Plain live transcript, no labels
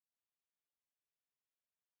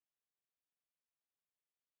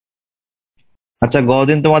আচ্ছা,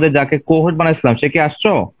 গতদিন তোমাদের যাকে কোহোস্ট বানাইছিলাম সে কি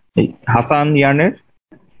আসছো? এই হাসান ইয়ার্নের।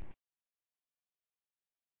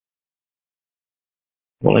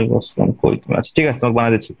 ওয়ালাইকুম আসসালাম, কই তুমি? আচ্ছা ঠিক আছে, তোমাকে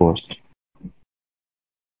বানাই দিচ্ছি কোহোস্ট।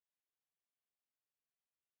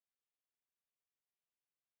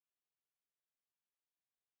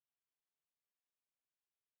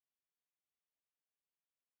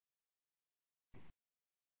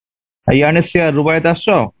 ইয়ার্নের সিয়ার রুবাইতে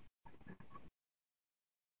আসছো?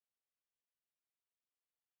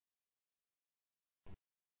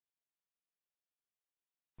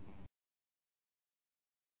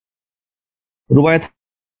 রুবাইত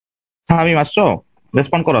হামিম আসছো?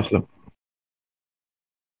 রেসপন্ড করো আসলে।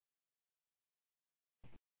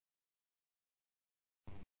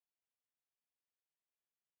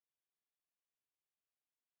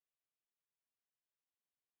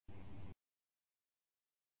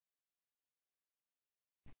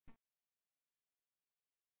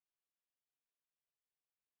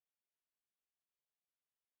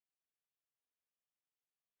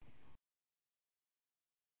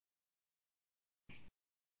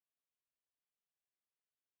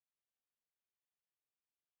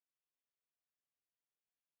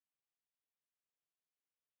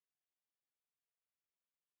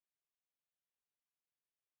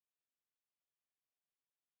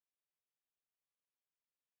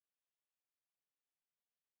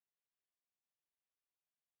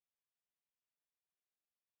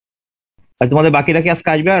 আর তোমাদের বাকিরা কি আজকে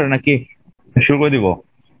আসবে আর নাকি শুরু করে দিব?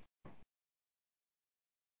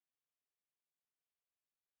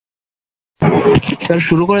 স্যার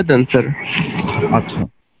শুরু করে দেন স্যার। আচ্ছা,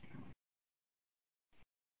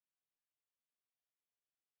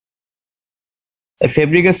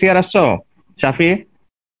 ফেব্রিকের সিয়ার আসছো? শাফি।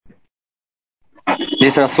 জি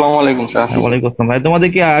স্যার, আসসালামু আলাইকুম স্যার। আসি স্যার। ওয়ালাইকুম আসসালাম ভাই। তোমাদের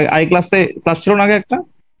কি আই ক্লাসে ক্লাস ছিল না আগে একটা?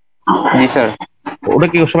 জি স্যার। ওটা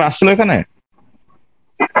কি সবাই আসছিল এখানে?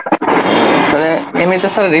 স্যার এমনিতে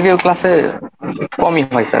স্যার রিভিউ ক্লাসে কমই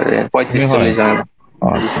হয় স্যার, 35-40 জন। জি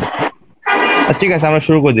আচ্ছা স্যার। ঠিক আছে, আমরা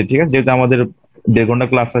শুরু করে দিই। ঠিক আছে, যেহেতু আমাদের 1.5 ঘন্টা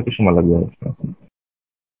ক্লাস আর কি সময় লাগবে।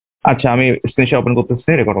 আচ্ছা, আমি স্ক্রিনশট ওপেন করতেছি,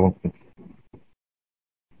 রেকর্ড ওপেন করতেছি।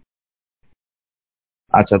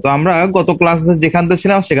 আচ্ছা, তো আমরা গত ক্লাসে যেখান থেকে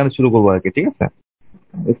ছিলাম সেখানে শুরু করবো আর কি। ঠিক আছে,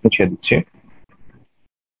 স্ক্রিনশট দিচ্ছি।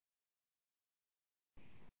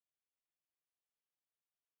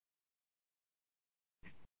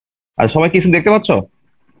 আর সবাই কিছু দেখতে পাচ্ছ?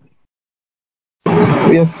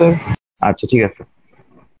 Yes sir. আচ্ছা ঠিক আছে।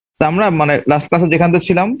 তো আমরা মানে লাস্ট ক্লাসে যেখান থেকে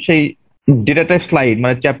ছিলাম সেই ডেটা টাইপ স্লাইড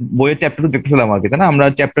মানে বইয়ের চ্যাপ্টার 2 দেখতেছিলাম আর কি, তাই না? আমরা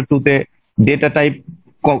চ্যাপ্টার 2 তে ডেটা টাইপ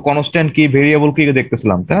কনস্ট্যান্ট কি ভেরিয়েবল কি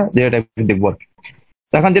দেখতেছিলাম, তাই না? ডেটা টাইপ দেখবো আর কি।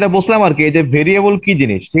 তো এখন যেটা বলছিলাম আর কি, এই যে ভেরিয়েবল কি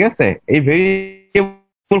জিনিস, ঠিক আছে, এই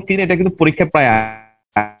ভেরিয়েবল কি জিনিস, এটা কিন্তু পরীক্ষা প্রায়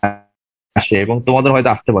আসে এবং তোমাদের হয়তো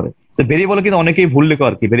আসতে পারে। তো ভেরিয়েবল কিন্তু অনেকেই ভুল লেখো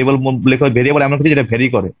আর কি। ভেরিয়েবল লেখো, ভেরিয়েবল এমন কিছু যেটা ভেরি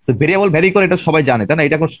করে। তো ভেরিয়েবল ভেরি করে এটা সবাই জানে, তাই না?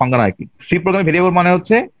 এটা কোনো সংজ্ঞা না আর কি। সি প্রোগ্রামে ভেরিয়েবল মানে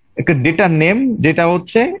হচ্ছে একটা ডেটা নেম, যেটা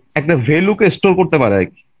হচ্ছে একটা ভ্যালুকে স্টোর করতে পারে আর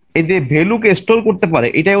কি। এই যে ভ্যালুকে স্টোর করতে পারে,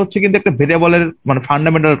 এটাই হচ্ছে কিন্তু একটা ভেরিয়েবলের মানে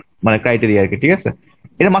ফান্ডামেন্টাল মানে ক্রাইটেরিয়া আর কি। ঠিক আছে,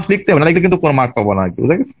 এটা মাস্ট লিখতে হবে, না লিখলে কিন্তু কোনো মার্ক পাবো না আর কি,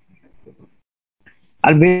 বুঝা গেছে?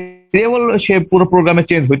 আর ভেরিয়েবল সে পুরো প্রোগ্রামে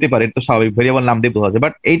চেঞ্জ হইতে পারে, এটা তো স্বাভাবিক, ভেরিয়েবল নাম দিয়ে বোঝা যায়।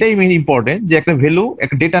 বাট এইটাই মেইন ইম্পর্টেন্ট যে একটা ভ্যালু,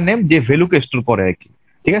 একটা ডেটা নেম যে ভ্যালুকে স্টোর করে আর কি।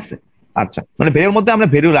 ঠিক আছে, আচ্ছা, মানে ভ্যালুর মধ্যে আমরা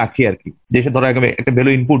ভ্যালু রাখি আর কি। যে সে ধরো একটা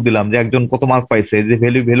ভ্যালু ইনপুট দিলাম যে একজন কত মার্ক পাইছে, যে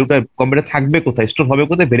ভ্যালুটা কম্পিউটার থাকবে কোথায়, স্টোর হবে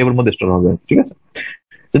কোথায়, ভ্যারিয়েবল মধ্যে স্টোর হবে। ঠিক আছে,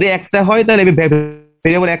 যদি একটা হয় তাহলে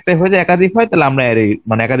ভেরিয়েবল একটাই হয়ে যায়, একাধিক হয় তাহলে আমরা অ্যারে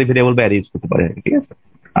মানে একাধিক ভেরিয়েবল বা অ্যারে ইউজ করতে পারি আর কি। ঠিক আছে,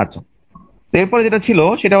 আচ্ছা। তো এরপরে যেটা ছিল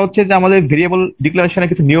সেটা হচ্ছে যে আমাদের ভেরিয়েবল ডিক্লারেশনের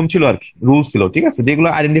কিছু নিয়ম ছিল আর কি, রুলস ছিল। ঠিক আছে, যেগুলো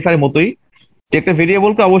আইডেন্টিফায়ার মতোই, যে একটা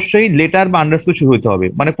ভেরিয়েবলকে অবশ্যই লেটার বা আন্ডারস্কোর শুরু হতে হবে।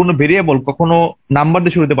 মানে কোনো ভেরিয়েবল কখনো নাম্বার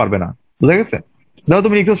দিয়ে শুরু হতে পারবে না, বুঝা গেছে? ধরো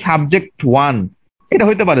তুমি লিখছো সাবজেক্ট 1, এটা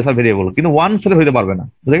হইতে পারে স্যার ভেরিয়েবল, কিন্তু 1 সাথে হইতে পারবে না,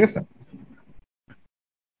 বুঝা গেছে?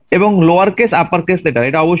 এবং lower case upper case letter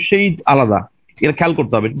এটা অবশ্যই আলাদা, এটা খেয়াল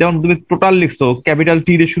করতে হবে। যেমন তুমি টোটাল লিখছো ক্যাপিটাল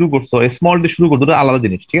টি দিয়ে শুরু করছো, স্মল দিয়ে শুরু করছো, দুটো আলাদা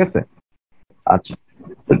জিনিস। ঠিক আছে, আচ্ছা।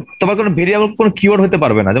 তোমার কোনো ভেরিয়েবল কোনো কিওয়ার্ড হতে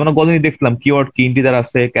পারবে না। যেমন গতদিন দেখছিলাম কিওয়ার্ড কি, ইন্টিজার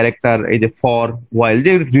আছে, ক্যারেক্টার, এই যে ফর, ওয়াইল,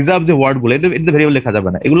 যে রিজার্ভ যে ওয়ার্ড গুলো, এটা ভেরিয়েবল লেখা যাবে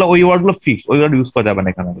না। এগুলো ওই ওয়ার্ড গুলো ফিক্স, ওই ওয়ার্ড ইউজ করা যাবে না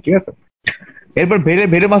এখানে। ঠিক আছে, এরপর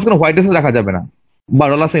ভেরিয়েবল মাঝখানে হোয়াইট স্পেস রাখা যাবে না, বা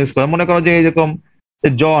ডলার সাইন ইউজ করা। মনে করো যে এরকম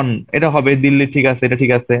জন, এটা হবে দিল্লি, ঠিক আছে, এটা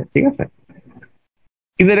ঠিক আছে। ঠিক আছে,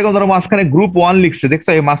 কিন্তু এরকম ধরো মাঝখানে গ্রুপ 1 লিখছে, দেখছো,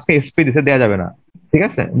 এই মাঝখানে এসপি দিতে দেওয়া যাবে না। ঠিক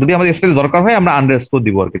আছে, যদি আমাদের স্পেস দরকার হয় আমরা আন্ডারস্কোর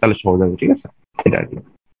দিব আর কি, তাহলে সহজ হবে। ঠিক আছে, এটা আর কি।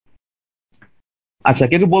 আচ্ছা,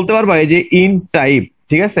 কেউ কি বলতে পারবা এই যে ইন টাইপ,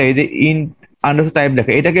 ঠিক আছে, এই যে ইন আন্ডারস্কোর টাইপ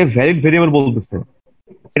লেখা, এটাকে ভ্যালিড ভেরিয়েবল বলতেছে,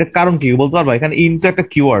 এটা কারণ কি বলতে পারবা? এখানে ইন তো একটা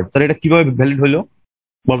কিওয়ার্ড, তাহলে এটা কিভাবে ভ্যালিড হলো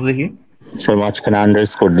বলতো দেখি। স্যার মাঝখানে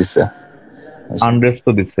আন্ডারস্কোর দিছে।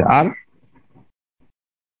 আন্ডারস্কোর দিচ্ছে, আর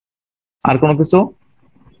আর কোনো কিছু?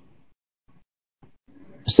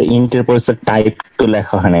 ইন্টের পরে স্যার টাইপ তো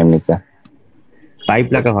লেখা হয় না এমনিতে। টাইপ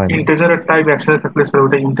লেখা হয় না ইন্টিজারের টাইপ একসাথে থাকলে স্যার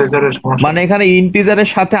ওটা ইন্টিজারের সমস্যা। মানে এখানে ইন্টিজারের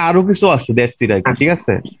সাথে আরো কিছু আছে দ্যাটস ইট আর কি, ঠিক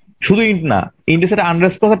আছে? শুধু ইন্ট না, ইন্টের সাথে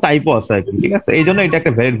আন্ডারস্কোর টাইপও আছে আর কি, ঠিক আছে? এই জন্য এটা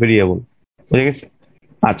একটা ভ্যালিড ভেরিয়েবল, বুঝে গেছে?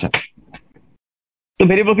 আচ্ছা, তো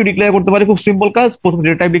ভেরিয়েবল কি ডিক্লেয়ার করতে পারি? খুব সিম্পল কাজ, প্রথম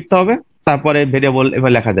ডেটা টাইপ লিখতে হবে, তারপরে ভেরিয়েবল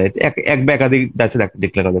এবার লেখা যায়, এক বা একাধিক যাচ্ছে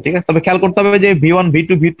ডিক্লেয়ার করা যায়, ঠিক আছে? তবে খেয়াল করতে হবে যে V1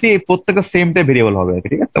 V2 V3 এই প্রত্যেকটা সেম টাইপ ভেরিয়েবল হবে আর কি,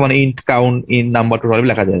 ঠিক আছে? মানে int count, int number total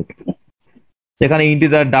লেখা যায় আর কি। এখানে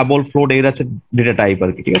ইন্টিজার, ডাবল, ফ্লোট এর আছে ডেটা টাইপ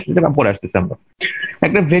আর কি, ঠিক আছে? যেটা পরে আসতেছে আমরা।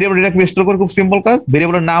 একটা ভেরিয়েবল ডেটা স্টোর করে খুব সিম্পল কাজ,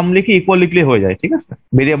 ভেরিয়েবলের নাম লিখে ইকুয়াল লিখলে হয়ে যায়, ঠিক আছে?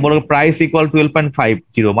 ভেরিয়েবল প্রাইস ইকুয়াল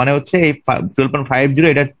 12.50, মানে হচ্ছে এই 12.50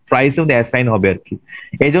 এটা প্রাইস মধ্যে অ্যাসাইন হবে আর কি।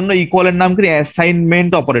 এই জন্য ইকুয়ালের নাম কি?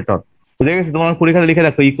 অ্যাসাইনমেন্ট অপারেটর, বুঝে গেছে? তোমার পরীক্ষাতে লিখে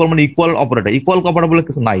রাখো ইকুয়াল মানে ইকুয়াল অপারেটর, ইকুয়াল অপারেটর বলে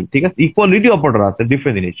কিছু নাই, ঠিক আছে? ইকুয়ালিটি অপারেটর আছে,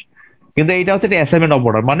 ডিফারেন্ট জিনিস, কিন্তু এইটা হচ্ছে অ্যাসাইনমেন্ট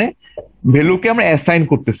অপারেটর, মানে ভ্যালুকে আমরা অ্যাসাইন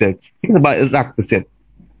করতেছি আর কি, ঠিক আছে? বা রাখতেছি আর কি।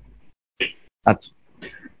 আচ্ছা,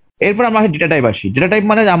 এরপর আমরা ডেটা টাইপ আসি। ডেটা টাইপ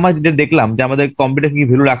মানে আমরা যেটা দেখলাম যে আমাদের কম্পিউটার কি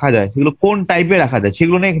ভ্যালু রাখা যায়, সেগুলো কোন টাইপে রাখা যায়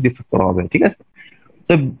সেগুলো নিয়ে ডিসকাস করা হবে, ঠিক আছে?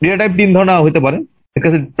 তো ডেটা টাইপ 3 ধরনের হতে পারে, একটা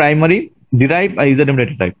হচ্ছে প্রাইমারি, ডিরাইভ আর ইউজার নেম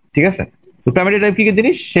ডেটা টাইপ, ঠিক আছে? তো প্রাইমারি টাইপ কি কি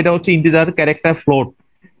জিনিস? সেটা হচ্ছে ইন্টিজার, ক্যারেক্টার, ফ্লোট,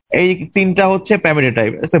 এই তিনটা হচ্ছে প্রাইমারি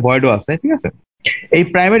টাইপ, একটা ভয়েডও আছে, ঠিক আছে? এই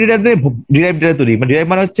প্রাইমারি ডেটা দিয়ে ডিরাইভ ডেটা তৈরি, মানে ডিরাইভ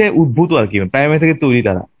মানে হচ্ছে উদ্ভূত আর কি, প্রাইমারি থেকে তৈরি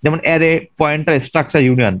তারা, যেমন অ্যারে, পয়েন্টার, স্ট্রাকচার,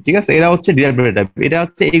 ইউনিয়ন, ঠিক আছে? এরা হচ্ছে ডিরাইভ ডেটা টাইপ, এটা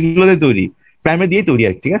হচ্ছে এগুলো দিয়ে তৈরি, প্রাইমারি দিয়ে তৈরি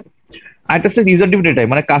আর কি, ঠিক আছে? আরেকটা হচ্ছে ইউজার ডিফাইন টাইপ,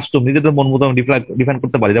 মানে কাস্টম, নিজেদের মন মতো ডিফাইন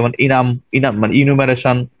করতে পারি, যেমন ইনাম, মানে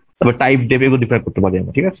ইনুমারেশন, তারপর টাইপ ডেপ, এগুলো ডিফাইন করতে পারি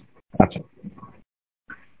আমরা, ঠিক আছে? আচ্ছা,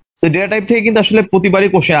 তো ডেটা টাইপ থেকে কিন্তু আসলে প্রতিবারই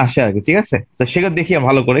কোশ্চেন আসে আর কি, ঠিক আছে? তো সেগুলো দেখি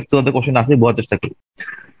ভালো করে তোমাদের কোশ্চেন আসলে বোঝার চেষ্টা করি।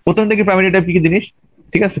 প্রথম থেকে প্রাইমারি টাইপ কি কি জিনিস,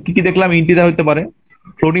 ঠিক আছে? কি কি দেখলাম? ইন্টিজার হতে পারে,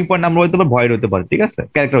 ফ্লোটিং পয়েন্ট নাম্বার হতে পারে, ভয়েড হতে পারে, ঠিক আছে?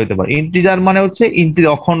 ক্যারেক্টার হতে পারে। ইন্টিজার মানে হচ্ছে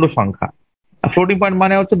ইন্টিজার অখণ্ড সংখ্যা, আর ফ্লোটিং পয়েন্ট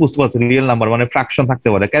মানে হচ্ছে বুঝতে পারছো রিয়েল নাম্বার, মানে ফ্র্যাকশন থাকতে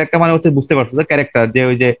পারে। ক্যারেক্টার মানে হচ্ছে বুঝতে পারছো যে ক্যারেক্টার, যে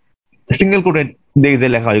ওই যে সিঙ্গেল কোডে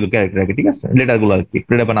দিয়ে লেখা হয় ক্যারেক্টার, ঠিক আছে? লেটার গুলো আর কি,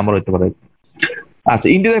 লেটার বা নাম্বার হতে পারে। আচ্ছা,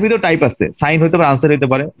 ইন্টিজার ভিতরে টাইপ আছে, সাইন হতে পারে, আনসার হতে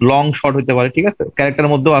পারে, লং, শর্ট হতে পারে, ঠিক আছে?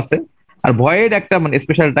 ক্যারেক্টারের মধ্যেও আছে। আর ভয়েড একটা মানে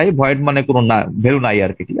স্পেশাল টাইপ, ভয়েড মানে কোনো না ভ্যালু নাই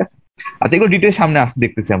আর কি, ঠিক আছে? আচ্ছা, এগুলো ডিটেল সামনে আসতে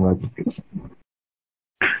দেখতেছি আমরা আর কি, ঠিক আছে?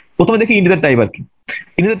 প্রথমে দেখি ইন্টিজার টাইপ আর কি।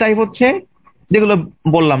 ইন্টিজার টাইপ হচ্ছে যেগুলো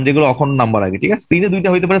বললাম, যেগুলো অখণ্ড নাম্বার আগে, ঠিক আছে? তিনে দুইটা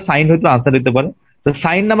হইতে পারে, সাইন হইতে পারে, আনসার হইতে পারে। তো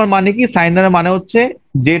সাইন নাম্বার মানে কি? সাইন নাম্বার মানে হচ্ছে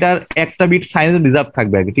যেটার একটা বিট সাইন রিজার্ভ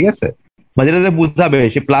থাকবে আগে, ঠিক আছে? মানে যেটা বুঝাবে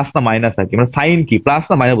সে প্লাস না মাইনাস আর কি, মানে সাইন কি প্লাস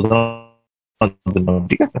না মাইনাস বোঝানোর জন্য,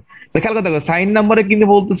 ঠিক আছে? তো খেয়াল করতে হবে, সাইন নাম্বারে কিন্তু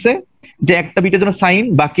বলতেছে যে একটা বিটের জন্য সাইন,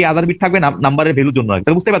 বাকি আদার বিট থাকবে নাম্বারের ভ্যালুর জন্য।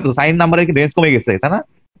 তাহলে বুঝতে পারছো সাইন নাম্বারের কি রেঞ্জ কমে গেছে, তাই না?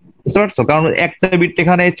 বুঝতে পারছো? কারণ একটা বিট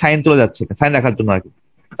এখানে সাইন চলে যাচ্ছে, সাইন রাখার জন্য আর কি।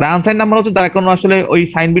 আনসাইন নাম্বার হচ্ছে তার কোনো আসলে ওই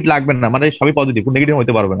সাইন বিট লাগবে না, মানে সবই পজিটিভ, নেগেটিভ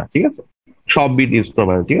হতে পারবে না, ঠিক আছে? সব বিট ইউজ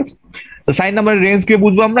করবে, ঠিক আছে? তো সাইন নাম্বারের রেঞ্জ কে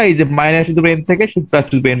বুঝবো আমরা? এই যে মাইনাস টু এন থেকে plus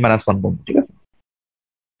two N minus one পর্যন্ত, ঠিক আছে?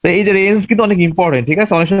 তো এই যে রেঞ্জ কিন্তু অনেক ইম্পর্টেন্ট, ঠিক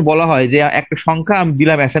আছে? অনেক সময় বলা হয় যে একটা সংখ্যা আমি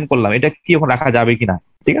দিলাম, অ্যাসাইন করলাম, এটা কি এখন রাখা যাবে কিনা,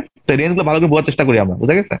 ঠিক আছে? তো রেঞ্জ গুলো ভালো করে বোঝার চেষ্টা করি আমরা,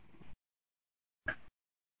 বুঝা গেছে?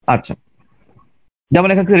 আচ্ছা, যেমন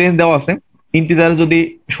এখানে রেঞ্জ দেওয়া আছে, ইন্টিজার যদি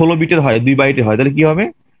 16 বিটের হয়, 2 বাইটের হয়, তাহলে কি হবে?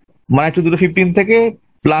 মাইনাস টু 15 থেকে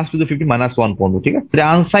প্লাস টু 15 মাইনাস ওয়ান পর্যন্ত, ঠিক আছে? যদি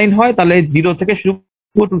আনসাইন হয় তাহলে 0 থেকে শুরু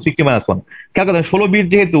টু 60 মাইনাস ওয়ান। খেয়াল করবেন 16 বিট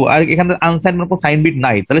যেহেতু, আর এখানে আনসাইন মানে সাইন বিট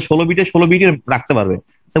নাই, তাহলে 16 বিটে 16 বিট রাখতে পারবে।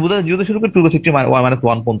 তো বোঝা যায় 0 থেকে শুরু করে 260 মাইনাস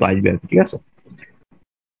ওয়ান পর্যন্ত আসবে আর কি, ঠিক আছে?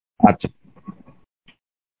 আচ্ছা,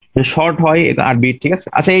 শর্ট হয় 8 বিট, ঠিক আছে?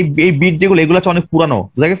 আচ্ছা, এই বিট যেগুলো, এগুলো হচ্ছে অনেক পুরানো,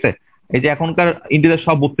 বুঝা গেছে? এই যে এখনকার ইন্টিজার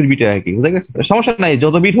সব 32 বিটের আর কি, বুঝা গেছে? সমস্যা নাই,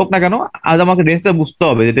 যত বিট হোক না কেন, আজ আমাকে রেঞ্জটা বুঝতে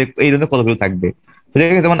হবে যে এই রেঞ্জে কত ভ্যালু থাকবে, ঠিক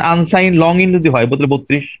আছে? যেমন আনসাইন লং ইন যদি হয় বলতে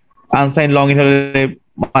 32, আনসাইন লং ইন হলে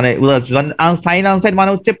মানে সাইন আনসাইন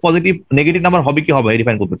মানে হচ্ছে পজিটিভ নেগেটিভ নাম্বার হবে কি হবে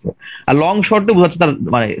ডিফাইন করতেছে, আর লং শর্টে বোঝাচ্ছে তার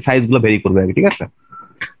মানে সাইজ গুলো ভেরি করবে আর কি, ঠিক আছে?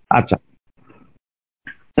 আচ্ছা,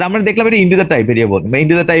 তাহলে আমরা দেখলাম এটা integer type variable,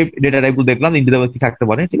 integer type data type গুলো দেখলাম, ইন্টিজার কি থাকতে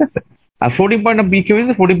পারে, ঠিক আছে? আর ফ্লোটিং পয়েন্ট অফ বি কি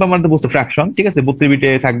হয়েছে? ফ্লোটিং পয়েন্ট মানে বুঝতে ফ্র্যাকশন, ঠিক আছে? 32 বিটে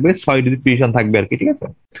থাকবে, 6 ডিজিট প্রিসিশন থাকবে আর কি, ঠিক আছে?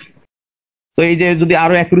 তো এই যে যদি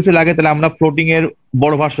আরো অ্যাকুরেসি লাগে তাহলে আমরা ফ্লোটিং এর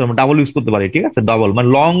বড় ভার্সন ডাবল ইউজ করতে পারি, ঠিক আছে? ডাবল মানে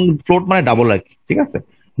লং ফ্লোট মানে ডাবল আর কি, ঠিক আছে?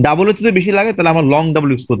 ডাবল যদি বেশি লাগে তাহলে আমরা লং ডাবল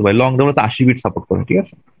ইউজ করতে পারি, লং ডাবল 80 বিট সাপোর্ট করে, ঠিক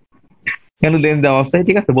আছে? কেন লেন্স দেওয়া আছে,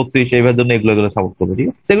 ঠিক আছে? 32 এইভাবে জন্য এগুলো সাপোর্ট করবে, ঠিক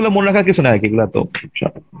আছে? সেগুলো মনে রাখার কিছু নাই আর কি, এগুলো তো।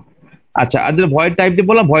 আচ্ছা, আর যদি ভয়েড টাইপ দিয়ে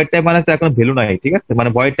বললাম, ভয়েড টাইপ মানে এখন ভ্যালু নাই, ঠিক আছে? মানে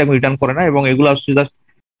ভয়েড টাইপ রিটার্ন করে না, এবং এগুলো হচ্ছে জাস্ট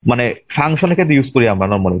মানে ফাংশনের ক্ষেত্রে ইউজ করি আমরা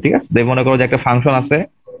নর্মালি, ঠিক আছে? মনে করো যে একটা ফাংশন আছে,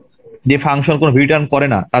 যে ফাংশন কোনো রিটার্ন করে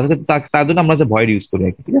না, তার জন্য আমরা ভয়েড ইউজ করি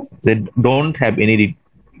আর কি, ঠিক আছে? যে ডোন্ট হ্যাভ এনি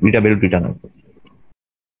রিটার্ন।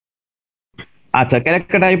 আচ্ছা,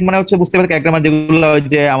 ক্যারেক্টার টাইপ মানে হচ্ছে বুঝতে পারছি ক্যারেক্টার মানে যেগুলো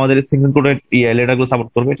যে আমাদের সিঙ্গেল কোডের লেটার গুলো সাপোর্ট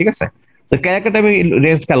করবে, ঠিক আছে? তো ক্যারেক্টার টাইপের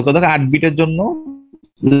রেঞ্জ খেয়াল করো, দেখো 8 বিটের জন্য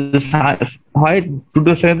হয় 2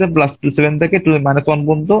 to 7 থেকে 2 - 1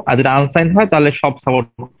 পর্যন্ত, আর যদি আনসাইন হয় তাহলে সব সাপোর্ট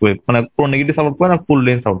করবে, মানে পুরো নেগেটিভ সাপোর্ট করবে না, ফুল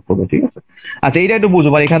রেঞ্জ সাপোর্ট করবে, ঠিক আছে? আচ্ছা, এইটা একটু বুঝো,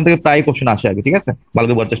 মানে এখান থেকে প্রায় কোশ্চেন আসে আগে, ঠিক আছে? ভালো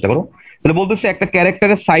করে বোঝার চেষ্টা করো। তাহলে বলতেছে একটা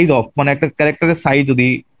ক্যারেক্টারের সাইজ অফ, মানে একটা ক্যারেক্টারের সাইজ যদি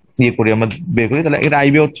ইয়ে করি আমরা, বের করি, তাহলে এটা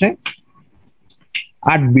আইবি হচ্ছে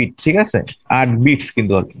 8 বিট, ঠিক আছে? 8 বিটস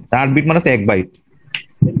কিন্তু আর কি, 8 বিট মানে হচ্ছে 1 বাইট।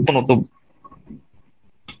 কোনো তো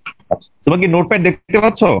আচ্ছা, তোমরা কি নোটপ্যাড দেখতে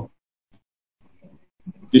পাচ্ছ?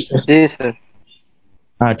 জি স্যার।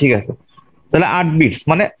 হ্যাঁ, ঠিক আছে। তাহলে 8 বিটস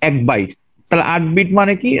মানে 1 বাইট। তাহলে 8 বিট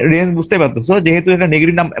মানে কি রেঞ্জ বুঝতে পারতেছো, যেহেতু এটা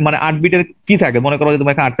নেগেটিভ নাম্বার, মানে 8 বিটের কি থাকে মনে করো যে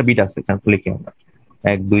তোমার এখানে 8টা বিট আছে, এখানে লিখি আমরা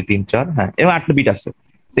 1 2 3 4, হ্যাঁ, এবং 8টা বিট আছে।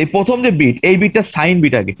 তো এই প্রথম যে বিট, এই বিটটা সাইন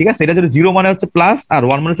বিট আগে, ঠিক আছে? এটা যদি 0 মানে হচ্ছে প্লাস আর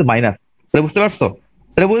 1 মানে হচ্ছে মাইনাস। তাহলে বুঝতে পারছো?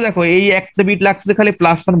 তাহলে বুঝে দেখো, এই একটা বিট লাগছে খালি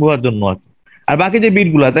প্লাস সাইন বোঝার জন্য আর কি। আর বাকি যে বিট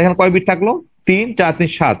গুলো, এখানে কয় বিট থাকলো? 3 4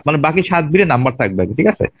 3 7, মানে বাকি 7 বিটের নাম্বার থাকবে আগে, ঠিক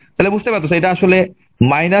আছে? তাহলে বুঝতে পারছো এটা আসলে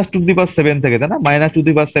 -2^7 থেকে, তাই না?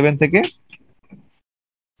 -2^7 থেকে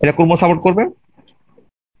এটা কোন সাপোর্ট করবে?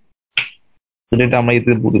 যদি এটা আমরা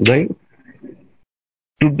এতে বুঝাই,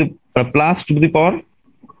 to the plus to the পাওয়ার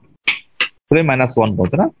 -1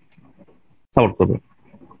 বলতে না সাপোর্ট করবে।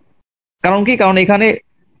 কারণ কি? কারণ এখানে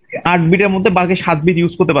 8 বিটের মধ্যে বাকি 7 বিট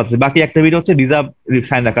ইউজ করতে পারছে, বাকি একটা বিট হচ্ছে রিজার্ভ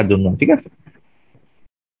সাইন রাখার জন্য, ঠিক আছে?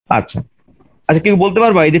 আচ্ছা আচ্ছা, কেউ বলতে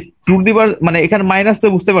পারবা এই যে টু দি পাওয়ার, মানে এখানে মাইনাস তো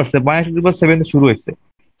বুঝতে পারছে, -2^7 শুরু হয়েছে,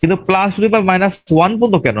 কিন্তু +2^-1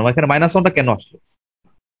 পর্যন্ত কেন? এখানে -1টা কেন আসছে?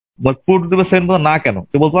 2^7 পর্যন্ত না কেন,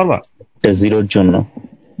 কেউ বলতে পারবা? এটা জিরোর জন্য।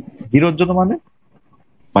 0-র জন্য মানে?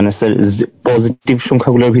 মানে স্যার পজিটিভ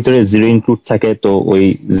সংখ্যাগুলোর ভিতরে 0 ইনক্লুড থাকে, তো ওই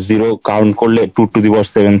 0 কাউন্ট করলে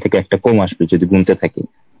 2^7 থেকে একটা কম আসবে যদি গুনতে থাকি।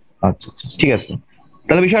 আচ্ছা আচ্ছা, ঠিক আছে।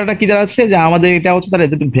 তাহলে বিষয়টা কি দাঁড়াচ্ছে যে আমাদের এটা হচ্ছে, তাহলে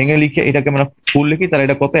যদি ভেঙে লিখে এটাকে আমরা ফুল লিখি, তাহলে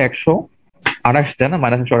এটা কত? 128, তাই না?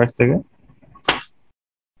 -128 থেকে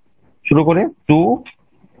শুরু করে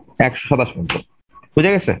 127 পর্যন্ত,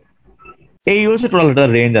 বুঝে গেছে? এই হচ্ছে টোটাল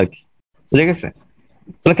রেঞ্জ আর কি, বুঝে গেছে?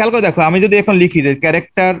 তাহলে খেয়াল করে দেখো, আমি যদি এখন লিখি যে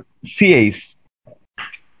ক্যারেক্টার CH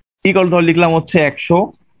ইকুয়াল ধর লিখলাম হচ্ছে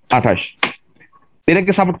 128,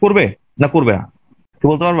 এটাকে সাপোর্ট করবে না করবে না, কি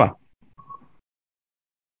বলতে পারবা?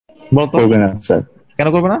 বলতো করবে না স্যার। কেন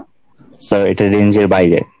করবে না? স্যার এটা রেঞ্জের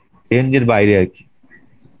বাইরে। রেঞ্জের বাইরে আর কি।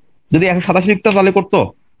 যদি 127 লিখতাম তাহলে করতো?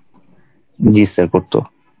 জি স্যার, করতো।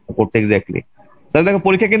 করতে এক্স্যাক্টলি। তাহলে দেখো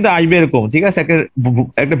পরীক্ষা কিন্তু আসবে এরকম, ঠিক আছে?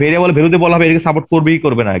 একটা ভেরিয়েবল ভ্যালুতে বলা হবে এটাকে সাপোর্ট করবেই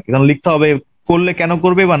করবে না আর কি, কারণ লিখতে হবে করলে কেন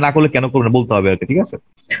করবে বা না করলে কেন করবে না বলতে হবে আর কি, ঠিক আছে?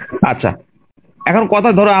 আচ্ছা, এখন কথা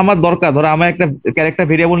ধরো আমার দরকার, ধরো আমার একটা ক্যারেক্টার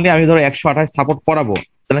ভেরিয়েবল নিয়ে আমি ধরো 128 সাপোর্ট করাবো,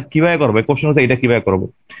 তাহলে কিভাবে করবো? কোশ্চেন হচ্ছে এটা কিভাবে করবো।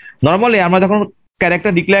 নর্মালি আমরা যখন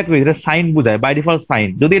ক্যারেক্টার ডিক্লেয়ার করি এটা সাইন বোঝায়, বাই ডিফল্ট সাইন।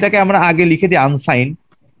 যদি এটাকে আমরা আগে লিখে দিই আনসাইন,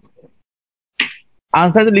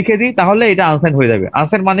 আনসাইন লিখে দিই তাহলে এটা আনসাইন হয়ে যাবে।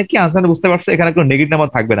 আনসাইন মানে কি? আনসাইন বুঝতে পারছো, এখানে কোনো নেগেটিভ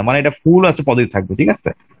নাম্বার থাকবে না, মানে এটা ফুল আছে পজিটিভ থাকবে, ঠিক আছে?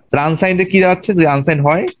 তাহলে আনসাইনে কি যাচ্ছে, যদি আনসাইন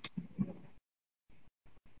হয়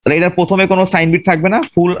তাহলে এটার প্রথমে কোনো সাইন বিট থাকবে না,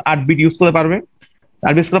 ফুল 8 বিট ইউজ করতে পারবে।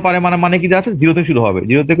 8 বিট করতে পারে মানে মানে কি যাচ্ছে, 0 থেকে শুরু হবে,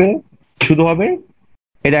 0 থেকে শুরু হবে,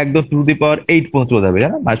 এটা একদম 2^8 পর্যন্ত চলে যাবে,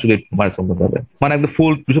 হ্যাঁ, -8 পর্যন্ত যাবে, মানে একদম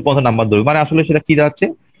ফুল 250 নাম্বার ধরবে, মানে আসলে সেটা কি যাচ্ছে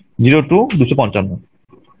 0 to 255,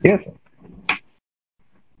 ঠিক আছে?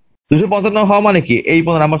 255 হওয়া মানে কি এই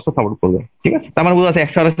পর্যন্ত নাম্বার সাপোর্ট করবে, ঠিক আছে? তার মানে বোঝা যাচ্ছে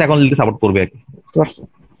 128 এখন লিখলে সাপোর্ট করবে আর কি, বুঝতে পারছো?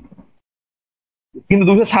 কিন্তু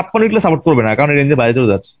 256 লিখলে সাপোর্ট করবে না, কারণ রেঞ্জের বাইরে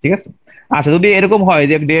চলে যাচ্ছে, ঠিক আছে? আচ্ছা, যদি এরকম হয়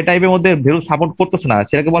যে ডে টাইপের মধ্যে ভ্যালু সাপোর্ট করতেছে না,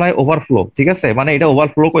 সেটাকে বলা হয় ওভারফ্লো, ঠিক আছে? মানে এটা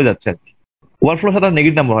ওভারফ্লো করে যাচ্ছে আর কি। ওভারফ্লোর সাথে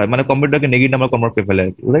নেগেটিভ নাম্বার হয়, মানে কম্পিউটারকে নেগেটিভ নাম্বার কনভার্ট করে ফেলে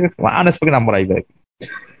আর কি, বুঝে গেছে? আনএক্সপেক্টেড নাম্বার আইবে আর কি।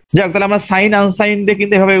 যাক, তাহলে আমরা সাইন আনসাইন দিয়ে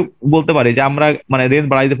কিন্তু এভাবে বলতে পারি যে আমরা মানে রেঞ্জ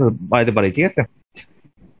বাড়াইতে পারি, ঠিক আছে?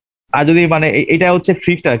 আর যদি মানে এটা হচ্ছে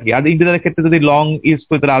ফিক্সড আর কি। আর ইন্টিজারের ক্ষেত্রে যদি লং ইউজ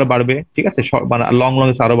করি তাহলে আরো বাড়বে, ঠিক আছে? মানে লং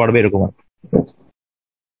আরো বাড়বে, এরকম আর কি।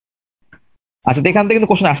 আচ্ছা, তো এখান থেকে কিন্তু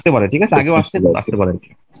কোশ্চেন আসতে পারে, ঠিক আছে? আগেও আসতে পারে আর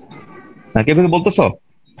কি। হ্যাঁ, কেউ কিছু বলতেছো?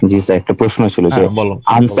 জি স্যার, একটা প্রশ্ন ছিল যে হ্যাঁ, বলো।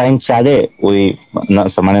 আনসাইন 4-এ ওই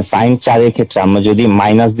মানে সাইন 4-এর ক্ষেত্রে আমরা যদি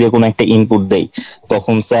মাইনাস দিয়ে কোনো একটা ইনপুট দেই,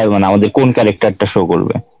 তখন স্যার মানে আমাদের কোন ক্যারেক্টারটা শো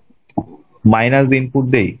করবে? মাইনাস দিয়ে ইনপুট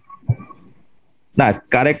দেই না,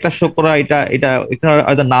 কারেক্টার শো করা এটা এটা এটা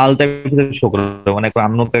হয়তো নাল টাইপের শো করে, মানে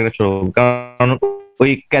আন্ন ক্যারেক্টার শো, কারণ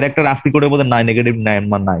ওই ক্যারেক্টার আসি করে বোধ নাই, নেগেটিভ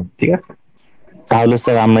নাম্বার নাই, ঠিক আছে? তাহলে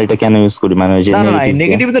স্যার আমরা এটা কেন ইউজ করি, মানে ওই যে না না, নেগেটিভ?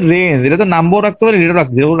 নেগেটিভ তো রেঞ্জ, এটা তো নাম্বার রাখতে পারে, লেটার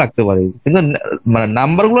রাখতে পারে, কিন্তু মানে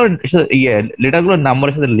নাম্বার গুলো লেটার গুলোর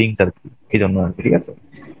নাম্বারের সাথে লিঙ্ক আর কি, এই জন্য আর কি, ঠিক আছে?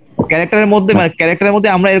 ক্যারেক্টারের মধ্যে মানে ক্যারেক্টারের মধ্যে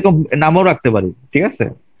আমরা এরকম নাম্বার রাখতে পারি, ঠিক আছে?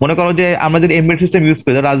 মনে করো যে আমরা যদি এমবেড সিস্টেম ইউজ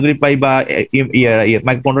করি, রাসবেরি পাই বা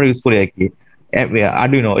মাইক্রোকন্ট্রোলার ইউজ করি আর কি,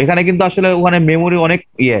 আরডুইনো, এখানে কিন্তু আসলে ওখানে মেমোরি অনেক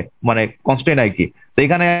মানে কনস্ট্যান্ট আর কি। তো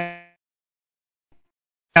এখানে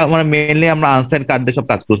মানে মেইনলি আমরা আনসাইন কার্ড দিয়ে সব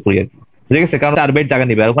কাজ করি আর কি, বুঝে গেছে? কারণ 4 বাইট জায়গা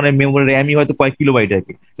নিবে, আর ওখানে মেমোরি র্যামই হয়তো কয়েক কিলোবাইট আর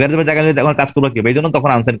কি। জায়গা নিলে তখন কাজ করবো কি, এই জন্য তখন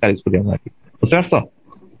আনসাইন কাজ করি আমরা আর কি। বুঝতে পারছো?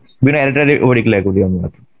 বিভিন্ন অ্যারেটারে ওভার ডিক্লেয়ার করি আমরা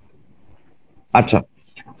আর কি। আচ্ছা,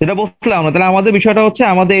 যেটা বলছিলাম আমরা, তাহলে আমাদের বিষয়টা হচ্ছে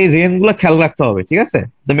আমাদের এই রেঞ্জ গুলো খেয়াল রাখতে হবে, ঠিক আছে?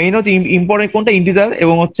 তো মেইন হচ্ছে ইম্পর্টেন্ট কোনটা, ইন্টিজার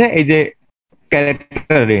এবং হচ্ছে এই যে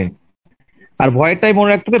ক্যারেক্টার রেঞ্জ। আর ভয়েডটাই মনে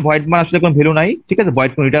রাখতে হবে, ভয়েড মানে আসলে কোনো ভ্যালু নাই, ঠিক আছে?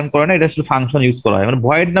 ভয়েড কোনো রিটার্ন করে না, এটা শুধু ফাংশন ইউজ করা হয়, মানে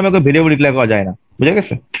ভয়েড নামে কোনো ভেরিয়েবল ডিক্লেয়ার করা যায় না। বুঝে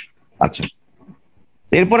গেছে? আচ্ছা,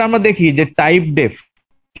 এরপর আমরা দেখি যে টাইপ ডেফ,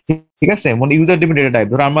 ঠিক আছে? মানে ইউজার ডিফাইন ডেটা টাইপ।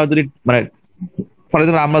 ধরো আমরা যদি মানে ফর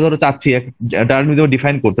এক্সাম্পল আমরা ধরো চাচ্ছি ডাটা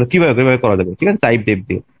ডিফাইন করতে, কিভাবে কিভাবে করা যাবে, ঠিক আছে? টাইপ ডেফ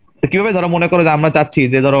দিয়ে। তো কিভাবে, ধরো মনে করো যে আমরা চাচ্ছি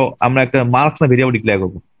যে ধরো আমরা একটা মার্কস না ভেরিয়েবল ডিক্লেয়ার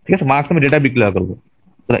করবো, ঠিক আছে? মার্কস নামে ডেটা ডিক্লেয়ার করবো।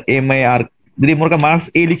 MAR যদি মনে করো মার্কস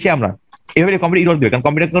এ লিখি আমরা, এভাবে কম্পিউটার ইরর দেবে, কারণ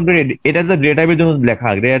কম্পিউটার এটা যে ডেটা টাইপের জন্য লেখা,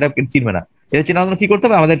 ডেটা টাইপ চিনবে না। এটা চেনার জন্য কি করতে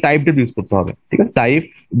হবে, আমাদের টাইপ ডেফ ইউজ করতে হবে, ঠিক আছে? টাইপ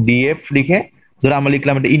ডিএফ লিখে ধরো আমরা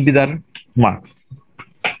লিখলাম একটা ইন্টিজার মার্কস,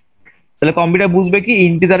 তাহলে কম্পিউটার বুঝবে কি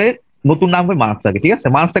ইন্টিজারের নতুন নাম হবে মার্কস আগে, ঠিক আছে?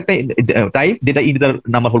 মার্কস একটা টাইপ যেটা ইন্টিজার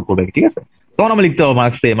নাম্বার হোল্ড করবে, ঠিক আছে? তখন আমরা লিখতে পারবো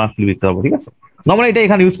মার্কস এ, মার্কস লিখতে পারবো, ঠিক আছে? নর্মালি এটা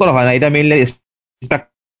এখানে ইউজ করা হয় না, এটা মেইনলি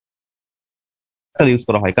ইউজ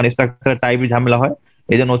করা হয়, কারণ স্ট্রাকচার টাইপের ঝামেলা হয়,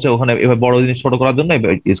 এই জন্য হচ্ছে ওখানে এভাবে বড় জিনিস ছোট করার জন্য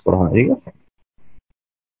ইউজ করা হয়, ঠিক আছে?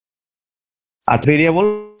 আর ভেরিয়েবল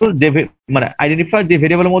যে মানে আইডেন্টিফাই যে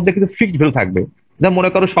ভেরিয়েবলের মধ্যে কিছু ফিক্সড ভ্যালু থাকবে, যেমন মনে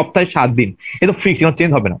করো সপ্তাহে 7 দিন, এটা ফিক্সড, এটা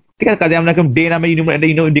চেঞ্জ হবে না, ঠিক আছে? কাজে আমরা ডে নামে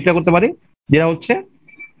ডিক্লেয়ার করতে পারি, যেটা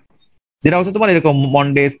হচ্ছে তোমার এরকম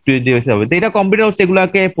মন্ডে টিউসডে হবে। তো এটা কম্পিউটার হচ্ছে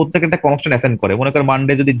এগুলোকে প্রত্যেকটা একটা কনস্ট্যান্ট অ্যাসাইন করে। মনে করো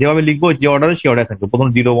মানডে যদি যেভাবে লিখবো, যে অর্ডারে সে অর্ডার অ্যাসাইন করবে, প্রথম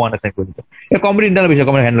 0 1 অ্যাসাইন করে দিতে। এটা কম্পিউটার ইন্টারনাল বিষয়,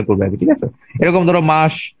 কম্পিউটার হ্যান্ডেল করবে আর কি, ঠিক আছে? এরকম ধরো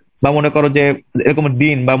মাস বা মনে করো যে এরকম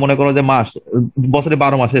দিন বা মনে করো যে মাস, বছরে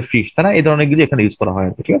 12 মাসের ফিক্স, তাই না? এই ধরনের কিছু এখানে ইউজ করা হয়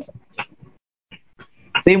আর কি, ঠিক আছে?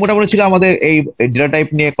 তো এই মোটামুটি ছিল আমাদের এই ডেটা টাইপ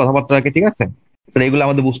নিয়ে কথাবার্তা আর কি, ঠিক আছে? তো এগুলো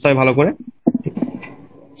আমাদের বুঝতে হয় ভালো করে।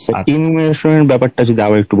 ইনমেশনের ব্যাপারটা যদি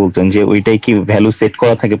আবার একটু বলতেন, যে ওইটাই কি ভ্যালু সেট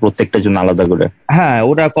করা থাকে প্রত্যেকটার জন্য আলাদা করে? হ্যাঁ,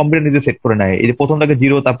 ওটা কম্পিউটার নিজে সেট করে নেয়। এই যে প্রথমটাকে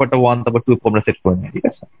 0, তারপরটা 1, তারপর 2 আমরা সেট করে নেয়, ঠিক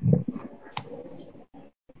আছে?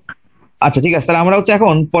 আচ্ছা, ঠিক আছে, তাহলে আমরা হচ্ছে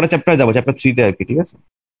এখন পরে চ্যাপ্টারে যাবো, চ্যাপ্টার 3 তে আর কি, ঠিক আছে?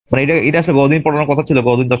 মানে এটা আসলে গতদিন পড়ানোর কথা ছিল,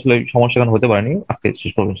 গতদিন তো আসলে সমস্যা কারণে হতে পারেনি, আজকে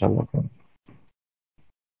শেষ করবো ইনশাআল্লাহ।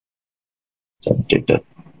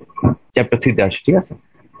 চ্যাপ্টার 3 তে আসি, ঠিক আছে?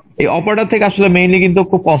 এই অপারেটর থেকে আসলে মেইনলি কিন্তু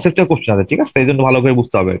খুব কনসেপ্টের কোশ্চেন আছে, ঠিক আছে? এই জন্য ভালো করে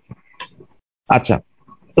বুঝতে হবে আর কি। আচ্ছা,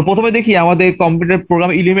 তো প্রথমে দেখি আমাদের কম্পিউটার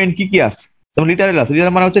প্রোগ্রাম এলিমেন্ট কি কি আছে। যেমন লিটারেল আছে,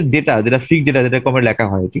 লিটারেল মানে হচ্ছে ডেটা, যেটা ফিক্স ডেটা, যেটা কমে লেখা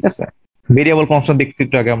হয়, ঠিক আছে? ভেরিয়েবল কনস্ট্যান্ট দেখছি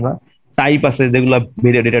একটু আগে আমরা। টাইপ আছে যেগুলো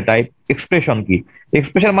ডেটা টাইপ। এক্সপ্রেশন কি?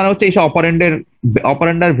 এক্সপ্রেশন মানে হচ্ছে এইসব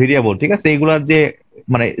অপারেন্ডার ভেরিয়েবল, ঠিক আছে? এগুলার যে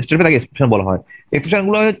মানে স্টেটমেন্ট থাকে এক্সপ্রেশন বলা হয়। এক্সপ্রেশন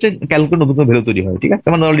গুলো হচ্ছে ক্যালকুলেট নতুন ভ্যালু তৈরি হয়, ঠিক আছে?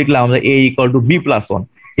 যেমন ধরো লিখলাম আমরা a = b+1,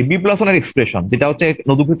 এই b+1 এর এক্সপ্রেশন, যেটা হচ্ছে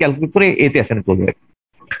নতুন করে ক্যালকুলেট করে এতে অ্যাসাইন করবে।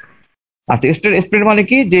 আচ্ছা, স্টেটমেন্ট মানে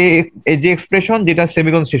কি, যে যে এক্সপ্রেশন যেটা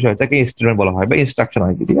সেমিকোলন শেষ হয় তাকে স্টেটমেন্ট বলা হয় বা ইনস্ট্রাকশন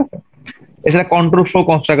হয়, ঠিক আছে? এছাড়া কন্ট্রোল ফ্লো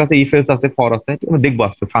কনস্ট্রাক্ট আছে, ইফ এলস আছে, ফর আছে, দেখবো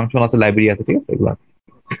আসছে, ফাংশন আছে, লাইব্রেরি আছে, ঠিক আছে? এগুলো।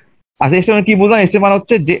 আচ্ছা, স্টেটমেন্ট কি বোঝায়? স্টেটমেন্ট মানে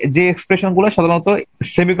হচ্ছে যে এক্সপ্রেশন গুলো সাধারণত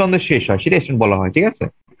সেমিকোলন দিয়ে শেষ হয়, সেটা স্টেটমেন্ট বলা হয়, ঠিক আছে?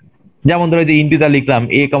 যেমন ধরো যে ইন্টিজার লিখলাম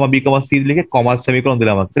a, b, c লিখে কমা সেমিকোলন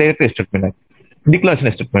দিলাম, এটা একটা স্টেটমেন্ট, ডিক্লারেশন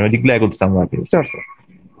স্টেটমেন্ট, ডিক্লেয়ার করতেছি আমরা, বুঝতে পারছো?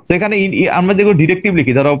 তো এখানে আমরা যেগুলো ডিরেক্টিভ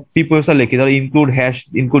লিখি, ধরো প্রিপোজিশন লিখি, ধরো ইনক্লুড, হ্যাশ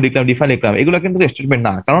ইনক্লুড লিখলাম, ডিফাইন লিখলাম, এগুলো কিন্তু স্টেটমেন্ট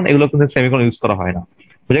না, কারণ এগুলো কিন্তু সেমিকোলন ইউজ করা হয় না।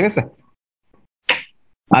 বুঝে গেছে?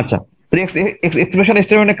 আচ্ছা, এক্সপ্রেশন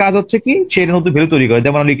স্টেটমেন্টের কাজ হচ্ছে কি, সে নতুন ভ্যালু তৈরি করে।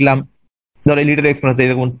 যেমন লিখলাম ধরো লিটার এক্সপ্রেশন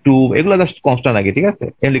এরকম 2, এগুলো জাস্ট কনস্ট্যান্ট আগে, ঠিক আছে?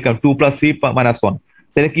 লিখলাম 2 + 3 - 1,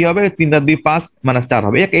 তাহলে কি হবে? 3 + 2 5 - 4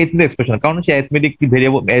 হবে। এটা এরিথমেটিক এক্সপ্রেশন, কারণ সে অ্যারিথমেটিক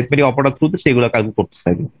ভেরিয়েবল, অ্যারিথমেটিক অপারেটর থ্রুতে সেগুলো কাজ করতে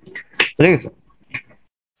চাইবে, ঠিক আছে?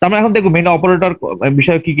 আমরা এখন দেখবো মেইন অপারেটর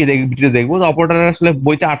বিষয়ে কি কি দেখবো। অপারেটর আসলে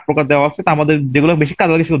বইতে 8 প্রকার দেওয়া আছে, আমাদের যেগুলো বেশি কাজ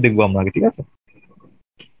লাগে সেগুলো দেখবো আমরা আগে, ঠিক আছে?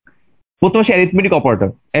 প্রথমে হচ্ছে অ্যারিথমেটিক অপারেটর।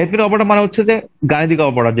 অ্যারিথমেটিক অপারেটর মানে হচ্ছে যে গাণিতিক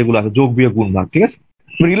অপারেটর যেগুলো আছে, যোগ বিয়োগ গুণ ভাগ, ঠিক আছে?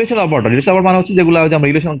 রিলেশন অপারেটর মানে হচ্ছে যেগুলো আমরা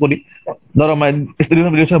রিলেশন করি, ধরো আমরা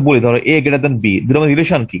রিলেশন বলি, ধরো a > b,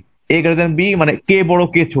 রিলেশন কি? a > b মানে কে বড়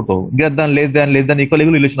কে ছোট, লেস দ্যান ইকুয়াল,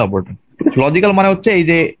 এগুলো রিলেশন অপারেটর। লজিক্যাল মানে হচ্ছে এই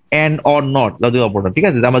যে and or not, logical operator, ঠিক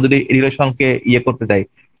আছে? আমরা যদি রিলেশনকে করতে চাই,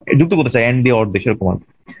 যুক্ত করতে চাই এন্ড দিয়ে অর দিয়ে, সেরকম।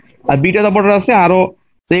 আর বিটা অপারেটর আছে আরো।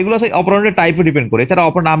 তো এগুলো আছে অপারেটরের টাইপে ডিপেন্ড করে। এছাড়া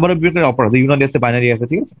নাম্বার অফ অপারেটর, ইউনারি আছে, বাইনারি আছে,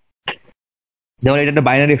 ঠিক আছে? যেমন এটা একটা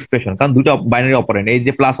বাইনারি এক্সপ্রেশন, কারণ দুটো বাইনারি অপারেন্ড, এই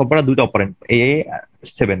যে প্লাস অপারেটর, দুটো অপারেন্ড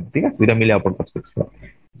A7, ঠিক আছে? দুইটা মিলে অপারেটর করছে।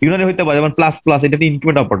 ইউনারি হইতে পারে, যেমন প্লাস প্লাস, এটা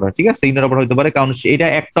ইনক্রিমেন্ট অপারেটর, ঠিক আছে? ইউনারি অপারেটর হতে পারে, কারণ এটা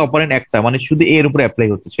একটা অপারেন্ড একটা, মানে শুধু এর উপরে অ্যাপ্লাই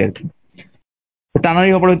হচ্ছে সে আর কি।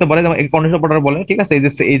 টার্নারি অপারেটর হতে পারে, যেমন কন্ডিশনাল অপারেটর বলে, ঠিক আছে?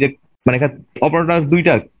 এই যে মানে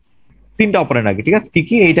অপারেটর তিনটা অপারেন্ড আগে, ঠিক আছে? কি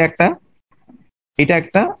কি? এইটা একটা, এটা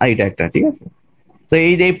একটা, আর এটা একটা, ঠিক আছে? তো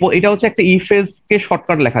এই যে এটা হচ্ছে একটা ইফেজ কে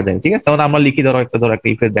শর্টকাট লেখা যায়, ঠিক আছে? যেমন আমরা লিখি, ধরো একটা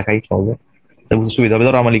ইফেজ দেখাই সহজে। বুঝতে সুবিধা হবে।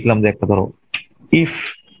 ধরো আমরা লিখলাম যে একটা ধরো ইফ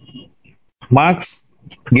মার্কস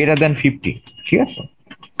গ্রেটার দ্যান 50, ঠিক আছে?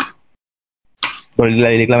 তো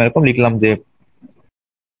লিখলাম এরকম, লিখলাম যে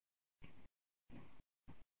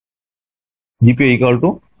জিপিএ ইকুয়াল টু,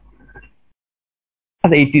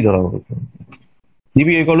 আচ্ছা 80 ধরা হবে,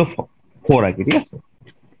 জিপিএ ইকুয়াল টু 4 আর কি, ঠিক আছে?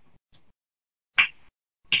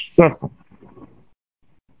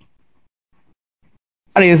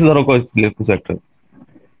 আর এসে ধরো কিছু একটা,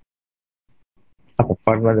 আচ্ছা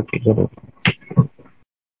পার্টনার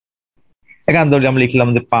এখানে ধরো আমরা লিখলাম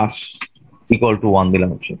যে পাস ইকুয়াল টু 1 দিলাম,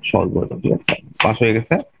 সহজ করে, ঠিক আছে? পাস হয়ে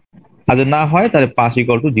গেছে। আর যদি না হয় তাহলে পাস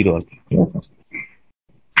ইকুয়াল টু 0 আর কি, ঠিক আছে?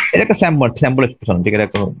 এটা একটা স্যাম্পল এক্সপ্রেশন, ঠিক আছে?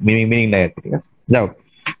 কোনো মিনিং নাই আর কি, ঠিক আছে? যাও,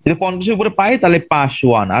 যদি 50-এর উপরে পাই তাহলে পাস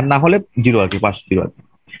 1, আর না হলে 0 আর কি, পাস 0 আর কি।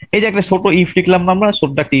 এই যে একটা ছোট ইফ লিখলাম না আমরা,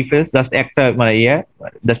 ছোট্ট একটা ইফ এস, জাস্ট একটা মানে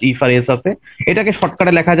জাস্ট ইফ আর এস আছে। এটাকে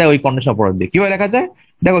শর্টকাটে লেখা যায় ওই কন্ডিশন অপারেটর দিয়ে। কিভাবে লেখা যায়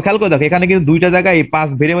দেখো, খেয়াল করে দেখো, এখানে কিন্তু দুইটা জায়গায় এই 5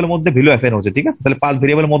 ভেরিয়েবলের মধ্যে ভ্যালু অ্যাসাইন হচ্ছে, ঠিক আছে? তাহলে 5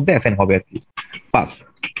 ভেরিয়েবলের মধ্যে অ্যাসাইন হবে আর কি, 5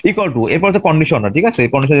 ইকুয়াল টু, এরপর হচ্ছে কন্ডিশন, ঠিক আছে?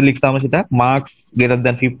 কন্ডিশন লিখতে হবে সেটা মার্কস গ্রেটার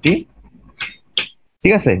দ্যান 50,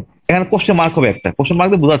 ঠিক আছে? এখানে কোশ্চেন মার্ক হবে, একটা কোশ্চেন মার্ক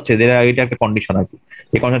দিয়ে বোঝাচ্ছে যে এটা একটা কন্ডিশন আর কি।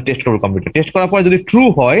 এই কন্ডিশন টেস্ট করবে কম্পিউটার, টেস্ট করার পরে যদি ট্রু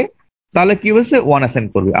হয় তাহলে কি হচ্ছে 1 অ্যাসাইন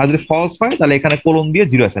করবে, আর যদি ফলস হয় তাহলে এখানে কোলন দিয়ে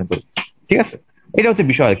 0 অ্যাসাইন করবে, ঠিক আছে? এটা হচ্ছে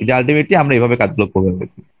বিষয় আর কি, যে আলটিমেটলি আমরা এইভাবে কাজগুলো করবো আর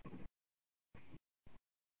কি।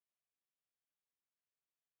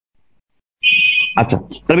 আচ্ছা,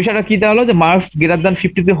 তাহলে বিষয়টা কি হলো যে মার্কস গ্রেটার দ্যান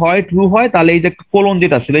 50 যদি হয়, ট্রু হয়, তাহলে এই যে কোলন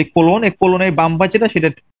যেটা ছিল, এই কোলনের বাম পাশে যেটা, সেটা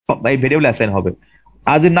এই ভেরিয়েবল অ্যাসাইন হবে।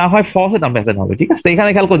 আর যদি না হয় ফলস হয়, নাম্বার অ্যাসাইন হবে, ঠিক আছে? তো এখানে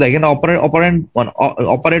খেয়াল করে দেয়, এখানে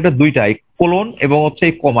অপারেটর দুইটা, কোলন এবং হচ্ছে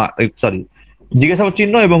এই কমা, সরি, জিজ্ঞাসাবাদ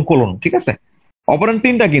চিহ্ন এবং কোলন, ঠিক আছে? অপারেন্ট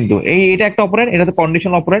তিনটা কিন্তু, এটা একটা অপারেন্ট, এটা তো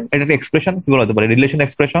কন্ডিশন অপারেন্ট, এটা একটা এক্সপ্রেশন, কি বলা যেতে পারে, রিলেশন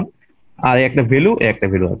এক্সপ্রেশন, আর একটা ভ্যালু, একটা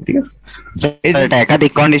ভ্যালু আছে, ঠিক আছে? এটা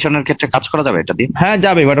একাধিক কন্ডিশনের ক্ষেত্রে কাজ করা যাবে এটা দিয়ে? হ্যাঁ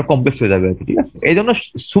যাবে, এটা কমপ্লেক্স হয়ে যাবে আর কি, ঠিক আছে? এই জন্য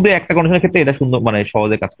শুধু একটা কন্ডিশনের ক্ষেত্রে এটা সুন্দর, মানে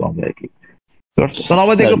সহজে কাজ করা যায় আর কি। তো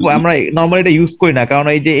আমরা নর্মালি এটা ইউজ করি না, কারণ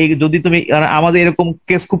এই যে যদি তুমি আমাদের এরকম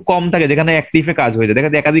কেস খুব কম থাকে যেখানে অ্যাক্টিভে কাজ হয়ে যায়, দেখা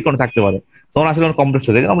যায় একাধিক থাকতে পারে, তখন আসলে কমপ্লেক্স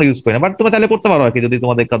হয়ে যায়, আমরা ইউজ করি না। বাট তুমি তাহলে করতে পারো আর কি, যদি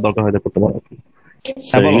তোমাদের কাজ দরকার হয় করতে পারো আর কি।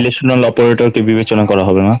 রিলেশনাল অপারেটরকে বিবেচনা করা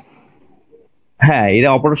হবে না? হ্যাঁ, এটা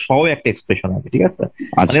অপারেটর সহ একটা এক্সপ্রেশন আছে, ঠিক আছে?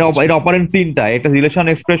 আচ্ছা, মানে এটা অপারেন্ট তিনটা, একটা রিলেশন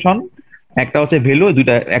এক্সপ্রেশন, একটা হচ্ছে ভ্যালু,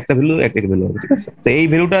 দুইটা, একটা ভ্যালু একটা ভ্যালু, ঠিক আছে? তো এই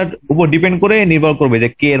ভ্যালুটার উপর ডিপেন্ড করে নির্ভর করবে যে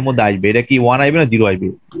কে এর মধ্যে আসবে, এটা কি 1 আসবে না 0 আসবে।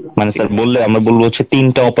 মানে স্যার বললে আমরা বলবো হচ্ছে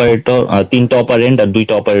তিনটা অপারেন্ট আর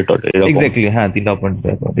দুইটা অপারেটর, এরকম? এক্স্যাক্টলি, হ্যাঁ, তিনটা অপারেন্ট,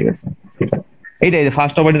 ঠিক আছে? ঠিক আছে, এইটাই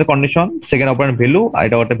first operant condition, second operant value, আর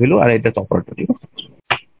এটা একটা ভ্যালু, আর এটা অপারেটর, ঠিক আছে?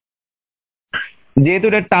 যেহেতু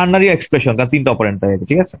এটা টার্নারি এক্সপ্রেশন, কারণ তিনটা অপারেন্ট আছে,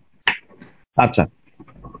 ঠিক আছে? আচ্ছা,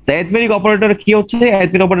 অ্যারিথমেটিক অপারেটর কি হচ্ছে?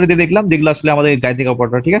 অ্যারিথমেটিক অপারেটর দিয়ে দেখলাম যেগুলো আসলে আমাদের গাণিতিক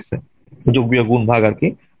অপারেটর, ঠিক আছে? যোগ বিয়োগ গুণ ভাগ আর কি।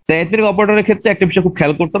 তো অ্যারিথমেটিক অপারেটরের ক্ষেত্রে একটা বিষয় খুব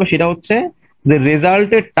খেয়াল করতে হবে, সেটা হচ্ছে যে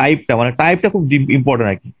রেজাল্টের টাইপটা, মানে টাইপটা খুব ইম্পর্টেন্ট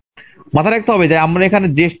আর কি। মাথায় রাখতে হবে যে আমরা এখানে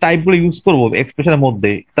যে টাইপগুলো ইউজ করবো এক্সপ্রেশনের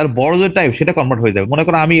মধ্যে, তার বড় যে টাইপ সেটা কনভার্ট হয়ে যাবে। মনে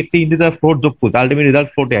করো আমি একটি ইন্টিজার ফ্লোট যোগ করছি, আলটিমেট রেজাল্ট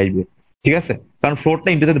ফ্লোটে আসবে, ঠিক আছে? কারণ ফ্লোটটা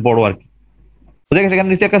ইন্টিজার বড় আর কি। বুঝে গেছে?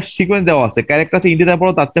 এখানে নিচে একটা সিকোয়েন্স দেওয়া আছে, ক্যারেক্টার হচ্ছে ইন্টিজার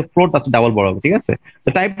বড়, তার চেয়ে ফ্লোট তার চেয়ে ডাবল বড় হবে, ঠিক আছে? তো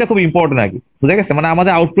টাইপটা খুব ইম্পর্টেন্ট আর কি, বুঝে গেছে? মানে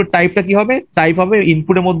আমাদের আউটপুট টাইপটা কি হবে, টাইপ হবে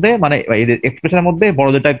ইনপুটের মধ্যে, মানে এক্সপ্রেশনের মধ্যে বড়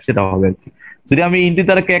যে টাইপ সেটা হবে আর কি। যদি আমি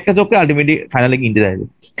ইন্টিজার ক্যারেক্টার যোগ করি, আলটিমেটলি ফাইনালি ইন্টিজার আসবে।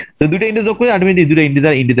 তো দুটো ইন্টিজার যোগ করি, আলটিমেটলি দুটো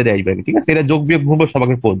ইন্টিজারে আসবে, ঠিক আছে? এটা যোগ বিয়োগ গুণ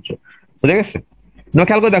সবাইকে প্রযোজ্য, বুঝে গেছে? তুমি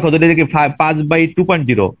খেয়াল করে দেখো, যদি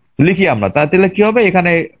 5/2.0 লিখি আমরা, তাহলে কি হবে,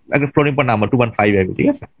 এখানে একটা ফ্লোটিং পয়েন্ট নাম্বার 2.5 আসবে, ঠিক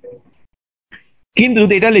আছে? কিন্তু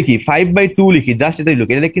যদি এটা লিখি 5/2 লিখি, জাস্ট এটাই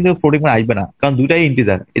লিখি, এটা কিন্তু ফ্লোটিং পয়েন্ট আসবে না, কারণ দুটাই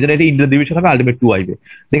ইন্টিজার, এই জন্য এটা ইন্টিজার ডিভিশন হবে, আলটিমেট 2 আসবে।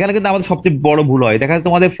 এখানে কিন্তু আমাদের সবচেয়ে বড় ভুল হয়, দেখা যায়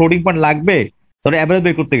তোমাদের ফ্লোটিং পয়েন্ট লাগবে, ধরো অ্যাভারেজ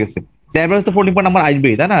বের করতে গেছে, অ্যাভারেজ তো ফ্লোটিং পয়েন্ট নাম্বার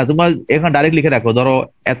আসবেই, তাই না? তোমার এখানে ডাইরেক্ট লিখে রাখো, ধরো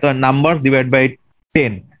এত নাম্বার ডিভাইড বাই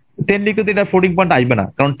 10 লিখতে, এটা ফ্লোটিং পয়েন্ট আসবে না,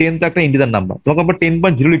 কারণ 10 তো একটা ইন্টিজার নাম্বার, তোমাকে আবার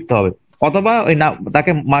 10.0 লিখতে হবে, অথবা ওই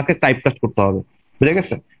তাকে মার্কে টাইপ কাস্ট করতে হবে, বুঝে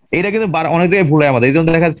গেছে? এটা কিন্তু অনেক জায়গায় ভুল হয় আমাদের, এই জন্য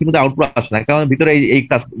দেখা যাচ্ছে কিন্তু আউটপুট আসে না, কারণ ভিতরে এই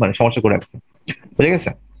কাজ মানে সমস্যা করে রাখছে, বুঝে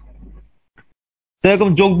গেছে? তো এরকম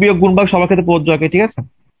যোগ বিয়োগ গুণ ভাগ সবার ক্ষেত্রে প্রযোজ্য হয়, ঠিক আছে?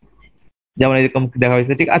 যেমন এরকম দেখা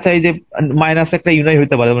হয়েছে, ঠিক আচ্ছা, এই যে মাইনাস একটা ইউনাই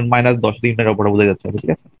হতে পারে, যেমন -10 ইউনাইয়ের উপরে বোঝা যাচ্ছে,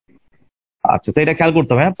 ঠিক আছে? আচ্ছা, তো এটা খেয়াল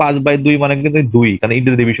করতে হবে, হ্যাঁ, 5/2 মানে কিন্তু 2, কারণ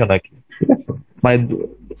ইন্টিজার ডিভিশন আর কি, ঠিক আছে? মানে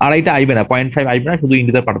আড়াইটা আসবে না, 0.5 আসবে না, শুধু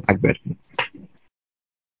ইন্টিজার পার্ট থাকবে আর কি।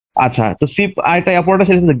 আচ্ছা, তো সিপ আরেকটা অপারেটর,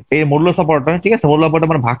 সেটা এই মডুলাস অপারেটর, ঠিক আছে? মডুলাস অপারেটর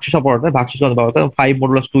মানে ভাগশেষ অপারেটর, ভাগশেষ 5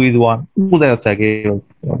 মডুলাস 2 is 1, বোঝা যাচ্ছে আর কি,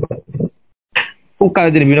 খুব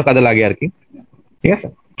কাজে বিভিন্ন কাজে লাগে আর কি, ঠিক আছে?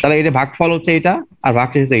 তাহলে এটা ভাগফল হচ্ছে এটা, আর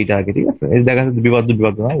ভাগশেষ হচ্ছে এইটা আর কি, ঠিক আছে? এই দেখা যাচ্ছে বিভাজ্য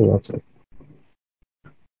নয়, বোঝা যাচ্ছে।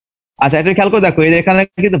 আচ্ছা, এটা খেয়াল করে দেখো, এই এখানে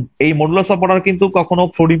কিন্তু এই মডুলাস অপারেটর কিন্তু কখনো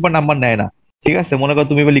ফ্লোটিং পয়েন্ট নাম্বার নেয় না, ঠিক আছে? মনে করো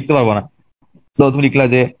তুমি এবার লিখতে পারবো না, তো তুমি লিখলা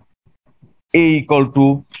যে a ইকুয়াল টু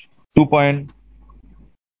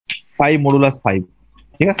 2.5 মডুলাস 5,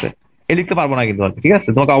 ঠিক আছে? এ লিখতে পারবো না কিন্তু আর কি, ঠিক আছে?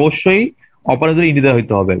 তোমাকে অবশ্যই অপারেটর ইন্টিজার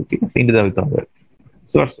হইতে হবে, ঠিক আছে? ইন্টিজার হইতে হবে,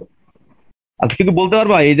 বুঝতে পারছো? আচ্ছা, কিন্তু বলতে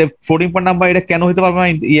পারবা এই যে ফ্লোটিং পয়েন্ট নাম্বার এটা কেন হইতে পারবে না,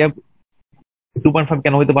 2.5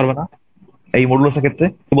 কেন হইতে পারবে না এই মডুলাসের ক্ষেত্রে,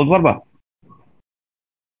 কি বলতে পারবা?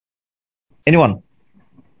 এনিওয়ান?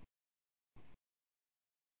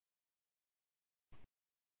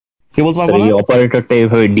 কি বলতে স্যার পারবো এই না? অপারেটরটা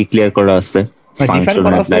এইভাবে ডিক্লেয়ার করা আছে ডিফাইন ফাংশন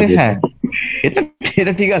করা আছে, লাইব্রেরি। হ্যাঁ, এটা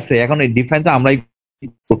এটা ঠিক আছে। এখন এই ডিফাইনটা আমরাই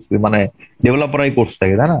করছি, মানে ডেভেলপাররাই করছে,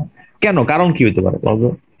 তাই না? কেন, কারণ কি হতে পারে বলো?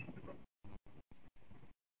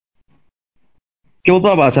 কেউ তো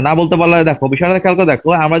আবার আচ্ছা না বলতে পারলে দেখো বিষয়টা খেয়াল করে দেখো,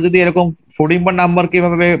 আমরা যদি এরকম ফ্লোটিং পয়েন্ট নাম্বারকে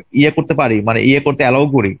এভাবে ইয়ে করতে পারি, মানে ইয়ে করতে অ্যালাউ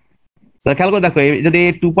করি, তাহলে খেয়াল করে দেখো যদি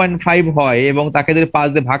 2.5 হয় এবং তাকে যদি 5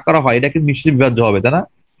 দিয়ে ভাগ করা হয়, এটা কিন্তু নিশ্চিত বিভাজ্য হবে, তাই না?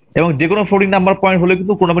 এবং যে কোনো ফ্লোটিং নাম্বার পয়েন্ট হলে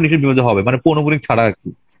কিন্তু কোনো নিশ্চিত বিভাজ্য হবে, মানে পৌনঃপুনিক ছাড়া আর কি,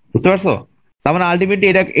 বুঝতে পারছো? তার মানে আলটিমেটলি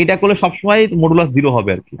এটা এটা করলে সবসময় মডুলাস 0 হবে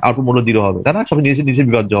আর কি, আউটপুট মডুলাস 0 হবে, তাই না? সব নিশ্চিত নিশ্চিত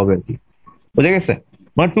বিভাজ্য হবে আর কি, বুঝে গেছে?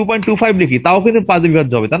 মানে 2.25 লিখি তাও কিন্তু 5 দিয়ে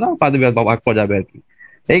বিভাজ্য হবে, তাই না? 5 দিয়ে ভাগ করা যাবে আর কি।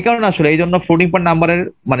 এই কারণে আসলে এই জন্য ফ্লোটিং পয়েন্ট নাম্বারের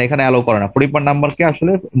মানে এখানে অ্যালাউ করে না, ফ্লোটিং পয়েন্ট নাম্বারকে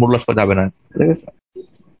আসলে মডুলাস করা যাবে না, ঠিক আছে?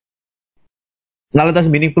 নাহলে তো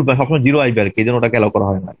মিনিংফুল সবসময় 0 আসবে আর কি, এই জন্য ওটাকে অ্যালাউ করা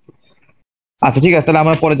হয় না। আচ্ছা ঠিক আছে, তাহলে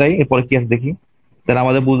আমরা পরে যাই, এরপরে কি আছে দেখি। তাহলে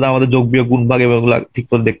আমাদের বুঝলাম আমাদের যোগ বিয়োগ গুণ ভাগ এগুলো ঠিক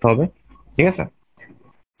করে দেখতে হবে, ঠিক আছে?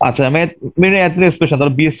 আচ্ছা আমি এক্সপ্রেশন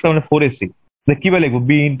ধরো বি স্কয়ার মানে 4ac, কিভাবে লিখবো?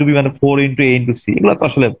 বি ইন্টু বি মানে 4 ইন্টু এ ইন্টু সি, এগুলো তো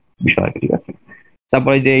আসলে বিষয় আর কি, ঠিক আছে?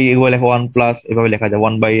 তারপরে যে এগুলো লেখা 1 প্লাস এভাবে লেখা যায়,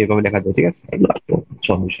 1/, এভাবে লেখা যায়, ঠিক আছে? এগুলো একটু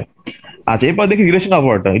সব বিষয়। আচ্ছা এরপর দেখি রিলেশন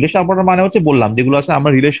অপারেটর। রিলেশন অপারেটর মানে হচ্ছে বললাম যেগুলো আছে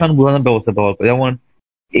আমরা রিলেশন বোঝানোর ব্যবস্থা ব্যবহার করি, যেমন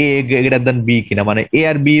এ গ্রেটার দ্যান বি কিনা, মানে এ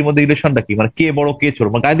আর বি এর মধ্যে রিলেশনটা কি, মানে কে বড় কে ছোট,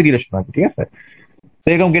 মানে গাণিতিক রিলেশন আছে, ঠিক আছে? তো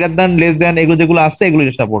এরকম গ্রেটার দ্যান লেস দ্যান এগুলো যেগুলো আছে এগুলো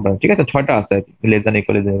রিলেশন অপারেটর, ঠিক আছে? 6টা আছে আর কি, less than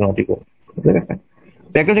equal not equal, ঠিক আছে?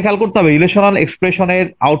 তো একটা জিনিস খেয়াল করতে হবে, রিলেশনাল এক্সপ্রেশনের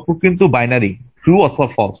আউটপুট কিন্তু বাইনারি, ট্রু অথবা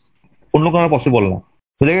ফলস, অন্য কোনো পসিবল না,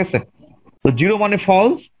 বুঝে গেছে? তো 0 মানে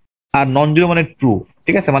ফলস আর নন 0 মানে ট্রু,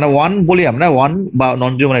 ঠিক আছে? মানে 1 বলি আমরা 1 বা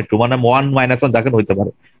নন 0 মানে ট্রু, মানে 1 - 1 যাকে হইতে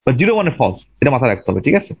পারে, বা 0 মানে ফলস, এটা মাথায় রাখতে হবে,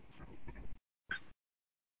 ঠিক আছে?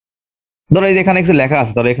 ধরো এই যে এখানে কিছু লেখা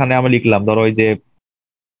আছে, ধরো এখানে আমরা লিখলাম, ধরো এই যে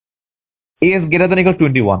এস গ্রেটার দ্যান ইকুয়াল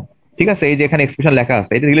 21, ঠিক আছে? এই যে এখানে এক্সপ্রেশন লেখা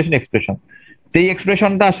আছে, এটা রিলেশন এক্সপ্রেশন। তো এই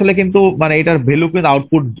এক্সপ্রেশনটা আসলে কিন্তু মানে এটার ভ্যালু কিন্তু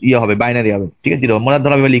আউটপুট ইয়ে হবে, বাইনারি হবে, ঠিক আছে? 0 মনে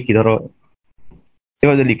ধরো আমি লিখি, ধরো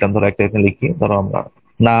এভাবে লিখলাম, ধরো একটা এখানে লিখি, ধরো আমরা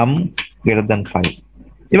নাম গ্রেটার দ্যান 5,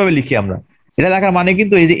 এভাবে লিখি আমরা। এটা লেখার মানে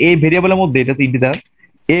কিন্তু এই যে এই ভেরিয়েবলের মধ্যে, এটা তো ইন্টিজার,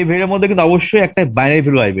 এই ভেরিয়েবলের মধ্যে কিন্তু অবশ্যই একটা বাইনারি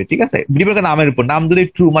ভ্যালু আসবে, ঠিক আছে? ভেরিয়েবলের নামের উপর, নাম যদি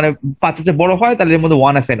ট্রু মানে 5 চেয়ে বড় হয় তাহলে এর মধ্যে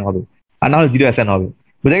 1 অ্যাসাইন হবে, আর না হলে 0 অ্যাসাইন হবে,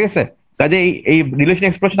 বুঝে গেছে? কাজে এই রিলেশন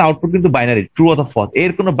এক্সপ্রেশন আউটপুট কিন্তু বাইনারি, ট্রু অথবা ফলস,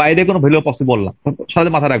 এর কোনো বাইরে কোনো ভ্যালু পসিবল না, সাথে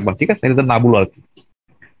মাথায় রাখবা, ঠিক আছে? এটা না ভুলো আর কি,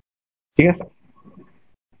 ঠিক আছে?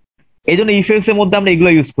 এই জন্য ইফেলস এর মধ্যে আমরা এগুলো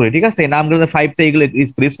ইউজ করি, ঠিক আছে? নাম 5টা এগুলো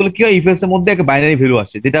ইউজ করি। ইউজ করলে কি হয়, ইফেলস এর মধ্যে একটা বাইনারি ভ্যালু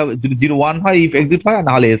আসে, যেটা যদি 0 1 হয় ইফ এক্সিট হয়,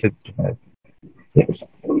 না হলে এস এক্সিট হয়, ঠিক আছে?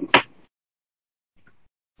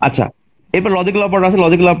 আচ্ছা এরপর লজিক্যাল অপারেটর আছে।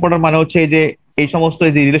 লজিক্যাল অপারেটর মানে হচ্ছে এই যে এই সমস্ত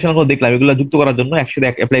এই যে রিলেশন গুলো দেখলাম এগুলো যুক্ত করার জন্য, একসাথে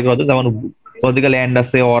অ্যাপ্লাই করার জন্য, যেমন লজিক্যাল এন্ড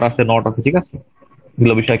আছে, অর আছে, নট আছে, ঠিক আছে?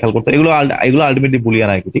 এগুলো বিষয় খেয়াল করতে হবে। এগুলো আলটিমেটলি বুলিয়ান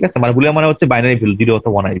আর কি, ঠিক আছে? মানে বুলিয়ান মানে হচ্ছে বাইনারি ভ্যালু 0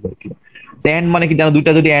 অথবা 1 আসবে আর কি। এন্ড মানে কি, জানো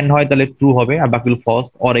দুইটা যদি এন্ড হয় তাহলে ট্রু হবে আর বাকিগুলো ফলস,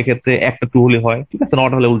 অর এক্ষেত্রে একটা ট্রু হলে হয়, ঠিক আছে?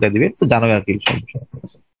 নট হলে উল্টাই দিবে, তো জানোই আর কি সব বিষয়।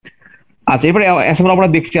 আচ্ছা এবারে অ্যাসাইনমেন্ট আমরা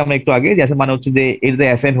দেখছি আমরা একটু আগে, যে মানে হচ্ছে যে এর যে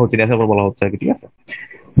অ্যাসাইন হচ্ছে, অ্যাসাইন বলা হচ্ছে আর কি, ঠিক আছে?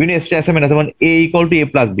 বিভিন্ন অ্যাসাইনমেন্ট আছে, যেমন এ equal to A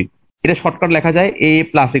plus B, এটা শর্টকাট লেখা যায় এ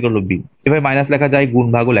প্লাস ইকুয়াল টু বি, এভাবে মাইনাস লেখা যায়, গুণ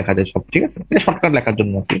ভাগও লেখা যায় সব, ঠিক আছে? এটা শর্টকাট লেখার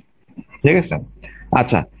জন্য আর কি, ঠিক আছে?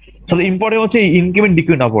 আচ্ছা তাহলে ইম্পর্টেন্ট হচ্ছে ইনক্রিমেন্ট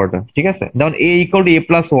ডিক্রিমেন্ট অপারেটর, ঠিক আছে? যেমন এ ইকুয়াল টু এ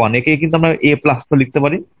প্লাস 1, একে কিন্তু আমরা এ প্লাস তো লিখতে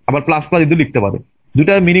পারি, আবার প্লাস প্লাস ইদু লিখতে পারি,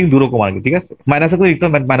 দুটার মিনিং দুরকম আর কি, ঠিক আছে? মাইনাস করে লিখতে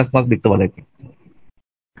মাইনাস প্লাস লিখতে পারি আর কি,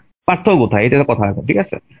 পার্থক্য কোথায় এটা কথা এখন, ঠিক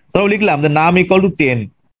আছে? তাহলে লিখলাম যে নাম equal to 10,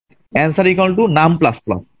 answer equal to নাম প্লাস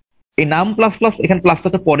প্লাস। এই নাম প্লাস প্লাস এখানে প্লাসটা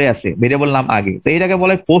তো পরে আছে, ভেরিয়েবল নাম আগে, তো এটাকে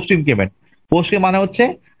বলে পোস্ট ইনক্রিমেন্ট। পোস্ট মানে হচ্ছে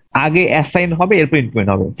আগে অ্যাসাইন হবে এরপর ইনক্রিমেন্ট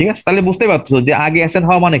হবে, ঠিক আছে? তাহলে বুঝতে পারছো যে আগে অ্যাসাইন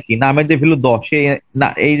হওয়া মানে কি, নামের যে ভ্যালু 10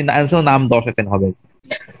 এই অ্যান্সার নাম 10 অ্যাসাইন হবে,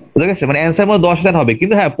 বুঝে গেছে? মানে অ্যান্সার মধ্যে 10 অ্যাসাইন হবে,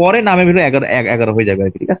 কিন্তু হ্যাঁ পরে নামের ভ্যালু 11 হয়ে যাবে আর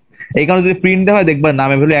কি, ঠিক আছে? এই কারণে যদি প্রিন্ট দেওয়া হয় দেখবা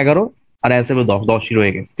নামের ভ্যালু 11 আর অ্যান্সার ভ্যালু 10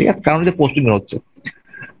 রয়ে গেছে, ঠিক আছে? কারণ যে পোস্টিং হচ্ছে।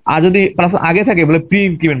 আর যদি প্লাস আগে থাকে বলে প্রি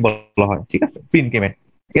ইনক্রিমেন্ট বলা হয়, ঠিক আছে? প্রি ইনক্রিমেন্ট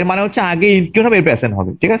এর মানে হচ্ছে আগে ইনক্রিমেন্ট হবে এরপর অ্যাসাইন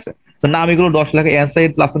হবে, ঠিক আছে? তো নাম এগুলো 10 লেখা,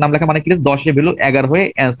 অ্যান্সার প্লাস নাম লেখা মানে কি, 10 এর ভ্যালু 11 হয়ে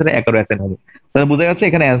অ্যান্সারে 11 অ্যাসাইন হবে, তাহলে বোঝা যাচ্ছে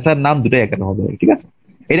এখানে অ্যান্সার নাম দুটোই 11 হবে, ঠিক আছে?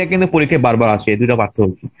 এটা কিন্তু পরীক্ষায় বারবার আসে, এই দুটো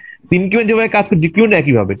পার্থক্য কি। ইনক্রিমেন্ট যেভাবে কাজ করে ডিক্রিমেন্ট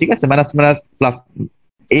একই ভাবে, ঠিক আছে? মাইনাস মাইনাস প্লাস,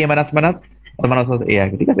 এ মাইনাস মাইনাস মাইনাস এ আর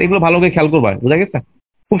কি, ঠিক আছে? এগুলো ভালো করে খেয়াল করবা, বোঝা গেছে?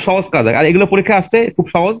 খুব সহজ কাজ, আর এগুলো পরীক্ষা আসতে খুব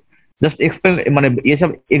সহজ, জাস্ট এক্সপ্লেন মানে এসব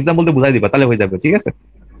এক্সাম্পল দিয়ে বুঝাই দিবা, তাহলে হয়ে যাবে, ঠিক আছে?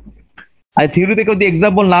 আর থিওরিতে কেউ যদি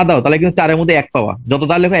এক্সাম্পল না দাও তাহলে কিন্তু 4-এর মধ্যে 1 পাওয়া, যত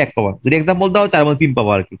তার লেখা 1 পাওয়া। যদি এক্সাম্পল দাও 4-এর মধ্যে 3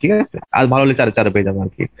 পাওয়া আর কি, ঠিক আছে? আর ভালো হলে 4-4 পেয়ে যাবে আর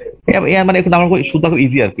কি। মানে একটু আমার শুধু খুব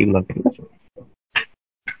ইজি আর কি এগুলো, ঠিক আছে?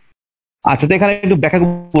 আচ্ছা, তো এখানে একটু ব্যাখ্যা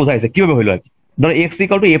বোঝাইছে কিভাবে হইলো আর কি। ধরো x =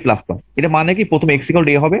 a++, এটা মানে কি প্রথমে x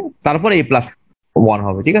 = a হবে, তারপরে a+1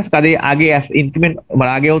 হবে, ঠিক আছে? কাজে আগে ইনক্রিমেন্ট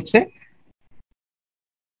মানে আগে হচ্ছে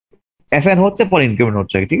অ্যাসাইন হচ্ছে, পরে ইনক্রিমেন্ট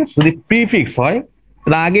হচ্ছে, ঠিক আছে? যদি প্রিফিক্স হয়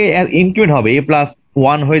তাহলে আগে ইনক্রিমেন্ট হবে,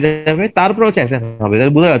 a+1 হয়ে যাবে, তারপরে হচ্ছে অ্যাসাইন হবে।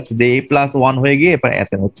 তাহলে বোঝা যাচ্ছে যে a+1 হয়ে গিয়ে এরপর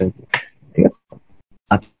অ্যাসাইন হচ্ছে, ঠিক আছে?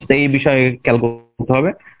 আচ্ছা, তো এই বিষয়ে খেয়াল করতে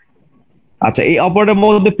হবে। আচ্ছা, এই অপারেটরের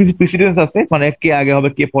মধ্যে প্রিসিডেন্স আছে, মানে কে আগে হবে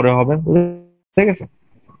কে পরে হবে, ঠিক আছে?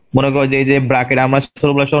 মনে করো যে এই যে ব্র্যাকেট, আমরা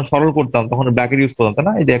ছোটবেলায় যখন সরল করতাম তখন ব্র্যাকেট ইউজ করতাম, তাই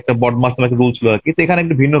না? এই যে একটা বডমাস নামে একটা রুল ছিল আর কি, তো এখানে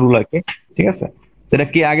একটু ভিন্ন রুল আর কি, ঠিক আছে? তো এটা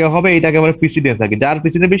কে আগে হবে এটাকে বলে প্রিসিডেন্স আর কি। যার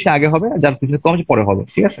প্রিসিডেন্স বেশি আগে হবে, আর যার প্রিসিডেন্স কম পরে হবে,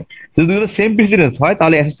 ঠিক আছে? যদি দুটো সেম প্রিসিডেন্স হয়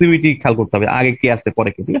তাহলে অ্যাসোসিয়েটিভিটি খেয়াল করতে হবে, আগে কে আসছে পরে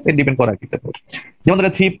কে, ঠিক আছে? ডিপেন্ড করে আর কি। যেমন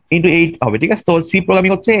এটা 3 × 8 হবে, ঠিক আছে? তো সি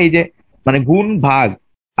প্রোগ্রামিং হচ্ছে এই যে মানে গুণ ভাগ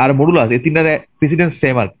আর মডুলাস, এই তিনটার প্রিসিডেন্স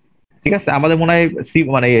সেম আর কি, ঠিক আছে? আমাদের মনে হয় সি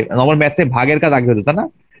মানে নর্মাল ম্যাথে ভাগের কাজ আগে হতো, তাই না?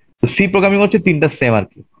 তো সি প্রোগ্রামিং হচ্ছে তিনটা সেম আর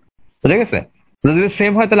কি, ঠিক আছে? তো যদি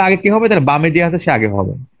সেম হয় তাহলে আগে কি হবে, তাহলে বামে যে আছে সে আগে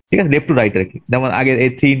হবে, ঠিক আছে? লেফট টু রাইট আর কি। যেমন আগে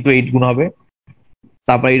এই 3 × 8 গুণ হবে,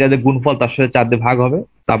 তারপর এটা যে গুণফল তার সাথে 4 দিয়ে ভাগ হবে,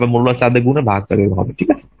 তারপর মূল্য 4 দিয়ে গুণে ভাগ হবে, ঠিক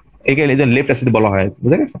আছে? একে এই যে লেফট অ্যাসিড বলা হয়,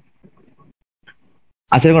 বুঝা গেছে?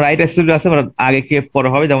 আচ্ছা, যখন রাইট অ্যাসিড আছে মানে আগে কে পরে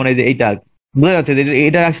হবে, যেমন এই যে এইটা বোঝা যাচ্ছে যে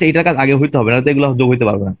এটা আসলে এইটার কাজ আগে হইতে হবে না, তো এগুলো যোগ হইতে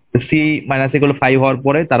পারবে না। সি মাইনাস এগুলো 5 হওয়ার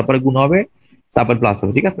পরে তারপরে গুণ হবে, তারপর প্লাস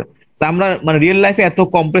হবে, ঠিক আছে? তা আমরা মানে রিয়েল লাইফে এত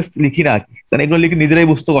কমপ্লেক্স লিখি না আর কি, কারণ এগুলো লিখে নিজেরাই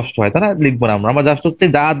বুঝতে কষ্ট হয়, তাই না? লিখবো না আমরা জাস্ট হচ্ছে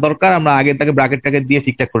যা দরকার আমরা আগে তাকে ব্র্যাকেটটাকে দিয়ে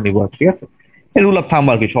ঠিকঠাক করে নিবো, ঠিক আছে? রুল অফ থাম্ব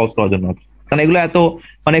আর কি, সহজ করার জন্য আর কি। কারণ এগুলো এত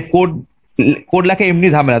মানে কোড লেখা এমনি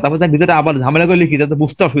ঝামেলা, তারপর তার ভিতরে আবার ঝামেলা করে লিখি যাতে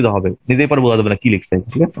বুঝতে অসুবিধা হবে, নিজেই পরে বোঝা যাবে না কি লিখছে,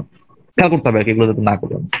 ঠিক আছে? খেয়াল করতে হবে আর কি এগুলো যাতে না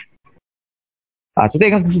করে। আচ্ছা, তো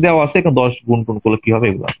এখানে কিছু দেওয়া আছে, এখন 10 গুণ টুন করলে কি হবে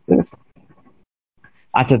এগুলো, ঠিক আছে?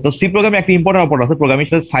 আচ্ছা, তো সি প্রোগ্রামে একটা ইম্পর্টেন্ট অপারেটর আছে, programming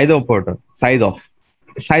size operator, size of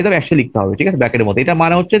একসাথে লিখতে হবে, ঠিক আছে? ব্র্যাকেটের মধ্যে। এটা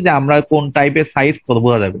মানে হচ্ছে যে আমরা কোন টাইপের সাইজ কত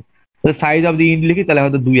বোঝা যাবে। সাইজ অফ দি ইন্ট লিখি তাহলে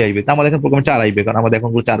হয়তো 2 আইবে, তা আমাদের এখন প্রোগ্রামে 4 আইবে, কারণ আমাদের এখন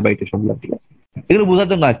 4 বাইটের সবগুলো, ঠিক আছে? এগুলো বোঝার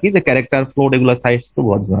জন্য আর কি, যে ক্যারেক্টার ফ্লোট এগুলো সাইজ তো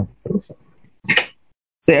বোঝার জন্য, ঠিক আছে?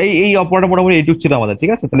 তো এই অপারেটর মোটামুটি এইটুক ছিল আমাদের,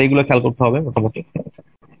 ঠিক আছে? তাহলে এগুলো খেয়াল করতে হবে মোটামুটি।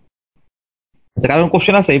 আচ্ছা, কারণ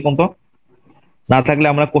কোশ্চেন আছে এই পর্যন্ত? না থাকলে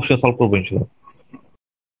আমরা কোশ্চেন সলভ করবো ইনশাল্লাহ।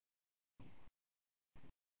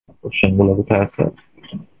 কোশ্চেন গুলো কোথায় আছে?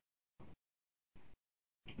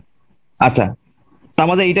 আচ্ছা, তো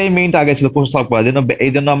আমাদের এইটাই মেইন টার্গেট ছিল, কোশ্চেন সলভ করার জন্য।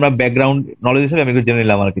 এই জন্য আমরা ব্যাকগ্রাউন্ড নলেজ হিসেবে আমি একটু জেনে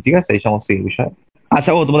নিলাম আর কি, ঠিক আছে? এই সমস্ত বিষয়।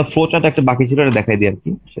 আচ্ছা, তোমাদের ফ্লো চার্ট একটা বাকি ছিল, এটা দেখাই দিই আর কি,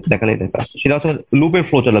 সেটা দেখালে এটা কাজ। সেটা হচ্ছে লুপের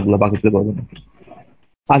ফ্লো চার্ট গুলো বাকি ছিল করবেন।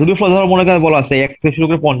 আচ্ছা, লুপ ধরো মনে করে বলা আছে 1 থেকে শুরু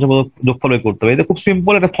করে 5 যোগফল করতে হবে। এটা খুব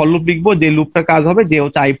সিম্পল একটা ফর লুপ লিখবো, যে লুপটার কাজ হবে যে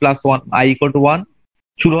হচ্ছে i+1 i = 1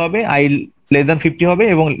 শুরু হবে, i<50 হবে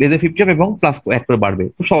এবং <50 হবে এবং প্লাস 1 করে বাড়বে।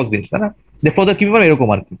 খুব সহজ জিনিস, তাই না? যে ফ্লোচার্ট কিভাবে এরকম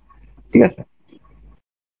আর কি, ঠিক আছে?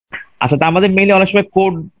 আচ্ছা, তা আমাদের মেইনলি অনেক সময়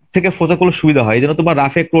কোড থেকে ফ্লোচার্ট করলে সুবিধা হয়, এই জন্য তোমার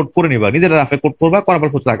রাফে কোড করে নিবা, নিজেরা রাফে কোড করবা, করার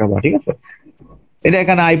পর ফ্লোচার্ট আঁকাবা, ঠিক আছে? এটা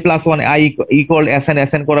এখানে i+1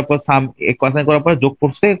 অ্যাসাইন করার পর সাম অ্যাসাইন করার পর যোগ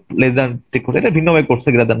করছে, লেস দ্যান ঠিক করছে, এটা ভিন্নভাবে করছে,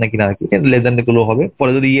 গ্রেটার দ্যান নাকি না আর কি, লেস দ্যান গুলো হবে।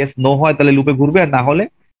 পরে যদি ইয়েস নো হয় তাহলে লুপে ঘুরবে, আর না হলে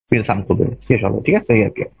ফির সাম করবে, শেষ হবে, ঠিক আছে? এই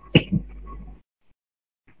আর কি।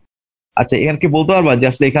 আচ্ছা, এখানে কি বলতে পারবা যে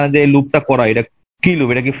আসলে এখানে যে লুপটা করা এটা কি লুপ?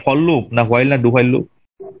 এটা কি ফর লুপ না হোয়াইল না ডু হোয়াইল লুপ?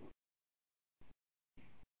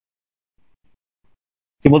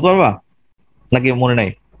 কি বলতে পারবা নাকি মনে নাই?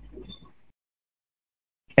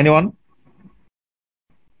 এনিওয়ান?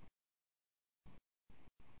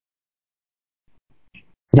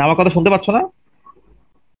 আমার কথা শুনতে পাচ্ছ না?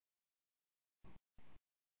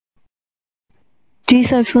 জি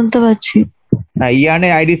স্যার, শুনতে পাচ্ছি। হ্যাঁ, ইয়ার্নে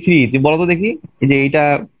আইডি 3, তুমি বলো তো দেখি এই যে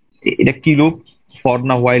এটা কি লুপ? ফর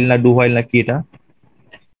না হোয়াইল না ডু হোয়াইল না কি এটা?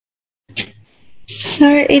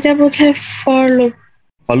 স্যার এটা বোধহয় for loop.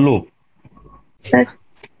 For loop? Sir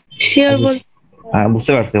sure বলতে। হ্যাঁ,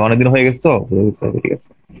 বুঝতে পারছি, অনেকদিন হয়ে গেছে তো, ঠিক আছে।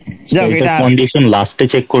 যাক, এটা কন্ডিশন লাস্টে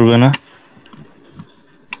চেক করবে না?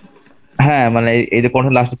 হ্যাঁ, মানে এই যে কোন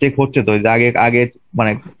লাস্টে চেক হচ্ছে, তো যে আগে আগে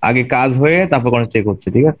মানে আগে কাজ হয়ে তারপর কোন চেক হচ্ছে,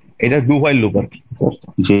 ঠিক আছে? এটা ডু হোয়াইল লুপ আর কি।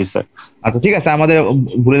 জি স্যার। আচ্ছা, ঠিক আছে, আমাদের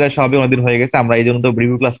ভুলে যাওয়া স্বাভাবিক, অনেকদিন হয়ে গেছে, আমরা এই জন্য তো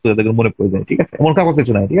রিভিউ ক্লাস করে তাদের মনে পড়ে যায়, ঠিক আছে? এমন কাউকে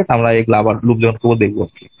কিছু নাই, ঠিক আছে? আমরা এগুলো আবার লুপ যখন করবো দেখবো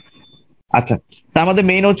আর কি। আচ্ছা, তা আমাদের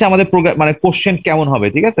মেইন হচ্ছে আমাদের প্রোগ্রাম মানে কোশ্চেন কেমন হবে,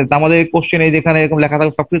 ঠিক আছে? তো আমাদের কোশ্চেন এই যেখানে এরকম লেখা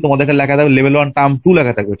থাকবে, সবকিছু তোমাদের এখানে লেখা থাকবে লেভেল 1 টার্ম 2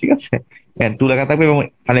 লেখা থাকবে, ঠিক আছে? 2 লেখা থাকবে এবং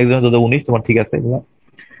এখানে একজন 19 তোমার, ঠিক আছে?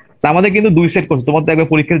 তা আমাদের কিন্তু 2 সেট করছে, তোমার তো একবার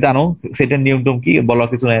পরীক্ষা জানো সেটের নিয়ম টম কি, বলার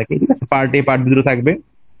কিছু নাই আর কি, ঠিক আছে? পার্ট এ পার্ট বি দুটো থাকবে,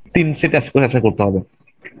 3 সেট করতে হবে।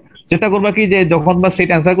 চেষ্টা করবা কি যে যখন বা সেট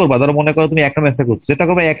অ্যান্সার করবা, ধরো মনে করো তুমি একটা অ্যান্সার করছো, চেষ্টা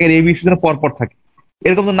করবা একের এ বি যেন পর পর থাকে।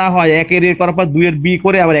 এরকম তো না হয় একের এ করার পর দুইয়ের বি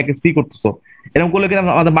করে আবার একের সি করতেছো, এরকম করলে কিন্তু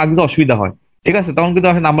আমাদের মার্ক দিতে অসুবিধা হয়। ঠিক আছে, তখন কিন্তু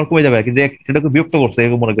আসলে নাম্বার কমে যাবে আর কি, যে সেটাকে বিরক্ত করছে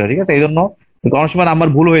এরকম মনে করে। ঠিক আছে, এই জন্য অনেক সময় নাম্বার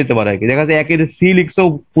ভুল হয়ে যেতে পারে আর কি, দেখা যাচ্ছে একের সি লিখছো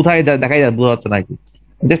কোথায় দেখাই যায় বোঝা যাচ্ছে না আর কি।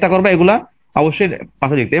 চেষ্টা করবা এগুলা অবশ্যই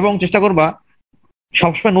পাশে লিখতে, এবং চেষ্টা করবা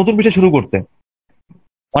সবসময় নতুন বিষয় শুরু করতে।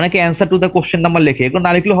 অনেকে answer to the question number লেখে, এগুলো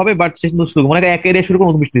না লিখলে হবে, বাট শেষ শুরু মনে হয় একের এ শুরু করে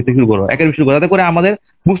নতুন বিষয় লিখতে শুরু করো, একের বি শুরু করো, যাতে করে আমাদের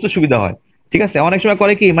বুঝতে সুবিধা হয়। ঠিক আছে, অনেক সময়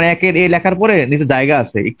করে কি মানে একের এ লেখার পরে নিচে জায়গা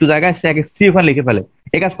আছে, একটু জায়গা সে একের সি ওখানে লিখে ফেলে।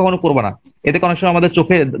 এই কাজ কখনো করবো না, এতে অনেক সময় আমাদের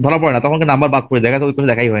চোখে ধরা পড়ে না, তখন নাম্বার বাদ পড়ে দেখা যায় ওই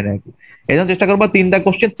কোশ্চেন দেখাই হয় না আর কি। এই জন্য চেষ্টা করবো তিনটা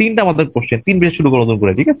কোশ্চেন, তিনটা আমাদের কোশ্চেন, তিন বিষয় শুরু করো নতুন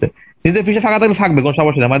করে। ঠিক আছে, নিজের পিছিয়ে ফাঁকা থাকলে থাকবে, কোনো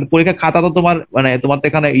সমস্যা নেই। মানে পরীক্ষা খাতা তো তোমার মানে তোমার তো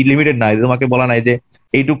এখানে লিমিটেড নাই, তোমাকে বলা নাই যে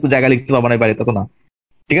এইটুকু জায়গা লিখতে পারবা না বাইরে, তা তো না।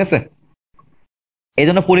 ঠিক আছে, এই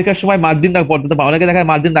জন্য পরীক্ষার সময় মার্জিন রাখবো পর্যন্ত। অনেকে দেখা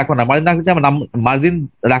মার্জিন রাখো না, মার্জিন রাখতে মার্জিন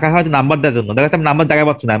রাখা হয় নাম্বার দেওয়ার জন্য, দেখা যাচ্ছে আমি নাম্বার জায়গা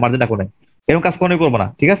পাচ্ছি না, মার্জিন রাখো না, এরকম কাজ কোনো করবো না।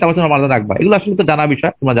 ঠিক আছে, আবার তোমার মার্জিন রাখবা, এগুলো আসলে তো জানা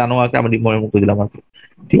বিষয়, তোমরা জানো আছে, আমি মনের মুখ দিলাম আর কি।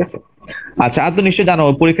 ঠিক আছে, আচ্ছা, আর তো নিশ্চয়ই জানো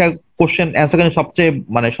পরীক্ষার কোশ্চেন অ্যান্সার কিন্তু সবচেয়ে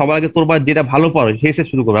মানে সবার আগে তোরবার যেটা ভালো পারো সেই সেট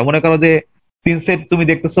শুরু করবে। মনে করো যে 3 সেট তুমি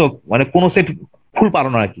দেখতেছো, মানে কোনো সেট ফুল পারো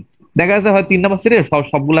না আর কি, দেখা যাচ্ছে হয় 3 নাম্বার সেটে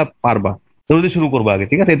সবগুলা পারবা, জলদি শুরু করবো আগে।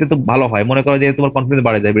 ঠিক আছে, এতে তো ভালো হয়, মনে করো যে তোমার কনফিডেন্স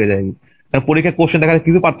বেড়ে যায়। কারণ পরীক্ষার কোশ্চেন দেখা যায়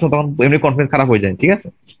কিছু পারছো তখন এমনি কনফিডেন্স খারাপ হয়ে যায়। ঠিক আছে,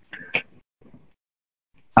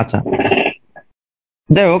 আচ্ছা,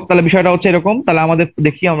 যাই হোক, তাহলে বিষয়টা হচ্ছে এরকম। তাহলে আমাদের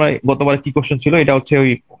দেখি আমরা গতবার কি কোশ্চেন ছিল, এটা হচ্ছে ওই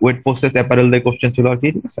ওয়েট প্রসেস অ্যাপারেল দের কোশ্চেন ছিল আর কি।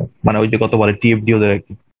 ঠিক আছে, মানে ওই যে গতবারে টিএফডি ওদের আর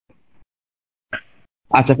কি।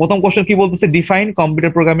 আচ্ছা, প্রথম কোশ্চেন কি বলতেছে, define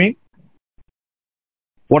computer programming,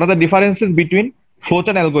 what are the differences between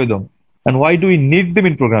flowchart algorithm and why do we need them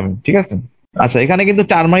in programming. ঠিক আছে, আচ্ছা, এখানে কিন্তু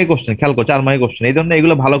 4 মার্কের কোশ্চেন, খেয়াল করো 4 মার্কের কোশ্চেন, এই জন্য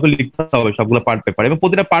এগুলো ভালো করে লিখতে হবে সবগুলো পার্ট পেপার, এবং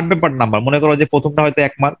প্রতিটা পার্ট পেপার নাম্বার। মনে করো যে প্রথমটা হয়তো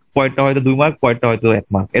 1 মার্ক, পরেরটা হয়তো 2 মার্ক, পরেরটা হয়তো 1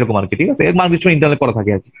 মার্ক, এরকম আর কি। ঠিক আছে, এর মার্ক কিছু ইন্টারনাল করা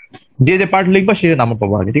থাকে আর কি, যে যে পার্ট লিখবা সে নাম্বার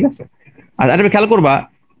পাবো আর কি। ঠিক আছে, আর এটা খেয়াল করবা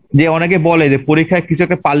যে অনেকে বলে যে পরীক্ষায় কিছু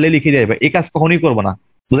একটা পারলে লিখে যাবে, এই কাজ কখনোই করবো না,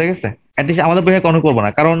 বুঝা গেছে? অ্যাটলিস্ট আমাদের পরীক্ষায় কখনো করবো না,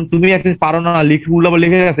 কারণ তুমি একটা পারো না, লিখে উল্টো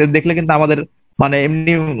লিখে গেছে দেখলে কিন্তু আমাদের মানে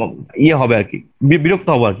এমনি ইয়ে হবে আর কি, বিরক্ত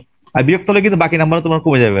হবো আর কি। আর বিরক্ত হলে কিন্তু বাকি নাম্বার তোমার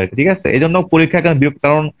কমে যাবে আর কি। ঠিক আছে, এই জন্য পরীক্ষা কেন বিরক্ত,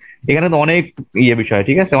 কারণ এখানে তো অনেক ইয়ে বিষয়।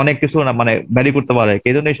 ঠিক আছে, অনেক কিছু না মানে ভ্যারি করতে পারে,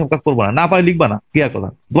 এই জন্য এইসব কাজ করবো না, না পারে লিখবা না, ক্লিয়ার কথা।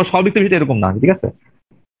 তোমার সব লিখতে বিষয়টা এরকম না। ঠিক আছে,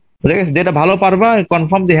 ঠিক আছে, যেটা ভালো পারবা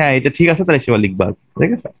কনফার্ম যে হ্যাঁ এটা ঠিক আছে, তাহলে সেটা লিখবা।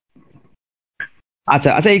 ঠিক আছে, আচ্ছা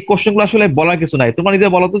আচ্ছা, এই কোশ্চেন গুলো আসলে বলার কিছু নাই, তোমরা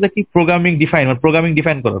নিজে বলো তো যে কি প্রোগ্রামিং ডিফাইন, মানে প্রোগ্রামিং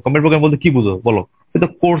ডিফাইন করো, কম্পিউটার প্রোগ্রাম বলতে কি বুঝো বলো। এটা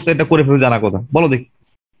কোর্স এটা করে ফেলে জানা কথা, বলো দেখি।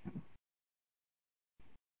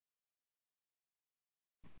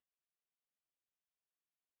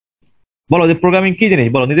 বলো যে প্রোগ্রামিং কি জিনিস,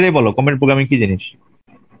 বলো নিজেরাই বলো, কম্পিউটার প্রোগ্রামিং কি জিনিস।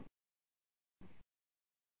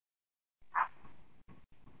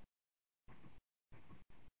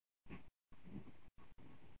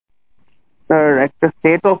 স্যার একটা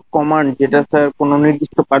সেট অফ কমান্ড যেটা স্যার কোনো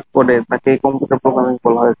নির্দিষ্ট কাজ করে তাকে কম্পিউটার প্রোগ্রামিং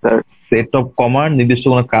বলা হয় স্যার। সেট অফ কমান্ড নির্দিষ্ট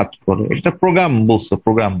কোনো কাজ করে, এটা প্রোগ্রাম বলছো,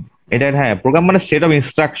 প্রোগ্রাম। এটা হ্যাঁ, প্রোগ্রাম মানে সেট অফ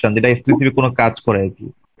ইনস্ট্রাকশন যেটা স্পেসিফিক কোনো কাজ করে আর কি।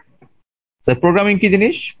 প্রোগ্রামিং কি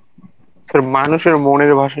জিনিস? স্যার মানুষের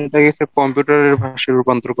মনের ভাষাটাকে স্যার কম্পিউটারের ভাষায়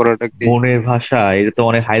রূপান্তর করাটাকে। মনের ভাষা, এটা তো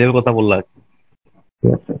অনেক হাই লেভেল কথা বললা আর কি।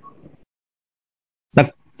 ঠিক আছে, না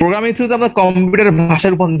প্রোগ্রামিং শুধু আমরা কম্পিউটারের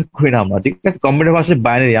ভাষার রূপান্তর করি না আমরা। ঠিক আছে, কম্পিউটার ভাষায়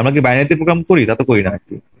বাইনারি, আমরা কি বাইনারিতে প্রোগ্রাম করি? তা তো করি না আর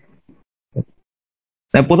কি।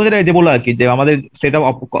 প্রথম যেটা এই যে বললো আর কি, যে আমাদের সেট অফ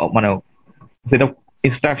মানে সেট অফ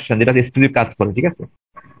ইনস্ট্রাকশন যেটা স্পেসিফিক কাজ করে। ঠিক আছে,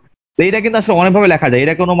 তো এইটা কিন্তু আসলে অনেকভাবে লেখা যায়,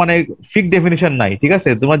 এটা কোনো মানে ফিক্স ডেফিনিশন নাই। ঠিক আছে,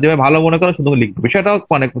 তোমার যেভাবে ভালো মনে করো শুধু লিখবে, বিষয়টা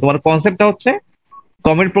মানে তোমার কনসেপ্টটা হচ্ছে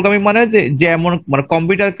কম্পিউটার প্রোগ্রামিং মানে যে এমন মানে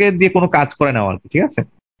কম্পিউটারকে দিয়ে কোনো কাজ করে নেওয়া আর কি। ঠিক আছে,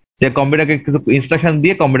 যে কম্পিউটারকে কিছু ইনস্ট্রাকশন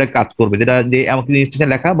দিয়ে কম্পিউটার কাজ করবে, যেটা যে এমন কিছু ইনস্ট্রাকশন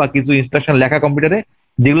লেখা বা কিছু ইনস্ট্রাকশন লেখা কম্পিউটারে,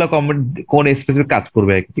 যেগুলো কম্পিউটার কোন স্পেসিফিক কাজ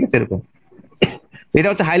করবে আর কি। ঠিক আছে, এরকম এটা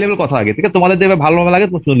হচ্ছে হাই লেভেল কথা আগে। ঠিক আছে, তোমাদের যেভাবে ভালো লাগে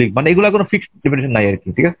তুমি শুধু লিখবে, মানে এগুলো কোনো ফিক্সড ডেফিনিশন নাই আর কি।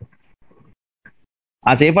 ঠিক আছে,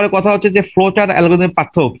 আচ্ছা, এরপরে কথা হচ্ছে যে ফ্লো চার্ট অ্যালগরিদমের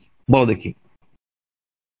পার্থক্য কি? বলো দেখি।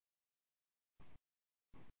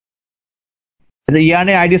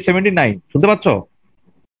 ইয়ার্নে আইডি 79 শুনতে পাচ্ছ?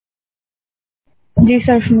 জি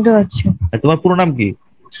স্যার, শুনতে পাচ্ছি। তোমার পুরো নাম কি?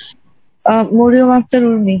 মরিয়ম আক্তার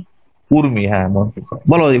উর্মি। উর্মি, হ্যাঁ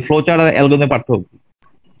বলো ফ্লো চার্ট আর অ্যালগরিদমের পার্থক্য কি?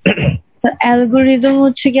 অ্যালগোরিদম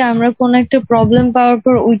হচ্ছে কি আমরা কোন একটা প্রবলেম পাওয়ার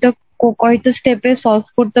পর ওইটা কয়টা স্টেপে সলভ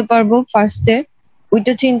করতে পারবো ফার্স্টে,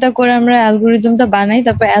 ওইটা চিন্তা করে আমরা অ্যালগোরিদমটা বানাই।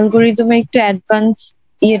 তারপর অ্যালগোরিদমের একটু অ্যাডভান্স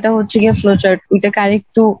ইয়েটা হচ্ছে গিয়ে ফ্লোচার্ট, ওইটাকে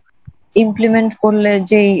আরেকটু ইমপ্লিমেন্ট করলে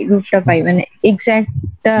যেই রূপটা পাই, মানে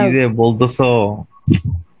এক্সাক্টটা। কি যে বলতেছো,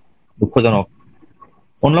 দুঃখজনক।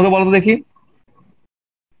 অন্য লোকে বলো তো দেখি।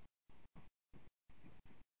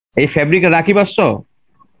 এই ফ্যাব্রিক রাখি পাচ্ছ?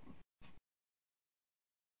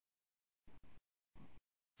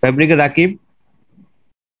 ফেব্রিকের রাকিব,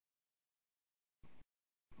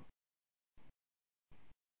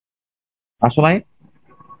 আসো নাই?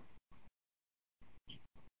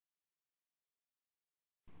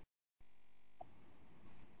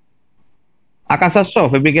 আকাশ আসছো?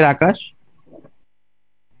 ফেব্রিকের আকাশ?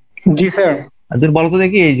 জি স্যার। আর তুমি বলো তো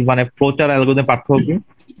দেখি এই মানে ফ্লোচার অ্যালগরিদমের পার্থক্য কি?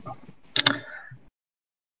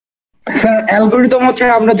 স্যার অ্যালগোরিদম হচ্ছে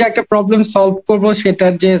আমরা যে একটা প্রবলেম সলভ করব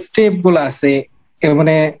সেটার যে স্টেপ গুলো আছে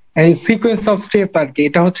মানে এই সিকোয়েন্স অফ স্টেপ আর কি,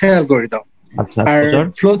 এটা হচ্ছে অ্যালগোরিদম। আচ্ছা, আর ফ্লোচার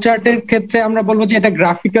ফ্লো চার্টের ক্ষেত্রে আমরা বলবো যে এটা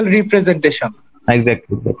গ্রাফিক্যাল রিপ্রেজেন্টেশন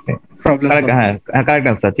এক্স্যাক্টলি। প্রবলেম। হ্যাঁ, কারেক্ট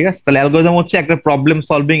আনসার। ঠিক আছে, তাহলে অ্যালগরিদম হচ্ছে একটা প্রবলেম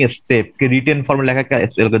সলভিং স্টেপ কে রিটেন ফর্মে লেখাকে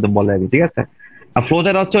অ্যালগরিদম বলে আর কি। ঠিক আছে, আর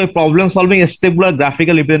ফ্লোচার্ট হচ্ছে ওই প্রবলেম সলভিং স্টেপ গুলোর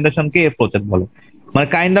গ্রাফিক্যাল রিপ্রেজেন্টেশন কে ফ্লোচার্ট বলে, মানে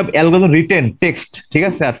kind of algorithm written text. ঠিক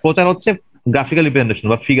আছে, আর ফ্লোচার্ট হচ্ছে গ্রাফিক্যাল রিপ্রেজেন্টেশন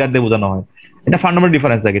বা ফিগার দিয়ে বোঝানো হয়। এটা ফান্ডামেন্টাল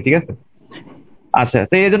ডিফারেন্স থাকে। ঠিক আছে, আচ্ছা,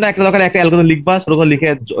 তো এই জন্য একটা দরকার একটা অ্যালগরিদম লিখবা, সেরকম লিখে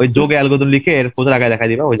ওই যোগে অ্যালগরিদম লিখে এর ফ্লোচার আগে দেখা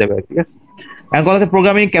দিবা, হয়ে যাবে। ঠিক আছে, এখন কথা হচ্ছে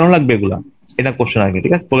প্রোগ্রামিং কেন লাগবে এগুলা, এটা কোশ্চেন আর কি।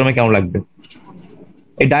 ঠিক আছে, প্রোগ্রামিং কেন লাগবে?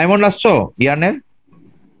 এই ডায়মন্ড আসছো ইয়ানের?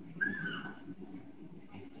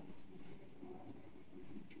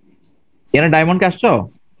 ইয়ানের ডায়মন্ড কে আসছো?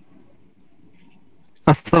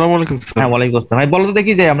 আসসালামু আলাইকুম স্যার। হ্যাঁ, ওয়ালাইকুম আসসালাম। ভাই বলো তো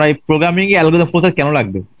দেখি যে আমরা এই প্রোগ্রামিং এ অ্যালগরিদম ফ্লোচার কেন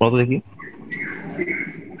লাগবে, বলো তো দেখি।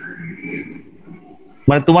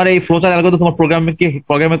 মানে তোমার এই ফ্লোচার অ্যালগরিদম তোমার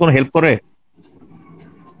প্রোগ্রামে কোনো হেল্প করে?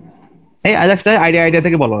 এই জাস্ট আইডিয়া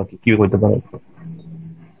থেকে বলো আর কি করতে পারো।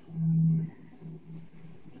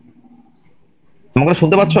 তোমাকে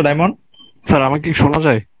শুনতে পাচ্ছ ডায়মন্ড? স্যার আমাকে কি শোনা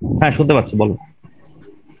যায়? হ্যাঁ, শুনতে পাচ্ছি, বলো।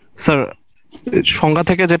 স্যার সংজ্ঞা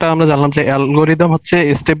থেকে যেটা আমরা জানলাম যে অ্যালগোরিদম হচ্ছে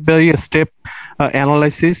স্টেপ বাই স্টেপ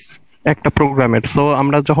অ্যানালাইসিস একটা প্রোগ্রামের। সো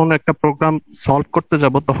আমরা যখন একটা প্রোগ্রাম সলভ করতে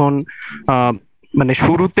যাব তখন মানে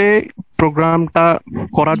শুরুতে প্রোগ্রামটা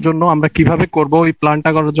করার জন্য আমরা কিভাবে করব ওই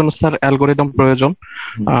প্ল্যানটা করার জন্য স্যার অ্যালগোরিদম প্রয়োজন।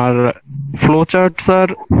 আর ফ্লোচার্ট স্যার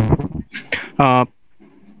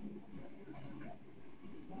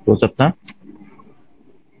ফ্লোচার্টটা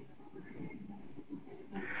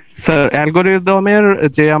স্যার অ্যালগোরিদমের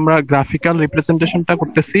যে আমরা গ্রাফিক্যাল রিপ্রেজেন্টেশনটা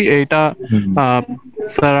করতেছি এইটা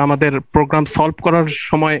স্যার আমাদের প্রোগ্রাম সলভ করার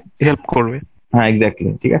সময় হেল্প করবে। হ্যাঁ, এক্স্যাক্টলি।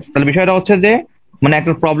 ঠিক আছে, তাহলে বিষয়টা হচ্ছে যে মানে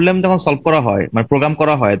একটা প্রবলেম যখন সলভ করা হয়, মানে প্রোগ্রাম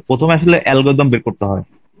করা হয়, প্রথমে আসলে অ্যালগরিদম বের করতে হয়,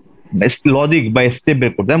 লজিক বা স্টেপ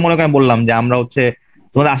বের করতে হয়। মনে করেন বললাম যে আমরা হচ্ছে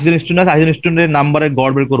তোমাদের 80 জন স্টুডেন্ট আছে, 80 জন স্টুডেন্টের নাম্বারের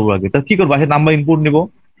গড় বের করবো আগে। তাহলে কি করবো? আসলে নাম্বার ইনপুট নিবো,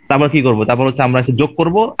 তারপর কি করবো? তারপর হচ্ছে আমরা যোগ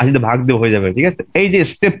করবো, 80 ভাগ দেবো, হয়ে যাবে। ঠিক আছে, এই যে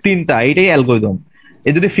স্টেপ 3টা, এইটাই অ্যালগরিদম।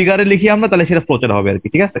 এই যদি ফিগারে লিখি আমরা, তাহলে সেটা ফ্লোচার হবে আর কি।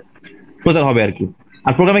 ঠিক আছে, ফ্লোচার হবে আর কি।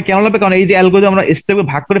 আর প্রোগ্রামে কেন লাগবে? কারণ এই যে অ্যালগরিদম আমরা স্টেপে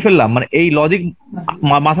ভাগ করে ফেললাম, মানে এই লজিক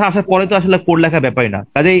মাথা আসার পরে তো আসলে কোড লেখা ব্যাপারই না।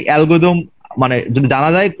 কাজে এই অ্যালগরিদম মানে যদি জানা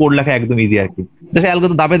যায়, কোড লেখা একদম ইজি আর কি। তো সেই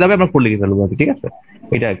অ্যালগরিদম দাবে দাবে আমরা কোড লিখে ফেলবো আর কি। ঠিক আছে,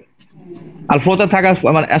 এটা আর কি। আর ফ্লোচার থাকা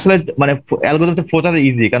মানে আসলে মানে অ্যালগরিদম ফ্লোচার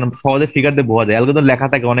ইজি, কারণ সহজে ফিগার দিয়ে বোঝা যায়। অ্যালগরিদম লেখা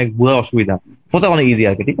থাকে অনেক, বোঝার অসুবিধা। ফ্লোচার অনেক ইজি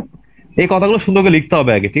আর কি। ঠিক আছে, এই কথাগুলো সুন্দর করে লিখতে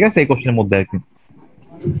হবে আর কি। ঠিক আছে, এই কোশ্চেনের মধ্যে আর কি।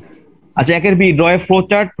 আচ্ছা, একের B, draw A flow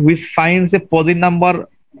chart which finds A positive number.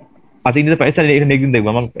 আচ্ছা, এটা নেক্সট দিন দেখবো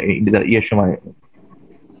আমার ইয়ের সময়।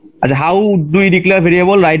 আচ্ছা, how do you declare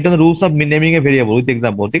variable, write down rules of naming A variable with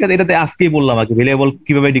example. ঠিক আছে, এটাতে আজকেই বললাম আর কি, ভেরিয়েবল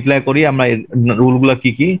কিভাবে ডিক্লেয়ার করি আমরা, রুল গুলা কি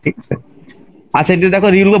কি। ঠিক আছে, আচ্ছা, এটা দেখো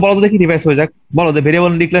রুল গুলো বলো তো দেখি, রিভাইজ হয়ে যাক। বলো যে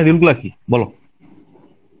ভেরিয়েবল ডিক্লেয়ার রুল গুলা কি, বলো।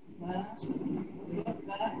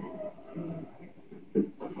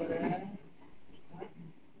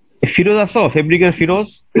 ফিরোজ আসো? ফেব্রিকের ফিরোজ?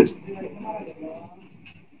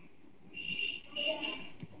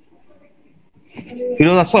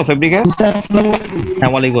 ফিরোজ আসো ফেব্রিকের?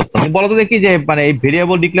 হ্যাঁ, ওয়ালাইকুম আসসালাম। তুমি বলো তো দেখি যে মানে এই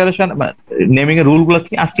ভেরিয়েবল ডিক্লারেশন নেমিং এর রুল গুলো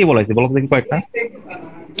কি আজকে বলাইছে, বলো তো দেখি কয়েকটা।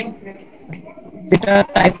 এটা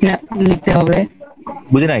টাইপ নিতে হবে।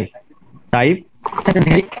 বুঝি নাই, টাইপ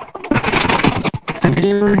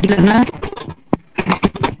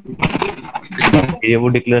ভেরিয়েবল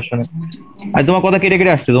ডিক্লারেশন। আর তোমার কথা কেটে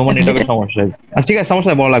কেটে আসছে, তোমার নেটওয়ার্কের সমস্যা। আচ্ছা, ঠিক আছে,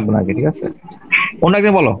 সমস্যা বলা লাগবে না আগে। ঠিক আছে, অন্য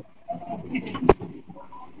একদিন বলো।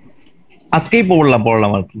 আজকেই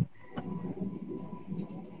পড়লাম আর কি।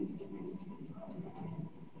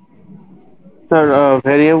 স্যার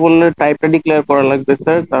ভেরিয়েবলের টাইপটা ডিক্লেয়ার করা লাগবে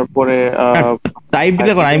স্যার, তারপরে টাইপ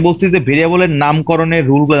ডিক্লেয়ার করা, আমি বলছি যে ভেরিয়েবলের নামকরণের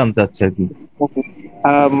রুল গুলো জানতে চাচ্ছি আর কি।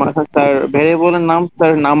 স্যার ভেরিয়েবলের নাম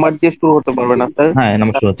স্যার নাম্বার দিয়ে শুরু হতে পারবে না স্যার। হ্যাঁ,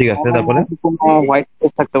 নাম্বার শুরু, ঠিক আছে। তারপরে কোনো হোয়াইট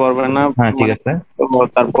স্পেস থাকতে পারবে না। হ্যাঁ, ঠিক আছে।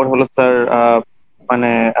 তারপর হলো স্যার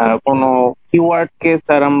মানে কোনো কিওয়ার্ড কে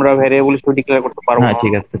স্যার আমরা ভেরিয়েবল হিসেবে ডিক্লেয়ার করতে পারবো। হ্যাঁ,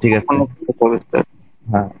 ঠিক আছে, ঠিক আছে।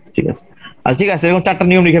 হ্যাঁ, ঠিক আছে। আচ্ছা, ঠিক আছে, এরকম 4টা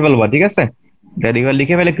নিয়ম লিখে ফেলবা। ঠিক আছে,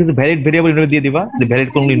 লিখে ফেলে কিছু ভ্যালিড ভেরিয়েবল দিয়ে দিবা, যে ভ্যালিড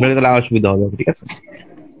কোন ইনভ্যালিড, তাহলে আর সুবিধা হবে। ঠিক আছে,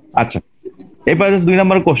 আচ্ছা, এবার 2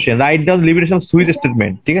 নম্বর question, write down limitation switch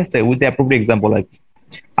statement. ঠিক আছে, উইথ অ্যাপ্রোপ্রিয়েট এক্সাম্পল আর কি।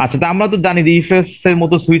 আচ্ছা, তো আমরা তো জানি যে ইফএস এর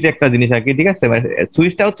মতো সুইচ একটা জিনিস আর কি, ঠিক আছে?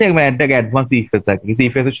 সুইচটা হচ্ছে একটা অ্যাডভান্স ইফএস আর কি, কিন্তু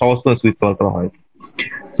ইফএস এর সহজ করে সুইচ কল করা হয়।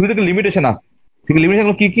 সুইচের লিমিটেশন আছে, ঠিক আছে? লিমিটেশন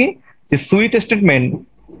কি কি? যে সুইচ স্টেটমেন্ট,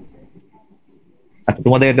 আচ্ছা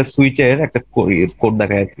তোমাদের একটা সুইচের একটা কোড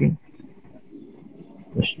দেখায় আর কি,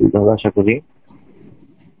 আশা করি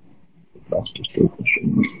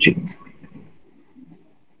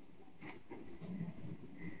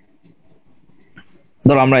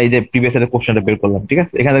ধরো আমরা এই যে প্রিভিয়াস এর কোশ্চেনটা বের করলাম, ঠিক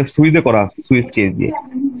আছে? এখানে সুইচে করা আছে, সুইচ কেস দিয়ে,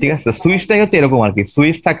 ঠিক আছে? সুইচটাই হচ্ছে এরকম আর কি,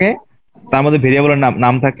 সুইচ থাকে, তার মধ্যে ভেরিয়েবলের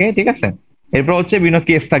নাম থাকে, ঠিক আছে? এরপর হচ্ছে বিভিন্ন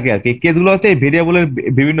কেস থাকে আর কি, কেস গুলো হচ্ছে ভেরিয়েবলের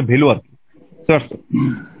বিভিন্ন ভ্যালু আর কি।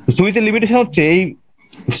 সুইচের লিমিটেশন হচ্ছে এই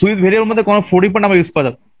সুইচ ভেরিয়েবলের মধ্যে কোনো ফ্লোটিং পয়েন্ট নাম্বার ইউজ করা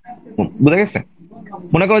যাবে, বুঝা গেছে?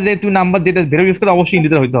 মনে করো যে তুমি নাম্বার যেটা ভেরিয়েবল ইউজ করতে অবশ্যই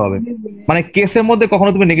ইন্টিজার হইতে হবে, মানে কেসের মধ্যে কখনো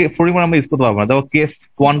তুমি ফ্লোটিং পয়েন্ট নাম্বার ইউজ করতে পারবে না, দেখো কেস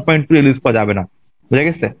 1.2 ইউজ করা যাবে না, বুঝা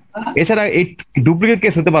গেছে? এছাড়া এই ডুপ্লিকেট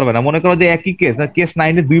কেস হতে পারবে না, মনে করো যে একই কেস কেস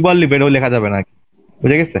 9 দুইবার ভেরিয়েবল লেখা যাবে না,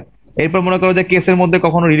 বুঝা গেছে? এরপর মনে করো যে কেসের মধ্যে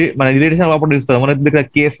কখনো মানে রিলেশন অপারেটর ইউজ করা, মানে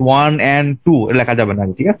কেস 1 and 2 লেখা যাবে না,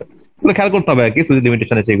 ঠিক আছে? এগুলো খেয়াল করতে হবে আর কি, সুইচ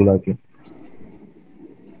লিমিটেশন আছে এগুলো আর কি,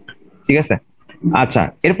 ঠিক আছে? আচ্ছা,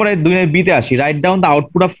 এরপরে 2 বিতে আসি, write down the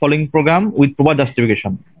output of following programme with proper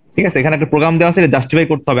justification, ঠিক আছে? এখানে একটা প্রোগ্রাম দেওয়া আছে, জাস্টিফাই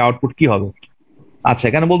করতে হবে আউটপুট কি হবে। আচ্ছা,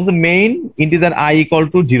 এখানে বলতেছে main integer i equal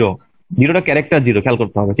to 0, 0টা character 0 খেয়াল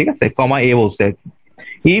করতে হবে, ঠিক আছে? কমা এ বলছে,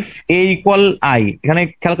 ইফ এ ইকুয়াল আই, এখানে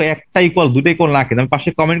খেয়াল করে একটা ইকুয়াল দুটো ইকুয়াল না, কিন্তু আমি পাশে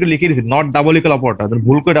কমেন্ট করে লিখে দিচ্ছি নট ডাবল ইকুয়াল অপারেটর,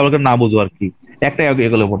 ভুল করে ডাবল করে না বুঝো আর কি, একটা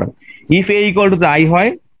equal operator. If A equal to I হয়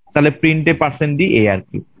তাহলে প্রিন্টে % ডি এ আর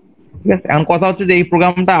কি, ঠিক আছে? এখন কথা হচ্ছে যে এই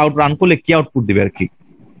প্রোগ্রামটা রান করলে কি আউটপুট দিবে আর কি,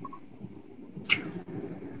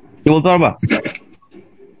 কি বলতে পারবা?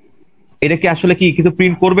 এটা কি আসলে কি কিছু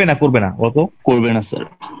প্রিন্ট করবে না করবে না বলতো? করবে না স্যার।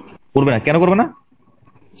 করবে না, কেন করবে না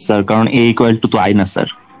স্যার? কারণ এ ইকুয়াল টু আই না sir.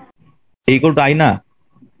 A equal to I না,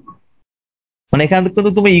 মানে এখানে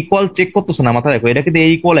কিন্তু তুমি ইকুয়াল চেক করতেছো না, মাথা দেখো, এটা কিন্তু এ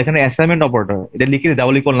ইকুয়াল, এখানে অ্যাসাইনমেন্ট অপারেটর, এটা লিখে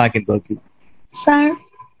ডাবল ইকুয়াল না কিন্তু আর কি। স্যার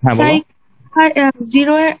হ্যাঁ বলো।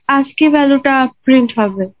 0 এর আজকে ভ্যালুটা প্রিন্ট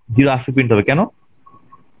হবে। 0 আজকে প্রিন্ট হবে কেন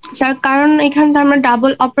স্যার? কারণ এখানে তো আমরা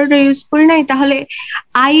ডাবল অপারেটর ইউজ করি নাই, তাহলে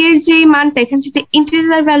আই এর যে মানটা এখানে যেটা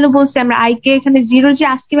ইন্টিজার ভ্যালু বলছি আমরা, আই কে এখানে 0 যে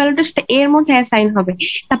আজকে ভ্যালুটা সেটা এর মধ্যে অ্যাসাইন হবে,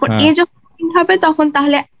 তারপর এ যখন প্রিন্ট হবে তখন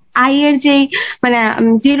তাহলে আই এর যে মানে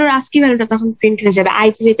 0 আজকে ভ্যালুটা তখন প্রিন্ট হয়ে যাবে আই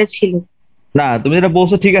তে যেটা ছিল। না, তুমি যেটা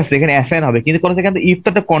বলছো ঠিক আছে, এখানে অ্যাসাইন হবে, কিন্তু কোন এখানে ইফ তো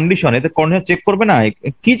একটা কন্ডিশন, এতে কন্ডিশন চেক করবে না,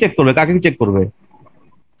 কি চেক করবে, কাকে চেক করবে?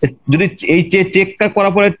 যদি এই চেকটা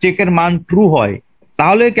করার পরে চেকের মান ট্রু হয়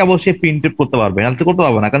তাহলে কেবল সে প্রিন্ট করতে পারবে, নাহলে তো করতে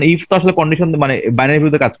পারবে না, কারণ ইফ তো আসলে কন্ডিশন মানে বাইনারি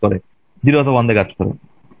বিরুদ্ধে কাজ করে, 0 অথবা 1 কাজ করে।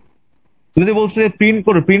 তুমি যদি বলছো যে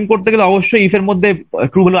প্রিন্ট করতে গেলে অবশ্যই ইফ এর মধ্যে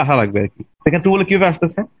ট্রু ভ্যালু আসা লাগবে আর কি, সেখানে ট্রু ভ্যালু কিভাবে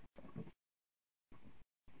আসতেছে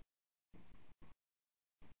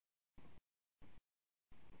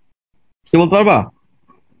কি বলতে পারবা?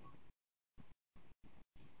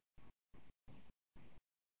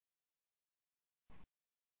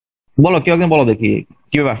 বলো, কেউ একজন বলো দেখি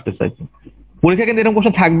কিভাবে আসতেছে আর কি। পরীক্ষা কিন্তু এরকম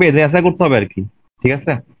কোশ্চেন থাকবে যে অ্যান্সার করতে হবে আর কি, ঠিক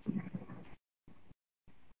আছে?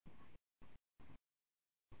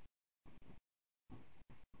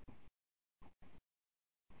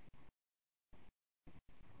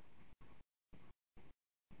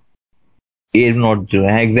 এর নট 0,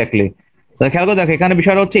 হ্যাঁ এক্স্যাক্টলি। খেয়াল করে দেখো, এখানে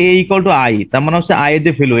বিষয়টা হচ্ছে এ ইকুয়াল টু আই, তার মানে হচ্ছে আই এর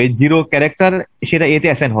যে ভ্যালু, এই 0 ক্যারেক্টার সেটা এতে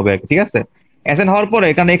অ্যাসাইন হবে আর কি, ঠিক আছে? অ্যাসাইন হওয়ার পরে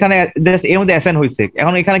এখানে জাস্ট এর মধ্যে অ্যাসাইন হয়েছে,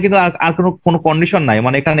 এখন এখানে কিন্তু আর কোনো কন্ডিশন নাই,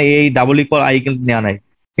 মানে এখানে এই ডাবল ইকুয়াল আই কিন্তু নেওয়া নাই,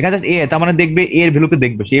 এখানে জাস্ট এ, তার মানে দেখবে এর ভ্যালুকে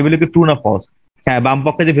দেখবে, সেই ভ্যালুকে ট্রু না ফলস। হ্যাঁ, বাম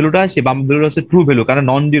পক্ষে যে ভ্যালুটা সে বাম ভ্যালুটা হচ্ছে ট্রু ভ্যালু, কারণ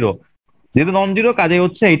নন জিরো, যেহেতু নন জিরো কাজে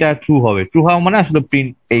হচ্ছে এটা ট্রু হবে, ট্রু হওয়া মানে আসলে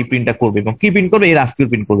এই প্রিন্টটা করবে, এবং কি প্রিন্ট করবে, এর আজকেও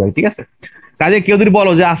প্রিন্ট করবে, ঠিক আছে? কাজে কেউ যদি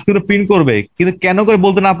বলো যে আজকে প্রিন্ট করবে, কিন্তু কেন করে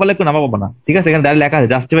বলতে না পারলে কেউ নামা পাবো না, ঠিক আছে? এখানে ডাইরেক্ট লেখা আছে,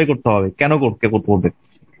 জাস্টিফাই করতে হবে কেন করবে,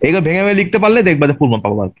 এগুলো ভেঙে ভেঙে লিখতে পারলে দেখবা যে ফুল মার্ক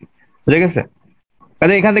পাবো আর কি, ঠিক আছে?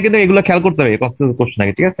 কাজে এখান থেকে কিন্তু এগুলো খেয়াল করতে হবে কোশ্চেন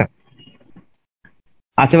আগে, ঠিক আছে?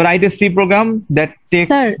 আচ্ছা, write A C program that take.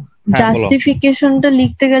 Sir, জাস্টিফিকেশনটা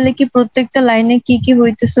লিখতে গেলে কি প্রত্যেকটা লাইনে কি কি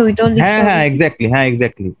হইতেছে ওইটাও লিখতে হবে? হ্যাঁ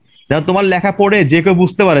এক্স্যাক্টলি, যেন তোমার লেখা পড়ে যে কেউ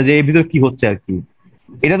বুঝতে পারে যে এর ভিতর কি হচ্ছে আর কি।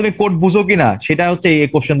 এটা তুমি কোড বুঝো কিনা সেটা হচ্ছে এই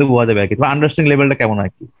কোশ্চেন দিয়ে বোঝা যাবে আর কি, তোমার আন্ডারস্ট্যান্ডিং লেভেলটা কেমন আর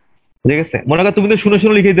কি, ঠিক আছে? মনে করো তুমি তো শুনে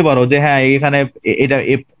শুনে লিখে দিতে পারো যে হ্যাঁ এখানে এটা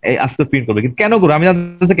আজকে প্রিন্ট করবে, কিন্তু কেন করবে আমি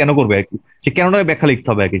জানতে কেন করবে আর কি, সে কেনটা ব্যাখ্যা লিখতে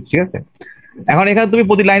হবে আর কি, ঠিক আছে? এখন এখানে তুমি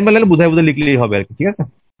প্রতি লাইন বাই লাইন বুঝাই লিখলেই হবে আর কি, ঠিক আছে?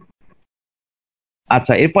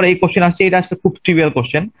 আচ্ছা, এরপর এই কোশ্চেন আসছে, এটা আসলে খুব trivial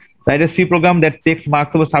question. Write A C program that text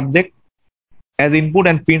marks of subject as input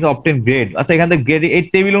and prints obtain grade. আচ্ছা, এখান থেকে গ্রেড এই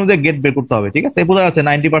টেবিল অনুযায়ী গ্রেড বের করতে হবে, ঠিক আছে? বোঝা যাচ্ছে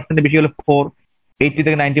 90% বেশি হলে 4, 80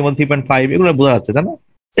 থেকে 90 মধ্যে 3.5, এগুলো বোঝা যাচ্ছে, তাই না?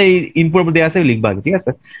 এই ইনপুট দেওয়া আছে লিখবা আগে, ঠিক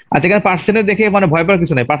আছে? আচ্ছা, এখানে পার্সেন্টে দেখে মানে ভয় পাওয়ার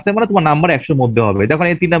কিছু নাই। পার্সেন্ট মানে তোমার নাম্বার 100 মধ্যে হবে। যখন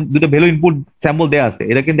এই দুটো ভ্যালু ইনপুট স্যাম্পল দেওয়া আছে,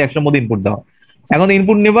 এটা কিন্তু 100 মধ্যে ইনপুট দেওয়া। এখন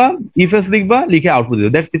ইনপুট নেবা, ইফ এলস লিখবা, লিখে আউটপুট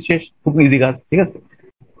দিবে, দ্যাটস ইট, শেষ। খুব ইজি কাজ, ঠিক আছে?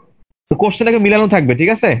 তো কোশ্চেনটাকে মিলানো থাকবে, ঠিক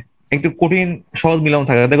আছে? একটু কঠিন সহজ মিলানো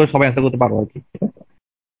থাকবে, যাতে করে সবাই অ্যান্সার করতে পারো আর কি, ঠিক আছে?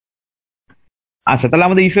 আচ্ছা, তাহলে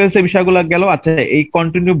আমাদের ইফ এলস এর বিষয়গুলো গেল। আচ্ছা, এই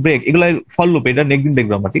কন্টিনিউ ব্রেক এগুলো ফল লুপ, এটা নেক্সট দিন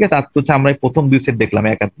দেখবো আমরা, ঠিক আছে? আজকে হচ্ছে আমরা এই প্রথম 2 সেট দেখলাম,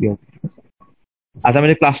 1 আর 3। আচ্ছা,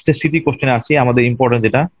 আমি ক্লাস টেস্ট সিটি কোশ্চেনে আসি, আমাদের ইম্পর্টেন্ট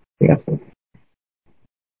যেটা, ঠিক আছে?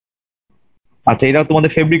 আচ্ছা, এটা তোমাদের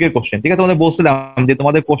ফেব্রিকের কোশ্চেন, ঠিক আছে? তোমাদের বলছিলাম যে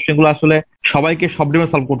তোমাদের কোশ্চেন গুলো আসলে সবাইকে সব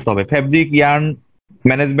ডিপার্টমেন্ট সলভ করতে হবে। ফেব্রিক, ইয়ার্ন,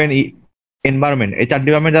 ম্যানেজমেন্ট, এনভায়রনমেন্ট, এই 4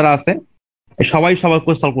 ডিপার্টমেন্ট যারা আছে সবাই সবার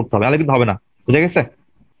কোর্স সলভ করতে হবে, তাহলে কিন্তু হবে না, বুঝে গেছে?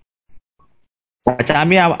 আচ্ছা,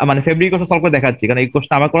 আমি মানে ফেব্রিক কোশ্চেন সলভ করে দেখাচ্ছি, কারণ এই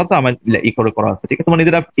কোশ্চেন আমার করা তো আমার করে করা আছে, ঠিক আছে? তোমার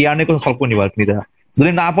নিজেরা ইয়ার্নের কোশ্চেন সলভ করে নিবা আর কি নিজেরা।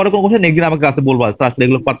 যদি না পারো কোনো কোশ্চেন একদিন আমাকে রাতে বলবা, তো আসলে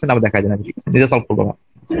এগুলো পারছেন আবার দেখা যায় না, ঠিক আছে? নিজে সলভ করবো না,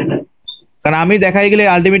 কারণ আমি দেখাই গেলে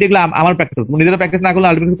আলটিমেটলি এগুলো আমার প্র্যাকটিস, তুমি নিজেরা প্র্যাকটিস না করলে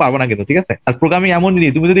আলটিমেটলি পারবো না কিন্তু, ঠিক আছে? আর প্রোগ্রামিং এমন জিনিস,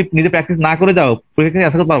 তুমি যদি নিজে প্র্যাকটিস না করে যাও পরীক্ষায়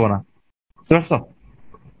আসতে পারবো না, বুঝতে পারছো?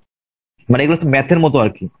 মানে এগুলো ম্যাথের মতো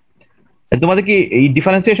আর কি। তোমাদের কি এই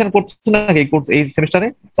ডিফারেন্সিয়েশন করছো না এই সেমিস্টারে,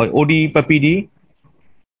 ওডি বা পিডি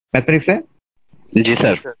ম্যাথমেটিক্সে? জি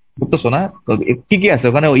স্যার। বুঝতেছো না? তো কি কি আছে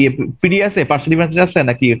ওখানে? ওই পিডি আছে, পার্শিয়াল ডিফারেন্সিয়েশন আছে,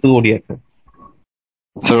 নাকি একটু ওডি আছে?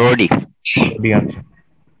 স্যার ওডি। ওডি আছে।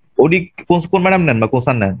 ওডি কোন ম্যাডাম নেন বা কোন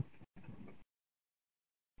স্যার নেন?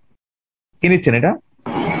 কি নিচ্ছেন এটা?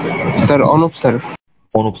 Sir Anup sir.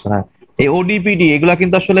 Anup sir, হ্যাঁ। এই ওডিপিডি এগুলা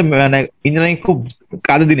কিন্তু আসলে মানে ইঞ্জিনিয়ারিং খুব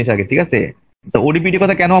কাজের জিনিস আগে, ঠিক আছে? তো ওডিপিডি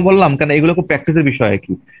কথা কেন বললাম, কারণ এগুলো খুব প্র্যাকটিসের বিষয় আর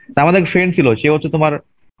কি। আমাদের ফ্রেন্ড ছিল, সে হচ্ছে তোমার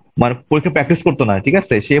মানে পরীক্ষা প্র্যাকটিস করতো না, ঠিক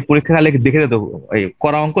আছে? সে পরীক্ষা খালি দেখে দিত, এই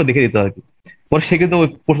করা অঙ্ক দেখে দিত আর কি। পরে সে কিন্তু ওই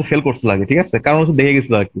কোর্সে ফেল করতে লাগে, ঠিক আছে? কারণ হচ্ছে দেখে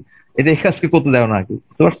গেছিল আর কি। এটা এই কাজকে করতে দেয় না আর কি,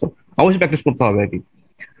 বুঝতে পারছো? অবশ্যই প্র্যাকটিস করতে হবে আর কি।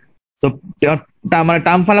 তো মানে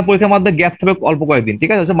টার্ম ফাইনাল পরীক্ষার মধ্যে গ্যাপ থাকবে অল্প কয়েকদিন, ঠিক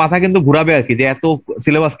আছে? মাথা কিন্তু ঘুরাবে আর কি, যে এত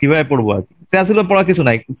সিলেবাস কিভাবে পড়বো আর কি। ছিল পড়ার কিছু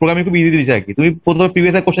নাই, প্রোগ্রামিং খুব ইজি জিনিস আর কি। তুমি প্রথমে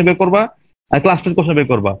প্রিভিয়াস কোশ্চেন বের করবা আর ক্লাস টেস্ট কোশ্চেন বের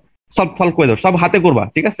করবা, সব সলভ করে দাও, সব হাতে করবা,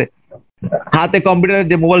 ঠিক আছে? হাতে কম্পিউটার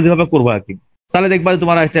যে মোবাইল যেভাবে করবা আর কি, তাহলে দেখবা যে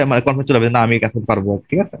তোমার একটা মানে কনফিডেন্স চলে যাবে, না আমি কাজ পারবো,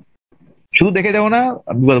 ঠিক আছে? শুধু দেখে দেবো না,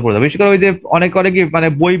 বিপদে পড়ে যাবে। বিশেষ করে ওই যে অনেক করে কি মানে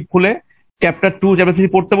বই খুলে চ্যাপ্টার 2 চ্যাপ্টার 3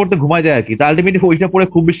 পড়তে পড়তে ঘুমায় যায় আর কি। তা আলটিমেটলি ওইটা পড়ে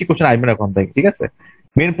খুব বেশি কোশ্চেন আসবে না এখন থেকে, ঠিক আছে?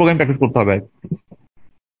 মেন প্রোগ্রাম প্র্যাকটিস করতে হবে।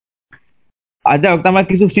 আর যাই হোক, আমরা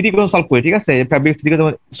কিছু সিটি কোশ্চেন সলভ করি, ঠিক আছে? ফ্যাব্রিক সিটি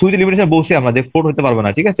সুইচ লিমিটেশন বলছি আমরা যে 4 হতে পারবে না,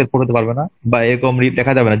 ঠিক আছে? 4 হতে পারবে না, বা এরকম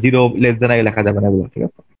লেখা যাবে না, 0 লেস দেন আগে লেখা যাবে না এগুলো, ঠিক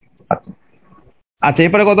আছে? আচ্ছা,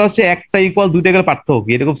 এরপরে কথা হচ্ছে একটা ইকুয়াল দুইটা ইকুয়াল পার্থক্য কি?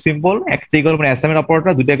 এরকম সিম্পল, একটা ইকুয়াল মানে অ্যাসাইনমেন্ট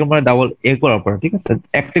অপারেটর, দুইটা ইকুয়াল মানে ডাবল ইকুয়াল অপারেটর, ঠিক আছে?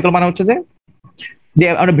 একটা ইকুয়াল মানে হচ্ছে যে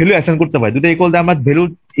আমরা ভ্যালু অ্যাসাইন করতে পারি, দুটো ইকুয়াল দিয়ে আমরা ভ্যালু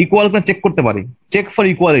ইকুয়াল করে চেক করতে পারি, চেক ফর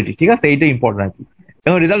ইকুয়ালিটি, ঠিক আছে? এইটা ইম্পর্টেন্ট আর কি।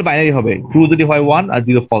 এবং রেজাল্ট বাইনারি হবে, ট্রু যদি হয় 1 আর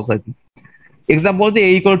 0 ফলস আর কি। এক্সাম্পল যে a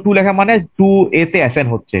ইকুয়াল 2 লেখা মানে 2a তে অ্যাসাইন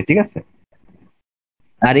হচ্ছে, ঠিক আছে?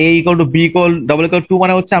 আর a equal to b equal double equal 2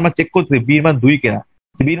 মানে হচ্ছে আমরা চেক করছি b এর মান 2 কিনা।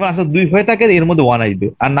 b এর মান আসলে 2 হয়ে থাকে, এর মধ্যে 1 আসবে,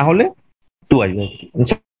 আর না হলে 2 আসবে,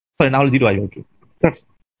 সরি না হলে 0 আসবে আর কি।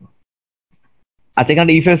 আচ্ছা,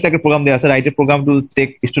 এখানে ইফ এলস একটা প্রোগ্রাম দেওয়া আছে, write a programme to take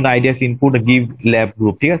student ideas input give lab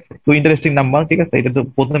group, ঠিক আছে? তো ইন্টারেস্টিং নাম্বার, ঠিক আছে? এটা তো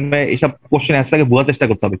প্রথমে এইসব কোশ্চেন অ্যান্সারকে বোঝার চেষ্টা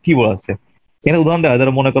করতে হবে কি বলা আছে। এখানে উদাহরণ দেওয়া,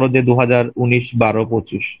 যারা মনে করো যে 2019 12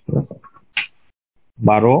 25, ঠিক আছে?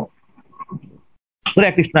 12 ধরো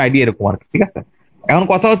একটা স্টুডেন্ট আইডিয়া এরকম আর কি, ঠিক আছে? এখন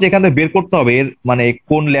কথা হচ্ছে এখান থেকে বের করতে হবে এর মানে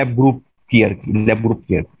কোন ল্যাব গ্রুপ কি আর কি, ল্যাব গ্রুপ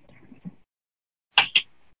কি আর কি,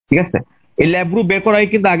 ঠিক আছে? এই ল্যাব গ্রুপ বের করাই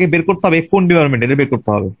কিন্তু আগে বের করতে হবে কোন ডিপার্টমেন্ট, এটা বের করতে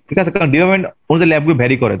হবে, ঠিক আছে? কারণ ডিপার্টমেন্ট অনুযায়ী ল্যাব গ্রুপ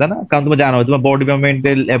ভ্যারি করে, তাই না? কারণ তুমি জানো তোমার বড়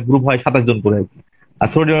ডিপার্টমেন্টের ল্যাব গ্রুপ হয় 27 জন করে আর কি, আর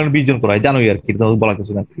ছোট ডিপার্টমেন্ট 20 জন করে হয়, জানোই আর কি, বলা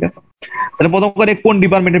কিছু না, ঠিক আছে? তাহলে প্রথম করে কোন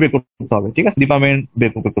ডিপার্টমেন্টে বের করতে হবে, ঠিক আছে? ডিপার্টমেন্ট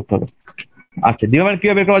বের করতে হবে। আচ্ছা, ডিপার্টমেন্ট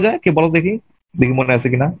কিভাবে বের করা যায় কে বলো দেখি, দেখি মনে আছে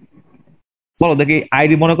কিনা, বলো দেখি।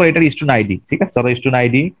 আইডি মনে করো এটা স্টুডেন্ট আইডি, ঠিক আছে? ধরো স্টুডেন্ট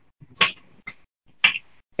আইডি,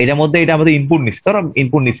 এটার মধ্যে এটা আমাদের ইনপুট নিচ্ছে, ধরো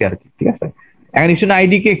ইনপুট নিচ্ছে আর কি, ঠিক আছে? এখন স্টুডেন্ট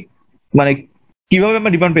আইডি কে মানে কিভাবে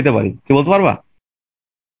আমরা ডিপার্টমেন্ট পেতে পারি, কি বলতে পারবা?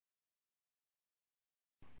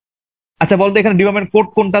 আচ্ছা, বলতো এখানে ডিপার্টমেন্ট কোড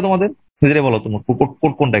কোনটা তোমাদের, নিজেরাই বলো তোমার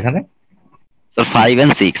কোড কোনটা এখানে? 5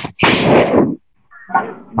 and 6।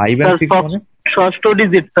 5 and 6 মানে ষষ্ঠ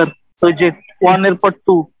ডিজিট স্যার, ওই যে 1 এর পর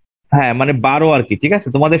 2। হ্যাঁ, মানে 12 আর কি, ঠিক আছে?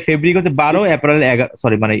 তোমাদের ফেব্রিক হচ্ছে 12, এপ্রিল 11,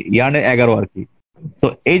 সরি মানে ইয়ার্নের 11 আর কি। তো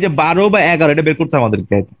এই যে 12 বা 11 এটা বের করতে হবে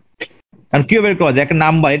আমাদেরকে। কারণ কি বের করা যায় একটা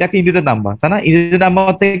নাম্বার, এটা কি ইন্টিজার নাম্বার, তাই না? ইন্টিজার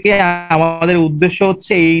নাম্বার থেকে আমাদের উদ্দেশ্য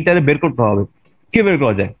হচ্ছে এইটারে বের করতে হবে। কি বের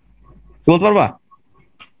করা যায় বলতে পারবা?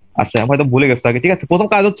 আচ্ছা, আমি হয়তো ভুলে গেছো আগে, ঠিক আছে? প্রথম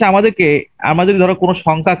কাজ হচ্ছে আমাদেরকে, আমরা যদি ধরো কোনো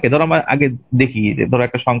সংখ্যাকে, ধরো আমরা আগে দেখি যে ধরো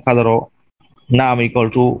একটা সংখ্যা, ধরো নাম ইকুয়াল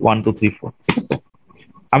টু 1 2 3 4, ঠিক আছে?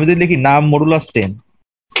 আমি যদি লিখি নাম মডুলাস 10,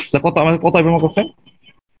 কত আমাদের কত ব্যবহার করছে?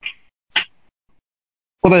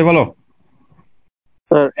 কোথায় বলো?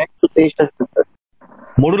 স্যার 123 আসছে স্যার।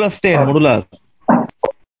 মডুলাস 10 মডুলাস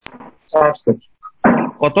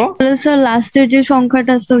কত? স্যার লাস্টের যে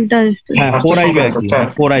সংখ্যাটা আছে ওইটা আসবে। হ্যাঁ 4 আইবে আর কি,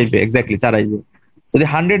 4 আইবে, এক্স্যাক্টলি 4 আইবে। যদি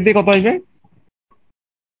 100 দিয়ে কত আইবে?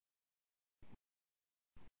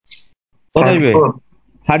 কত আইবে?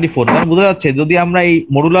 34। মানে বোঝা যাচ্ছে যদি আমরা এই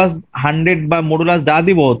মডুলাস 100 বা মডুলাস যা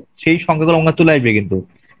দিব সেই সংখ্যাগুলো আমরা চলে আসবে কিন্তু,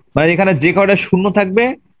 মানে এখানে যে কয়টা শূন্য থাকবে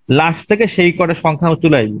লাস্ট থেকে সেই কয়টা সংখ্যা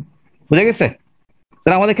চলে আসবে। বুঝা গেছে?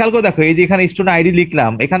 তাহলে আমাদের খেয়াল করে দেখো, এই যে এখানে স্টুডেন্ট আইডি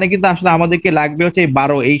লিখলাম, এখানে কিন্তু আসলে আমাদেরকে লাগবে হচ্ছে এই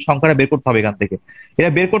 12, এই সংখ্যাটা বের করতে হবে এখান থেকে। এটা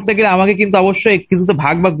বের করতে গেলে আমাকে কিন্তু অবশ্যই কিছুতে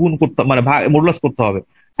ভাগ বা গুণ করতে, মানে ভাগ মডুলাস করতে হবে।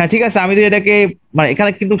 হ্যাঁ ঠিক আছে, আমি যদি এটাকে, মানে এখানে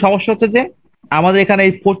কিন্তু সমস্যা হচ্ছে যে আমাদের এখানে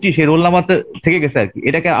এই 25 এই রোল নাম্বার থেকে গেছে আর কি,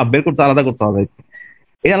 এটাকে বের করতে আলাদা করতে হবে আর কি।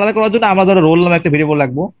 এটা আলাদা করার জন্য আমরা ধরো রোল নামে একটা ভেরিয়েবল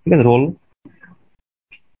রাখবো, ঠিক আছে, রোল।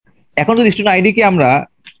 এখন যদি স্টুডেন্ট আইডি কে আমরা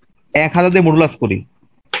 1000 দিয়ে মডুলাস করি,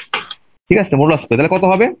 ঠিক আছে, মডুলাস করি, তাহলে কত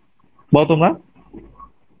হবে বলো তোমরা?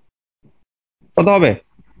 কত হবে?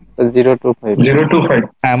 025।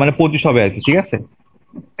 হ্যাঁ মানে 25 হবে আর কি, ঠিক আছে।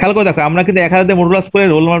 খেয়াল করে দেখো, আমরা কিন্তু 1000 দিয়ে মডুলাস করে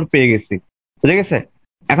রোল নাম্বার পেয়ে গেছি, বুঝে গেছে।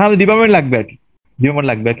 এখন আমাদের ডিপার্টমেন্ট লাগবে আর কি, ডিপার্টমেন্ট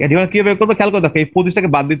লাগবে আর কি। ডিপার্টমেন্ট কিভাবে করবো খেয়াল করে দেখো, এই 25টাকে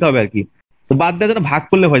বাদ দিতে হবে আর কি। তো বাদ দেওয়ার জন্য ভাগ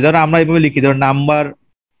করলে হয়, ধরো আমরা এইভাবে লিখি, ধরো নাম্বার,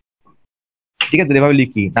 ঠিক আছে, এভাবে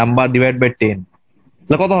লিখি নাম্বার ডিভাইড বাই 10,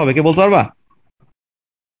 তাহলে কত হবে কে বলতে পারবা?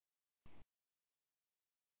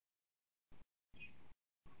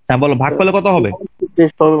 হ্যাঁ বলো, ভাগ করলে কত হবে?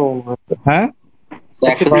 হ্যাঁ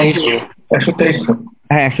 123 হবে। 123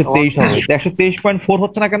 হ্যাঁ 123 হবে। 123.4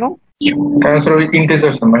 হচ্ছে না কেন? কারণ স্যার ওই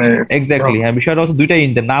ইন্টিজার মানে এক্স্যাক্টলি, হ্যাঁ বিষয়টা হচ্ছে দুইটাই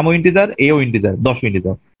ইন্টিজার, নামও ইন্টিজার, এও ইন্টিজার, 10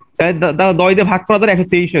 ইন্টিজার। তাহলে 10 দিয়ে ভাগ করা দ্বারা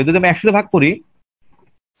 123 হয়। যদি আমি 100 দিয়ে ভাগ করি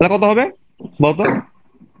তাহলে কত হবে বলতো?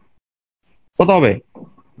 কত হবে?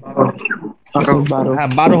 হ্যাঁ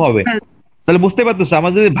 12 হবে। তাহলে বুঝতে পারতেছো,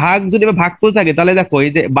 আমার যদি ভাগ করে থাকে, তাহলে দেখো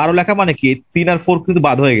এই যে 12 লেখা মানে কি 3 আর 4 কিন্তু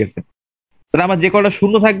বাদ হয়ে গেছে। তাহলে আমার যে কটা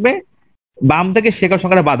শূন্য থাকবে বাম থেকে সে কটা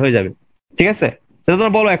সংখ্যাটা বাদ হয়ে যাবে, ঠিক আছে। তাহলে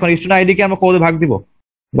তোমরা বলো এখন স্টুডেন্ট আইডি কে আমরা কত ভাগ দিব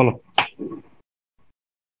বলো?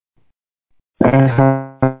 হ্যাঁ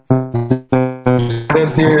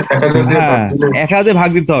 1000 দিয়ে ভাগ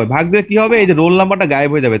দিতে হবে। ভাগ দিলে কি হবে, এই যে রোল নাম্বারটা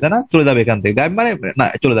গায়েব হয়ে যাবে, তাই না, চলে যাবে এখান থেকে, গায়েব মানে না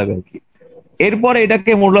চলে যাবে আর কি। এরপরে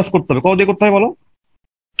এটাকে মডুলাস করতে হবে, কত দিয়ে করতে হবে বলো?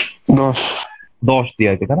 10 দিয়ে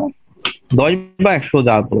আর কি, তাই না, 10 বা 100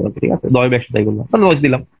 যা বলো, ঠিক আছে, 10 বা 100 যাই বললাম, তাহলে 10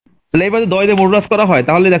 দিলাম। তাহলে এবার 10 দিয়ে মডুলাস করা হয়,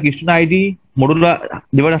 তাহলে দেখ স্টুডেন্ট আইডি মডুলাস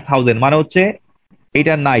ডিভাইড 1000 মানে হচ্ছে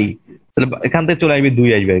এইটা নাই, তাহলে এখান থেকে চলে আসবে 2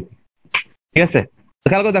 আসবে আর কি, ঠিক আছে। তো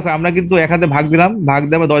খেয়াল করে দেখো, আমরা কিন্তু 1000 ভাগ দিলাম, ভাগ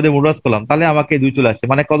দিয়ে 10 দিয়ে মডুলাস করলাম, তাহলে আমাকে 2 চলে আসছে,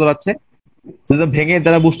 মানে কত আছে যদি ভেঙে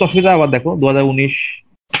যারা বুঝতে অসুবিধা, আবার দেখো 2019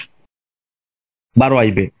 12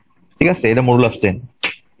 আসবে, ঠিক আছে, এটা মডুলাস 10।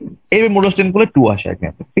 এই মডুলাস 10 করলে 2 আসে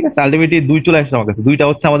এখানে, ঠিক আছে। আলটিমেটলি 2 চলে আসছে আমার কাছে, 2টা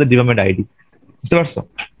হচ্ছে আমাদের ডিপার্টমেন্ট আইডি, বুঝতে পারছো?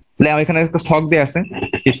 তাহলে আমার এখানে একটা শখ দেওয়া আছে,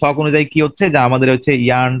 এই শখ অনুযায়ী কি হচ্ছে যে আমাদের হচ্ছে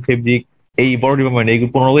ইয়ার্ন, ফেব্রিক, এই বড় ডিপার্টমেন্ট এই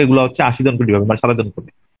 15 এগুলো হচ্ছে 80 জন করে ডিপার্টমেন্ট, মানে 7 জন করে,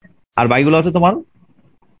 আর বাইগুলো হচ্ছে তোমার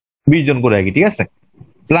 20 জন করে আর কি, ঠিক আছে।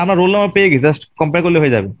 তাহলে আমরা রোল নাম্বার পেয়ে গেছি, জাস্ট কম্পেয়ার করলে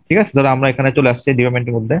হয়ে যাবে, ঠিক আছে। ধরো আমরা এখানে চলে আসছি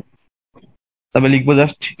ডিপার্টমেন্টের মধ্যে, তবে লিখবো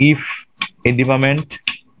জাস্ট ইফ এই ডিপার্টমেন্ট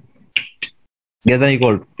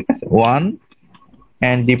ইকুয়াল, ঠিক আছে, 1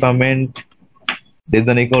 and department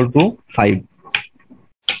equal to 5,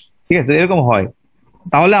 ঠিক আছে, এরকম হয়,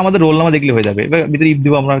 তাহলে আমাদের রোল নাম্বার দেখলে হয়ে যাবে। এবার ভিতরে ইফ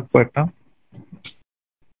দিব আমরা কয়েকটা,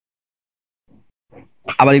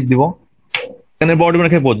 আবার ইফ দিব, এখানে বড়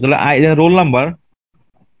ডিপার্টমেন্ট খেয়ে পড়ছে, তাহলে রোল নাম্বার,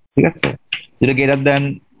 ঠিক আছে, যেটা গ্রেটার দ্যান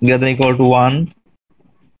ইকুয়াল টু 1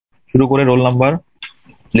 শুরু করে roll number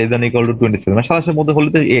less than equal to 27, মানে 27 মধ্যে হলে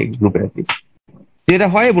তো এ গ্রুপে আর কি, যেটা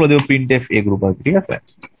হয় বলে দেবো প্রিন্টএফ এ গ্রুপ আর কি, ঠিক আছে,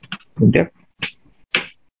 প্রিন্টএফ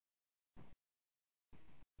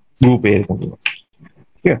গ্রুপে এরকম,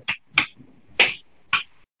 ঠিক আছে।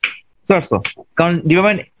 কারণ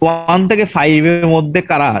ডিপার্টমেন্ট 1 থেকে 5 এর মধ্যে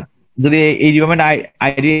কারা, যদি এই ডিপার্টমেন্ট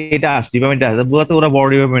আইডি এটা আসে, ডিপার্টমেন্ট আসে, বোঝাতে ওরা বড়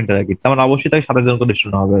ডিপার্টমেন্ট আর কি, তার মানে অবশ্যই তাকে 7 জন করে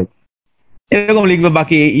স্টুডেন্ট হবে, এরকম লিখবে।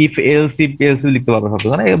 বাকি ইফ এলস লিখতে পারবে সব,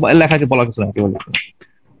 মানে লেখাকে বলা কিছু না, কি বলে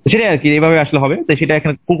সেটাই আর কি, এইভাবে আসলে হবে। তো সেটা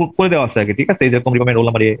এখানে করে দেওয়া আছে আর কি, ঠিক আছে, এইরকম ডিপার্টমেন্ট রোল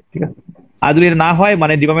নাম্বার, ঠিক আছে। আর যদি এটা না হয়,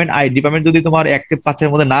 মানে ডিপার্টমেন্ট যদি তোমার 1 থেকে 5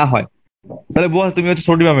 এর মধ্যে না হয়, তাহলে তুমি হচ্ছে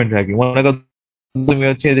ছোট ডিপার্টমেন্ট আর কি, মনে করো তুমি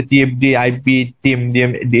হচ্ছে যে টিএফডি, আইপি,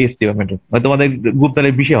 টিএমডিএম, ডিএস ডিপার্টমেন্ট, তোমাদের গ্রুপ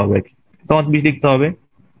তাহলে 20 হবে আর কি, তোমার 20 লিখতে হবে,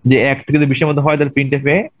 যে 1 থেকে যদি 20 এর মধ্যে হয় তাহলে প্রিন্টএফ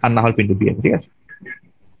এ, আর না হয় প্রিন্টএফ বি, ঠিক আছে।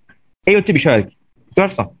 এই হচ্ছে বিষয় আর কি, বুঝতে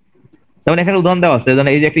পারছো? যেমন এখানে উদাহরণ দেওয়া আছে, যেমন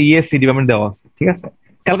এই যে একটা ইএসসি ডিপার্টমেন্ট দেওয়া আছে, ঠিক আছে।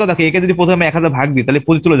 খেয়াল করে দেখো, একে যদি প্রথমে 1000 ভাগ দিই তাহলে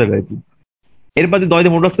 25 চলে যাবে আর কি। এরপর যদি 10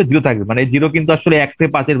 দিয়ে মডুলাস করে 0 থাকবে, মানে 0 কিন্তু আসলে 1 থেকে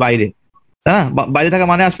 5 এর বাইরে, তাই না, বাইরে থাকা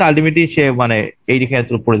মানে আসলে আলটিমেটলি সে মানে এই দিকে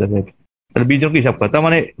পড়ে যাবে আর কি। তাহলে 20 জনকে হিসাব করে, তার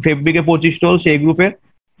মানে ফেব্রিকে 25 টোল সেই গ্রুপে,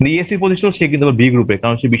 ইএসসি 25 টোল সে কিন্তু বি গ্রুপে,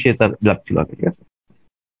 কারণ সে 20 তার লাভ ছিল, ঠিক আছে।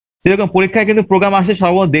 যেরকম পরীক্ষায় কিন্তু প্রোগ্রাম আসে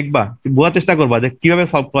সর্বদা দেখবা, বোঝার চেষ্টা করবা যে কিভাবে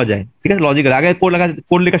সলভ করা যায়, ঠিক আছে? লজিক্যাল আগে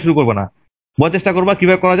কোড লেখা শুরু করবে না, বোঝার চেষ্টা করবা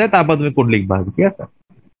কিভাবে করা যায়, তারপর তুমি কোড লিখবা, ঠিক আছে?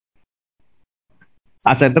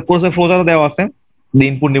 আচ্ছা, একটা কোর্সের ফ্লোচার্ট দেওয়া আছে,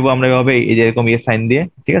 ইনপুট নিবো আমরা এভাবে, এই যে এরকম সাইন দিয়ে,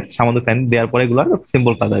 ঠিক আছে? সামান্য সাইন দেওয়ার পরে এগুলো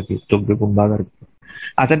সিম্বল কাজ আর কি, চোখ দিয়ে বাদ আর কি।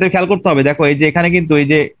 আচ্ছা, এটা খেয়াল করতে হবে, দেখো এই যে এখানে কিন্তু এই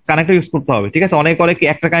যে কানেক্টর ইউজ করতে হবে, ঠিক আছে? অনেকে করে কি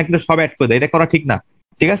একটা কানেক্টর সব অ্যাড করে দেয়, এটা করা ঠিক না,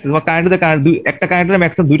 ঠিক আছে? তোমার কানেক্টর একটা কানেক্টরে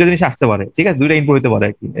ম্যাক্সিমাম দুইটা জিনিস আসতে পারে, ঠিক আছে? দুইটা ইনপুট হতে পারে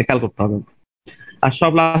আর কি, খেয়াল করতে হবে। আর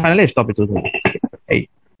সব ফাইনালে স্টপে চলতে হবে, এই।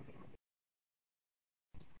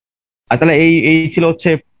 আর তাহলে এই এই ছিল হচ্ছে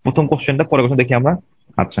প্রথম কোশ্চেনটা, পরের কোশ্চেন দেখি আমরা।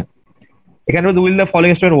 আচ্ছা, এখানে will the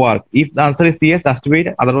following statement work if the answer is CS just wait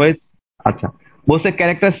otherwise. আচ্ছা, বলছে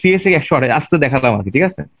ক্যারেক্টার সিএস এর 128 আজকে দেখালাম আর কি, ঠিক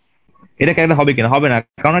আছে? এটা ক্যারেক্টার হবে কিনা? হবে না,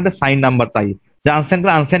 কারণ এটা সাইন নাম্বার, তাই যে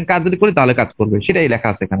আনসাইন কাজ যদি করি তাহলে কাজ করবে, সেটাই লেখা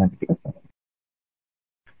আছে এখানে, ঠিক আছে?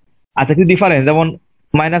 আচ্ছা, কি ডিফারেন্স, যেমন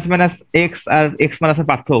মাইনাস মাইনাস এক্স আর এক্স মাইনাসের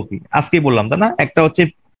পার্থক্য কি আজকেই বললাম, তাই না? একটা হচ্ছে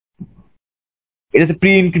এটা হচ্ছে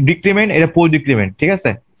প্রি ডিক্রিমেন্ট, এটা পোস্ট ডিক্রিমেন্ট, ঠিক আছে?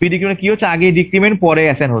 প্রি ডিক্রিমেন্ট কি হচ্ছে, আগে ডিক্রিমেন্ট পরে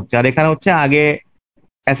অ্যাসাইন হচ্ছে, আর এখানে হচ্ছে আগে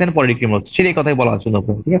অ্যাসাইন পরে ডিক্রিমেন্ট হচ্ছে, সেটাই কথাই বলা হচ্ছে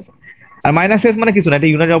নতুন, ঠিক আছে? আর মাইনাস এক্স মানে কিছু না, এটা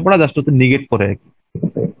ইউনিট অপারেটর জাস্ট হচ্ছে নিগেট করে আর কি, ঠিক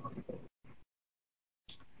আছে?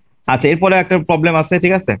 আচ্ছা, এরপরে একটা প্রবলেম আছে,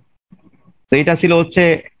 ঠিক আছে? তো এটা ছিল হচ্ছে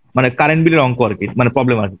মানে কারেন্ট বিলের অঙ্ক আর কি, মানে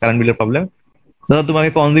প্রবলেম আর কি, কারেন্ট বিলের প্রবলেম। ধরো তোমাকে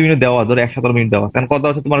কনজিউম ইউনিট দেওয়া, ধরো 117 মিনিট দেওয়া, কারণ কথা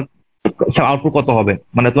হচ্ছে তোমার আউটপুট কত হবে,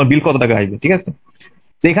 মানে তোমার বিল কত টাকা আসবে, ঠিক আছে?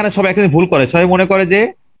 তো এখানে সবাই একসাথে ভুল করে, সবাই মনে করে যে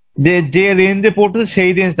যে যে রেঞ্জে পড়তেছে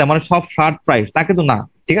সেই রেঞ্জটা মানে সব ফ্ল্যাট প্রাইস, তা কিন্তু না,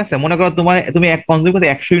 ঠিক আছে? মনে করো তুমি এক কনজিউম করতে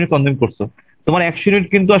 100 ইউনিট কনজিউম করছো, তোমার 100 ইউনিট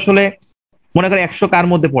কিন্তু আসলে মনে করো 100 কার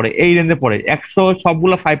মধ্যে পড়ে, এই রেঞ্জে পড়ে, 100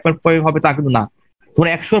 সবগুলো 5.5 হবে তা কিন্তু না, তোমার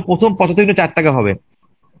 100 প্রথম 75 ইউনিট 4 টাকা হবে,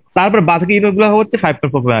 তারপর বাকি ইউনিট গুলো হচ্ছে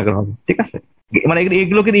 5.4 টাকা হবে, ঠিক আছে? মানে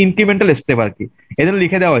এগুলো কিন্তু ইনক্রিমেন্টাল স্টেপ আর কি, এই জন্য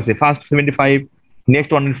লিখে দেওয়া হয়েছে ফার্স্ট 75,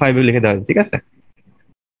 নেক্সট 105 লিখে দেওয়া হয়েছে, ঠিক আছে?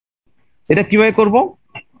 এটা কিভাবে করবো?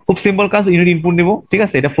 খুব সিম্পল কাজ, ইউনিট ইনপুট নিবো, ঠিক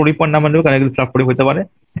আছে? এটা ফ্লোটিং পয়েন্ট নাম্বার নেবো, কারণ এগুলো ফ্লোটিং পয়েন্ট হতে পারে।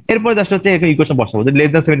 এরপরে জাস্ট হচ্ছে ইকুয়েশন বসাবো যে লেস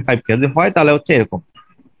দ্যান 75 কে যদি হয় তাহলে হচ্ছে এরকম,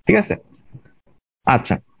 ঠিক আছে?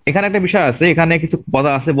 আচ্ছা, এখানে একটা বিষয় আছে, এখানে কিছু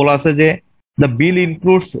কথা আছে, বলা আছে যে the bill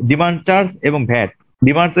includes demand charge এবং ভ্যাট,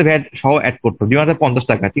 ডিমান্ড ভ্যাট সহ অ্যাড করতো, ডিমান্ড 50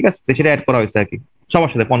 টাকা, ঠিক আছে? তো সেটা অ্যাড করা হয়েছে আর কি,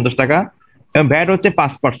 সবার সাথে 50 টাকা, এবং ভ্যাট হচ্ছে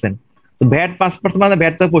 5%। তো ভ্যাট 5% মানে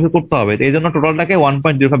ভ্যাট তো পরিশোধ করতে হবে, তো এই জন্য টোটালটাকে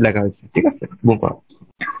 1.05 লেখা হয়েছে, ঠিক আছে? গুণ করা।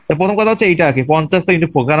 তো প্রথম কথা হচ্ছে এইটা আর কি, 50 ইন্টু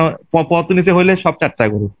 4, কারণ 75 নিচে হলে সব 4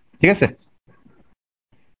 টাকা করে, ঠিক আছে?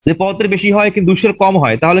 যদি 75 বেশি হয় কিন্তু 200 কম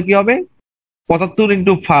হয় তাহলে কি হবে, 75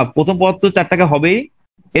 ইন্টু 5, প্রথম 75 4 টাকা হবেই,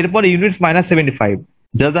 এরপর ইউনিটস মাইনাস 75,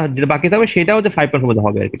 যেটা বাকি থাকবে সেটা হচ্ছে 5%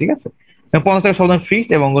 হবে আর কি, ঠিক আছে? 50 টাকা সমাধান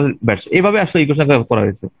ফিক্সড এবং ব্যাস, এইভাবে আসলে ইকুয়েশন করা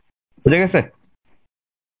হয়েছে, বুঝে গেছে?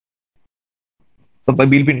 তো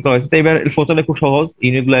বিল প্রিন্ট করা হয়েছে, তো এবার ফসলে খুব সহজ,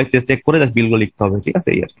 ইউনিট গুলো চেক করে জাস্ট বিল গুলো লিখতে হবে, ঠিক আছে?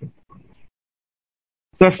 এই আর কি,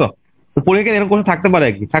 বুঝতে পারছো? তো পরীক্ষা এরকম কোনো থাকতে পারে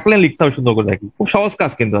আর কি, থাকলে লিখতে হবে সুন্দর করে আর কি, খুব সহজ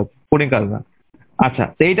কাজ কিন্তু কোডিং কাজ না। আচ্ছা,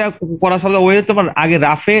 তো এইটা করার ফলে ওই তোমার আগে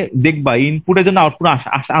রাফে দেখবা ইনপুটের জন্য আউটপুট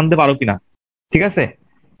আনতে পারো কিনা, ঠিক আছে?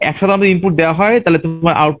 100 ইনপুট দেওয়া হয় তাহলে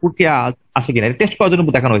তোমার আউটপুট কি আসে কিনা টেস্ট করার জন্য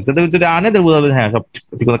দেখানো হয়েছে, যদি আনে তাহলে বোঝা যাবে হ্যাঁ সব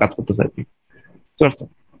ঠিক মতো কাজ করতেছে আর কি, বুঝতে পারছো?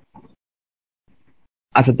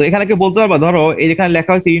 আচ্ছা, তো এখানে কি বলতে পারবা, ধরো এখানে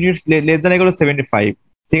লেখা হয়েছে ইউনিটস লেস দ্যান এগুলো 75,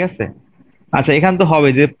 ঠিক আছে? আচ্ছা, এখানে তো হবে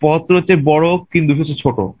যে 75 হচ্ছে বড় কিন্তু 200 হচ্ছে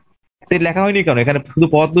ছোট, তো এটা লেখা হয়নি কেন? এখানে শুধু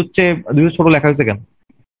 75 হচ্ছে 200 ছোট লেখা হয়েছে কেন,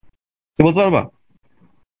 কি বলতে পারবা?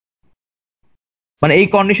 মানে এই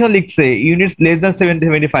কন্ডিশন লিখছে ইউনিটস লেস দ্যান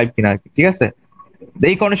 75 কিনা আর কি, ঠিক আছে? তো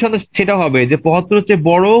এই কন্ডিশন সেটা হবে যে 75 হচ্ছে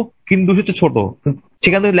বড় কিন্তু 200 হচ্ছে ছোট,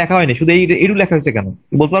 সেখানে তো লেখা হয়নি, শুধু এইটুকু লেখা হয়েছে কেন,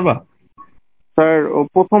 বলতে পারবা? স্যার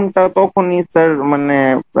প্রথমটা তখনই স্যার মানে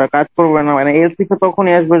কাজ করবে না, মানে এলসি তে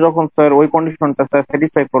তখনই আসবে যখন স্যার ওই কন্ডিশনটা স্যার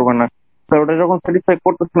স্যাটিসফাই করবে না, স্যার ওটা যখন স্যাটিসফাই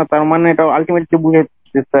করতেছে না তার মানে এটা আলটিমেটলি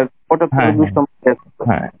বুঝাচ্ছে স্যার ওটা হ্যাঁ, 200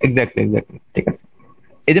 হ্যাঁ, এক্স্যাক্টলি, ঠিক আছে?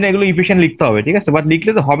 এই জন্য এগুলো ইকুয়েশন লিখতে হবে, ঠিক আছে? বাট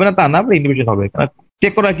লিখলে তো হবে না তা না, ইন্ডিভিজুয়াল হবে,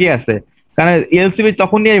 চেক করা কি আছে, কারণ এলসিবি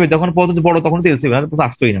তখন নিয়ে আসবে যখন পদ্ধতি বড়, তখন তো এলসিবি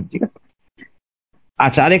আসতোই না, ঠিক আছে?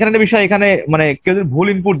 আচ্ছা, আর এখানে একটা বিষয়, এখানে মানে কেউ যদি ভুল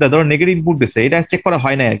ইনপুট দেয়, ধরো নেগেটিভ ইনপুট দিচ্ছে, এটা চেক করা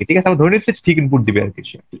হয় না আর কি, ঠিক আছে? আমরা ধরে নিচ্ছি ঠিক ইনপুট দিবে আর কি,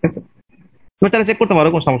 ঠিক আছে? তুমি তাহলে চেক করতে পারো,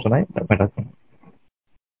 কোনো সমস্যা নাই, ব্যাপার আছে।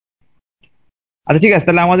 আচ্ছা, ঠিক আছে,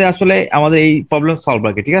 তাহলে আমাদের এই প্রবলেম সলভ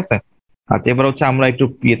আর কি, ঠিক আছে? আচ্ছা, এবার হচ্ছে আমরা একটু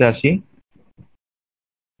ইয়েতে আসি,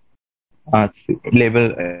 আচ্ছা লেভেল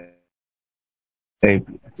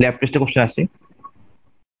ল্যাব টেস্টের কোশ্চেন আসছি।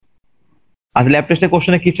 আচ্ছা, ল্যাব টেস্টের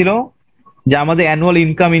কোশ্চেনে কি ছিল যে আমাদের অ্যানুয়াল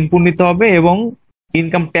ইনকাম ইনপুট নিতে হবে এবং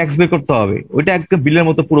ইনকাম ট্যাক্স বের করতে হবে, ওইটা একটা বিলের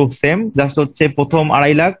মতো পুরো সেম, জাস্ট হচ্ছে প্রথম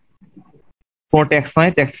 2.5 লাখ কোনো ট্যাক্স নাই,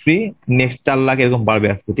 ট্যাক্স ফ্রি, নেক্সট 4 লাখ এরকম বাড়বে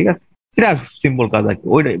আসছে, ঠিক আছে? এটা সিম্পল কাজ আর কি,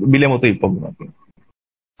 ওই বিলের মতোই প্রবলেম আর কি।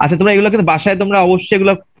 আচ্ছা, তোমরা এগুলো কিন্তু বাসায় তোমরা অবশ্যই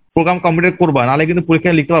এগুলো প্রোগ্রাম কমপ্লিট করবা, নাহলে কিন্তু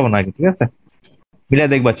পরীক্ষায় লিখতে পারবো না আগে, ঠিক আছে? মিলে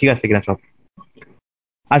দেখবা ঠিক আছে কিনা সব।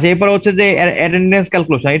 আচ্ছা, এরপর হচ্ছে যে অ্যাটেন্ডেন্স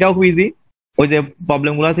ক্যালকুলেশন, এটাও খুব ইজি। ওই যে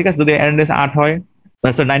প্রবলেম গুলো, ঠিক আছে, যদি অ্যাটেন্ডেন্স 8 হয়,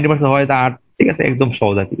 90% হয় তা 8, ঠিক আছে, একদম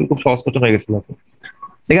সহজ আর কি, খুব সহজ কোশ্চেন হয়ে গেছিল।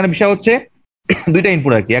 এখানে বিষয় হচ্ছে দুইটা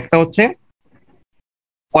ইনপুট আর কি, একটা হচ্ছে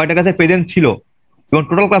কয়টা কাছে প্রেজেন্ট ছিল এবং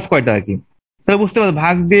টোটাল ক্লাস কয়টা আর কি। তাহলে বুঝতে পারছো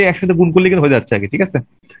ভাগ দিয়ে একসাথে গুণ করলে কিন্তু হয়ে যাচ্ছে আর কি, ঠিক আছে?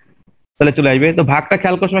 তাহলে চলে আসবে। তো ভাগটা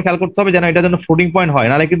খেয়াল করার সময় খেয়াল করতে হবে যেন এটা যেন ফ্লোটিং পয়েন্ট হয়,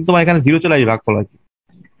 নাহলে কিন্তু তোমার এখানে 0 চলে আসবে ভাগ ফল আর কি,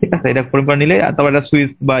 ঠিক আছে? এটা ফ্লোটিং পয়েন্ট নিলে তারপর এটা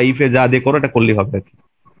সুইচ বা ইফে যা দিয়ে করো এটা করলেই হবে আর কি,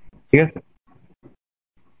 ঠিক আছে?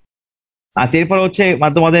 আচ্ছা, এরপর হচ্ছে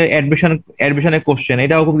তোমাদের অ্যাডমিশনের কোশ্চেন,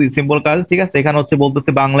 এটাও খুব সিম্পল কাজ, ঠিক আছে? এখানে হচ্ছে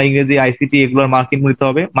বলতেছে বাংলা, ইংরেজি, আইসিটি এগুলোর মার্ক ইনপুট নিতে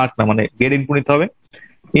হবে, মার্ক না মানে গ্রেড ইনপুট নিতে হবে।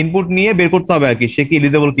 ইনপুট নিয়ে বের করতে হবে আর কি সে কি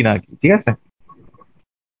এলিজেবল কিনা আর কি, ঠিক আছে?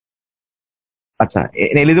 আচ্ছা,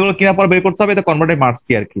 এলিজেবল কিনা পর বের করতে হবে এটা কনভার্টেড মার্কস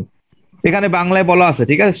কি আর কি। এখানে বাংলায় বলা আছে,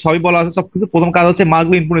 ঠিক আছে, সবই বলা আছে সবকিছু। প্রথম কাজ হচ্ছে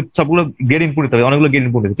মার্কগুলো ইনপুট, সবগুলো গ্রেড ইনপুট নিতে হবে, অনেকগুলো গ্রেড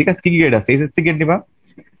ইনপুট নিতে, ঠিক আছে? কি কি গ্রেড আছে? এসএসসি গ্রেড নিবা,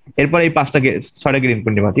 এরপর এই 6টা গ্রেড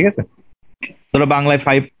ইনপুট নিবা, ঠিক আছে? ধরো বাংলায়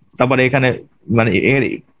 5, তারপরে এখানে মানে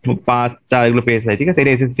 5, 4 এগুলো পেয়েছে, ঠিক আছে?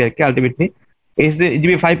 এটা এসএসসি আর কি আলটিমেটলি।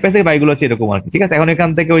 এসএসসি 5 পেয়েছে বা এগুলো হচ্ছে এরকম আর কি, ঠিক আছে? এখন এখান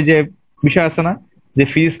থেকে ওই যে বিষয় আছে না যে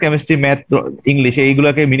ফিজিক্স, কেমিস্ট্রি, ম্যাথ, ইংলিশ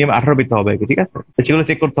এইগুলোকে মিনিমাম 18 পেতে হবে আর কি, ঠিক আছে? তো সেগুলো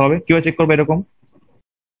চেক করতে হবে। কিভাবে চেক করবে এরকম,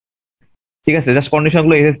 ঠিক আছে? জাস্ট কন্ডিশন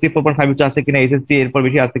গুলো এসএসসি 4.5 আছে কিনা, এসএসসি এরপর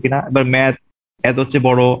বেশি আছে কিনা, এবার ম্যাথ এত হচ্ছে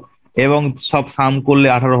বড় এবং সব সাম করলে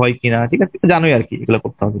 18 হয় কিনা, ঠিক আছে? জানোই আর কি, এগুলো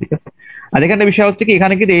করতে হবে, ঠিক আছে? আর এখানে বিষয় হচ্ছে কি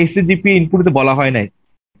এখানে কিন্তু এসএসজিপি ইনপুট বলা হয় নাই,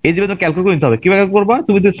 এই যে ক্যালকুলেট করে নিতে হবে। কিভাবে করবা,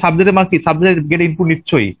 তুমি তো সাবজেক্টের মার্ক কি সাবজেক্ট গেটে ইনপুট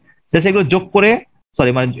নিচ্ছই, জাস্ট এগুলো যোগ করে,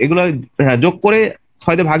 সরি মানে এগুলো যোগ করে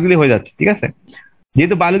 6 দিয়ে ভাগ দিলে হয়ে যাচ্ছে, ঠিক আছে?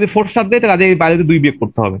 যেহেতু বায়োলজি 4th সাবজেক্ট, কাজে বায়োলজি 2 বিয়োগ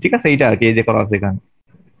করতে হবে, ঠিক আছে? এইটা আর কি, এই যে করা আছে এখানে,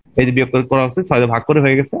 এই যে বিয়োগ করা হচ্ছে 6 দিয়ে ভাগ করে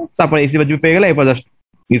হয়ে গেছে। তারপর এসি বা জিপি পেয়ে গেলে এরপর জাস্ট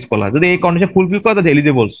ইউজ করা হয়। যদি এই কন্ডিশন ফুলফিল করে তাহলে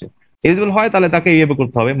এলিজিবল বলছে, এলিজিবল হয় তাহলে তাকে ইয়ে বের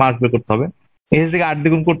করতে হবে, মার্ক বের করতে হবে। এসএসসি থেকে 8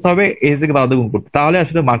 দিয়ে গুণ করতে হবে, এসএসসি থেকে 12 দিয়ে গুণ করতে, তাহলে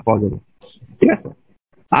আসলে মার্ক পাওয়া যাবে, ঠিক আছে?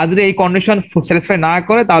 আর যদি এই কন্ডিশন স্যাটিসফাই না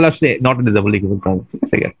করে তাহলে আসলে নট এলিজিবল লিখে বলতে হবে,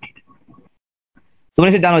 ঠিক আছে? তোমরা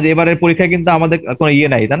এসে জানো যে এবারের পরীক্ষায় কিন্তু আমাদের কোনো ইয়ে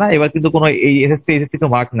নাই, তাই না? এবার কিন্তু কোনো এই এসএসসি তো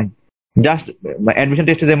মার্ক নাই, জাস্ট অ্যাডমিশন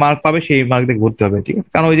টেস্টে যে মার্ক পাবে সেই মার্ক দিয়ে ভর্তি হবে, ঠিক আছে?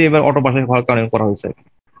 কারণ ওই যে এবার অটো পাশে হওয়ার কারণে করা হয়েছে,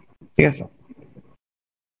 ঠিক আছে?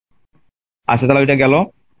 আচ্ছা, তাহলে ওইটা গেল।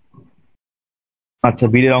 আচ্ছা,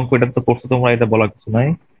 বিলের অঙ্ক এটা তো করছো তোমরা, এটা বলার কিছু নাই।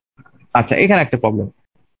 আচ্ছা, এখানে একটা প্রবলেম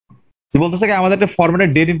কি বলতেছে কি আমাদের একটা ফরম্যাটে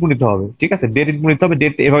ডেট ইনপুট নিতে হবে, ঠিক আছে? ডেট ইনপুট নিতে হবে,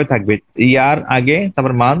 ডেট এভাবে থাকবে, ইয়ার আগে,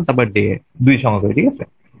 তারপর মান্থ, তারপর ডে, 2 সংখ্যা করে, ঠিক আছে?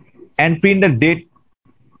 এন্ড প্রিন্ট দ্য ডেট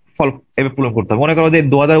ফল এভাবে পূরণ করতে হবে। মনে করো যে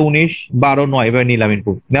 2019, 12, 9 এভাবে নিলাম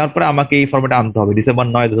ইনপুট, নেওয়ার পরে আমাকে এই ফরম্যাটে আনতে হবে, ডিসেম্বর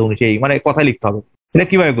 9, 2019 এই মানে কথা লিখতে হবে। এটা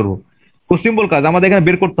কিভাবে করবো? খুব সিম্পল কাজ, আমাদের এখানে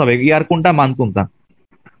বের করতে হবে ইয়ার কোনটা, মান্থ কোনটা।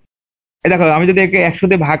 এই দেখো, আমি যদি একে 100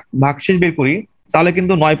 দিয়ে ভাগশেষ বের করি তাহলে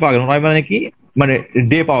কিন্তু 9 পাওয়া গেল। 9 মানে কি, মানে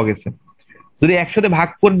ডে পাওয়া গেছে। যদি 100 দিয়ে ভাগ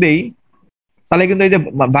করে দেই তাহলে কিন্তু এই যে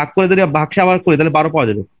ভাগ করে যদি ভাগশে আবার করি তাহলে 12 পাওয়া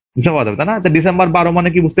যাবে, বুঝতে পাওয়া যাবে, তাই না? তো ডিসেম্বর 12 মানে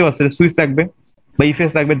কি বুঝতে পারছো, সুইচ থাকবে বা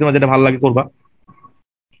ইফেস থাকবে, তোমার যেটা ভালো লাগে করবা।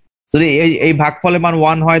 যদি এই ভাগফলে মান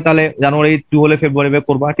 1 হয় তাহলে জানুয়ারি, 2 হলে ফেব্রুয়ারি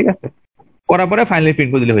করবা, ঠিক আছে? করার পরে ফাইনালি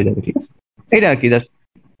প্রিন্ট করে দিলে হয়ে যাবে, ঠিক আছে? এইটা আর কি, জাস্ট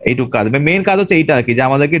এইটুকু কাজ। মেইন কাজ হচ্ছে এইটা আর কি, যে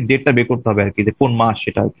আমাদেরকে ডেটটা বের করতে হবে আর কি, যে কোন মাস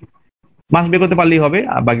সেটা আর কি। মাস বের করতে পারলেই হবে,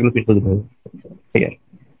 আর বাকিগুলো প্রিন্ট করে দিতে হবে, ঠিক আছে?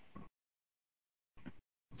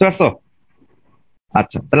 বুঝতে পারছো?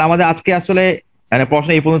 আচ্ছা, তাহলে আমাদের আজকে আসলে মানে প্রশ্ন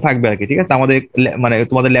এই পর্যন্ত থাকবে আর কি, ঠিক আছে? আমাদের মানে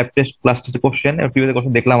তোমাদের lab test class test question previous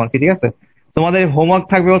question দেখলাম আর কি, ঠিক আছে? তোমাদের হোমওয়ার্ক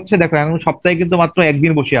থাকবে হচ্ছে, দেখো এখন সপ্তাহে কিন্তু মাত্র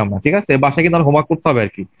একদিন বসি আমরা, ঠিক আছে? বাসায় কিন্তু হোমওয়ার্ক করতে হবে আর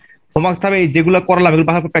কি। হোমওয়ার্ক থাকবে যেগুলো করালাম এগুলো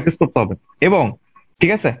বাসায় প্র্যাকটিস করতে হবে। এবং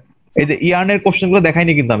ঠিক আছে, এই যে ইয়ানের কোশ্চেন গুলো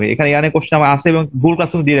দেখাইনি কিন্তু আমি, এখানে ইয়ানের কোশ্চেন আমার আছে এবং গুগল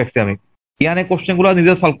ক্লাসরুম দিয়ে রাখছি আমি। ইয়ানের কোশ্চেন গুলো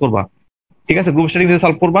নিজে সলভ করবা, ঠিক আছে? গ্রুপ স্টাডি নিজে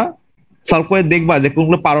সলভ করবা, সলভ করে দেখবা যে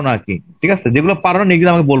কোনগুলো পারো না আর কি, ঠিক আছে? যেগুলো পারো না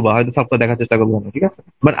নিজে আমাকে বলবা, হয়তো সলভ করে দেখার চেষ্টা করবো আমি, ঠিক আছে?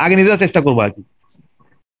 বাট আগে নিজেরা চেষ্টা করবো আর কি,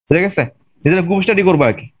 ঠিক আছে? নিজেরা গ্রুপ স্টাডি করবো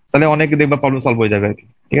আর কি, তাহলে অনেক দেখবা প্রবলেম সলভ হয়ে যাবে আর কি,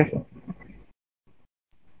 ঠিক আছে?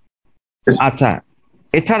 আচ্ছা,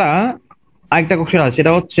 এছাড়া আরেকটা কোশ্চেন আছে,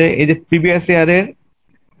 সেটা হচ্ছে এই যে প্রিভিয়াস ইয়ারের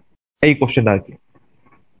এই কোশ্চেনটা আর কি,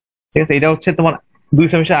 ঠিক আছে? এটা হচ্ছে তোমার 2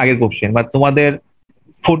 সেমিস্টার আগের কোশ্চেন বা তোমাদের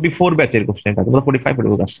 44 ব্যাচের কোশ্চেনটা, তোমরা 45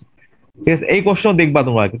 পড়ে আসছে, ঠিক আছে? এই কোশ্চেন দেখবা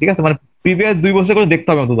তোমরা আর কি, ঠিক আছে? মানে প্রিভিয়াস 2 বছর করে দেখতে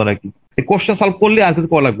হবে তোমাদের আর কি। এই কোশ্চেন সলভ করলে আর কিছু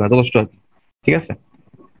করা লাগবে না, যথেষ্ট আর কি, ঠিক আছে?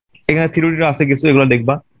 এখানে থিওরি আছে কিছু, এগুলো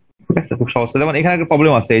দেখবা, ঠিক আছে? খুব সহজ। যেমন এখানে একটা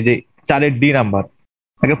প্রবলেম আছে, এই যে 4 ডি নাম্বার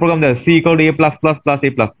একটা প্রোগ্রাম দেয় সি ইকুয়াল টু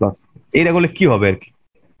a+++a++, এইটা করলে কি হবে আর কি,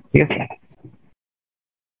 ঠিক আছে?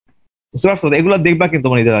 বুঝতে পারছো? এগুলো দেখবা কিন্তু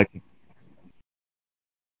তোমরা নিজেরা আর কি।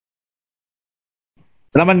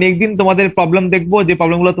 তাহলে আমরা নেক্সট দিন তোমাদের প্রবলেম দেখবো, যে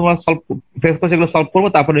প্রবলেম গুলো তোমরা সলভ ফেস করছো সেগুলো সলভ করবো,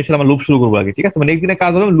 তারপর নিশ্চয়ই আমরা লুপ শুরু করবো আগে, ঠিক আছে? নেক্সট দিনের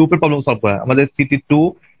কাজ হবে লুপের প্রবলেম সলভ করা, আমাদের সিটি 2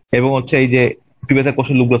 এবং হচ্ছে এই যে প্রিভিয়াস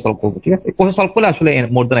কোশ্চেন লুপগুলো সলভ করবো, ঠিক আছে? কোশ্চেন সলভ করলে আসলে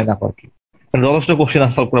মোর দেন এনাফ আর কি, যথেষ্ট কোশ্চেন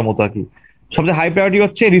সলভ করার মতো আর কি। সবচেয়ে হাই প্রায়োরিটি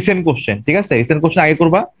হচ্ছে রিসেন্ট কোশ্চেন, ঠিক আছে? রিসেন্ট কোশ্চেন আগে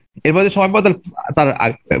করবা, এরপর যে সময় পাবে তার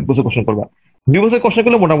বছর কোশ্চেন করবা। 2 বছর কোশ্চেন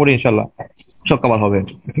করলে মোটামুটি ইনশাল্লাহ সব কভার হবে,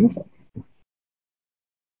 ঠিক আছে?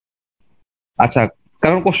 আচ্ছা,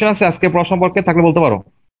 কারণ কোশ্চেন আছে আজকে পড়া সম্পর্কে থাকলে বলতে পারো।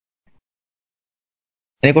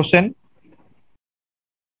 এই কোশ্চেন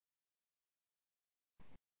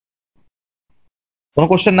কোনো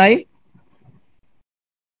কোশ্চেন নাই?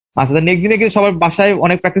 আচ্ছা, নেক্সট দিনে কিন্তু সবার বাসায়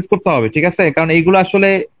অনেক প্র্যাকটিস করতে হবে, ঠিক আছে? কারণ এইগুলো আসলে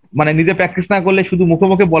মানে নিজে প্র্যাকটিস না করলে শুধু মুখে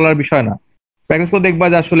মুখে বলার বিষয় না, প্র্যাকটিস করে দেখবা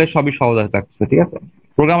যে আসলে সবই সহজ হয়ে থাকছে, ঠিক আছে?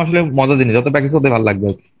 প্রোগ্রাম আসলে মজা জিনিস, যত প্র্যাকটিস করতে ভালো লাগবে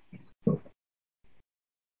আর কি।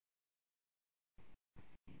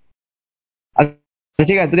 আচ্ছা,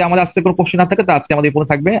 ঠিক আছে, যদি আমাদের আজকে কোনো কোশ্চেন না থাকে তো আজকে আমাদের এই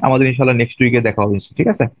পর্যন্ত থাকবে, আমাদের ইনশাল্লাহ নেক্সট উইকে দেখা হবে, ঠিক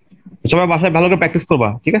আছে? সবাই বাসায় ভালো করে প্র্যাকটিস করবা,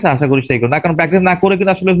 ঠিক আছে? আশা করি সেই করো না, কারণ প্র্যাকটিস না করে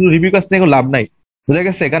কিন্তু আসলে শুধু রিভিউ কাজ নিয়ে কোনো লাভ নাই, বুঝা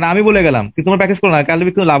গেছে? কারণ আমি বলে গেলাম কিন্তু তোমরা প্র্যাকটিস করো না, কালকে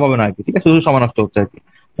কিন্তু লাভ হবে না আর কি, ঠিক আছে? শুধু সময় নষ্ট হচ্ছে আর কি।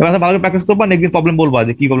 এবার ভালো করে প্র্যাকটিস করবা, নেক্সট দিন প্রবলেম বলবা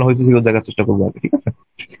যে কি প্রবলেম হয়েছে সেগুলো দেখার চেষ্টা করবো আর কি, ঠিক আছে?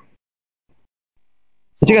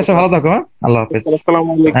 ঠিক আছে, ভালো থাকো, হ্যাঁ, আল্লাহ হাফেজ। আসসালামু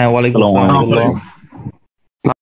আলাইকুম। হ্যাঁ, ওয়ালাইকুম আসসালাম।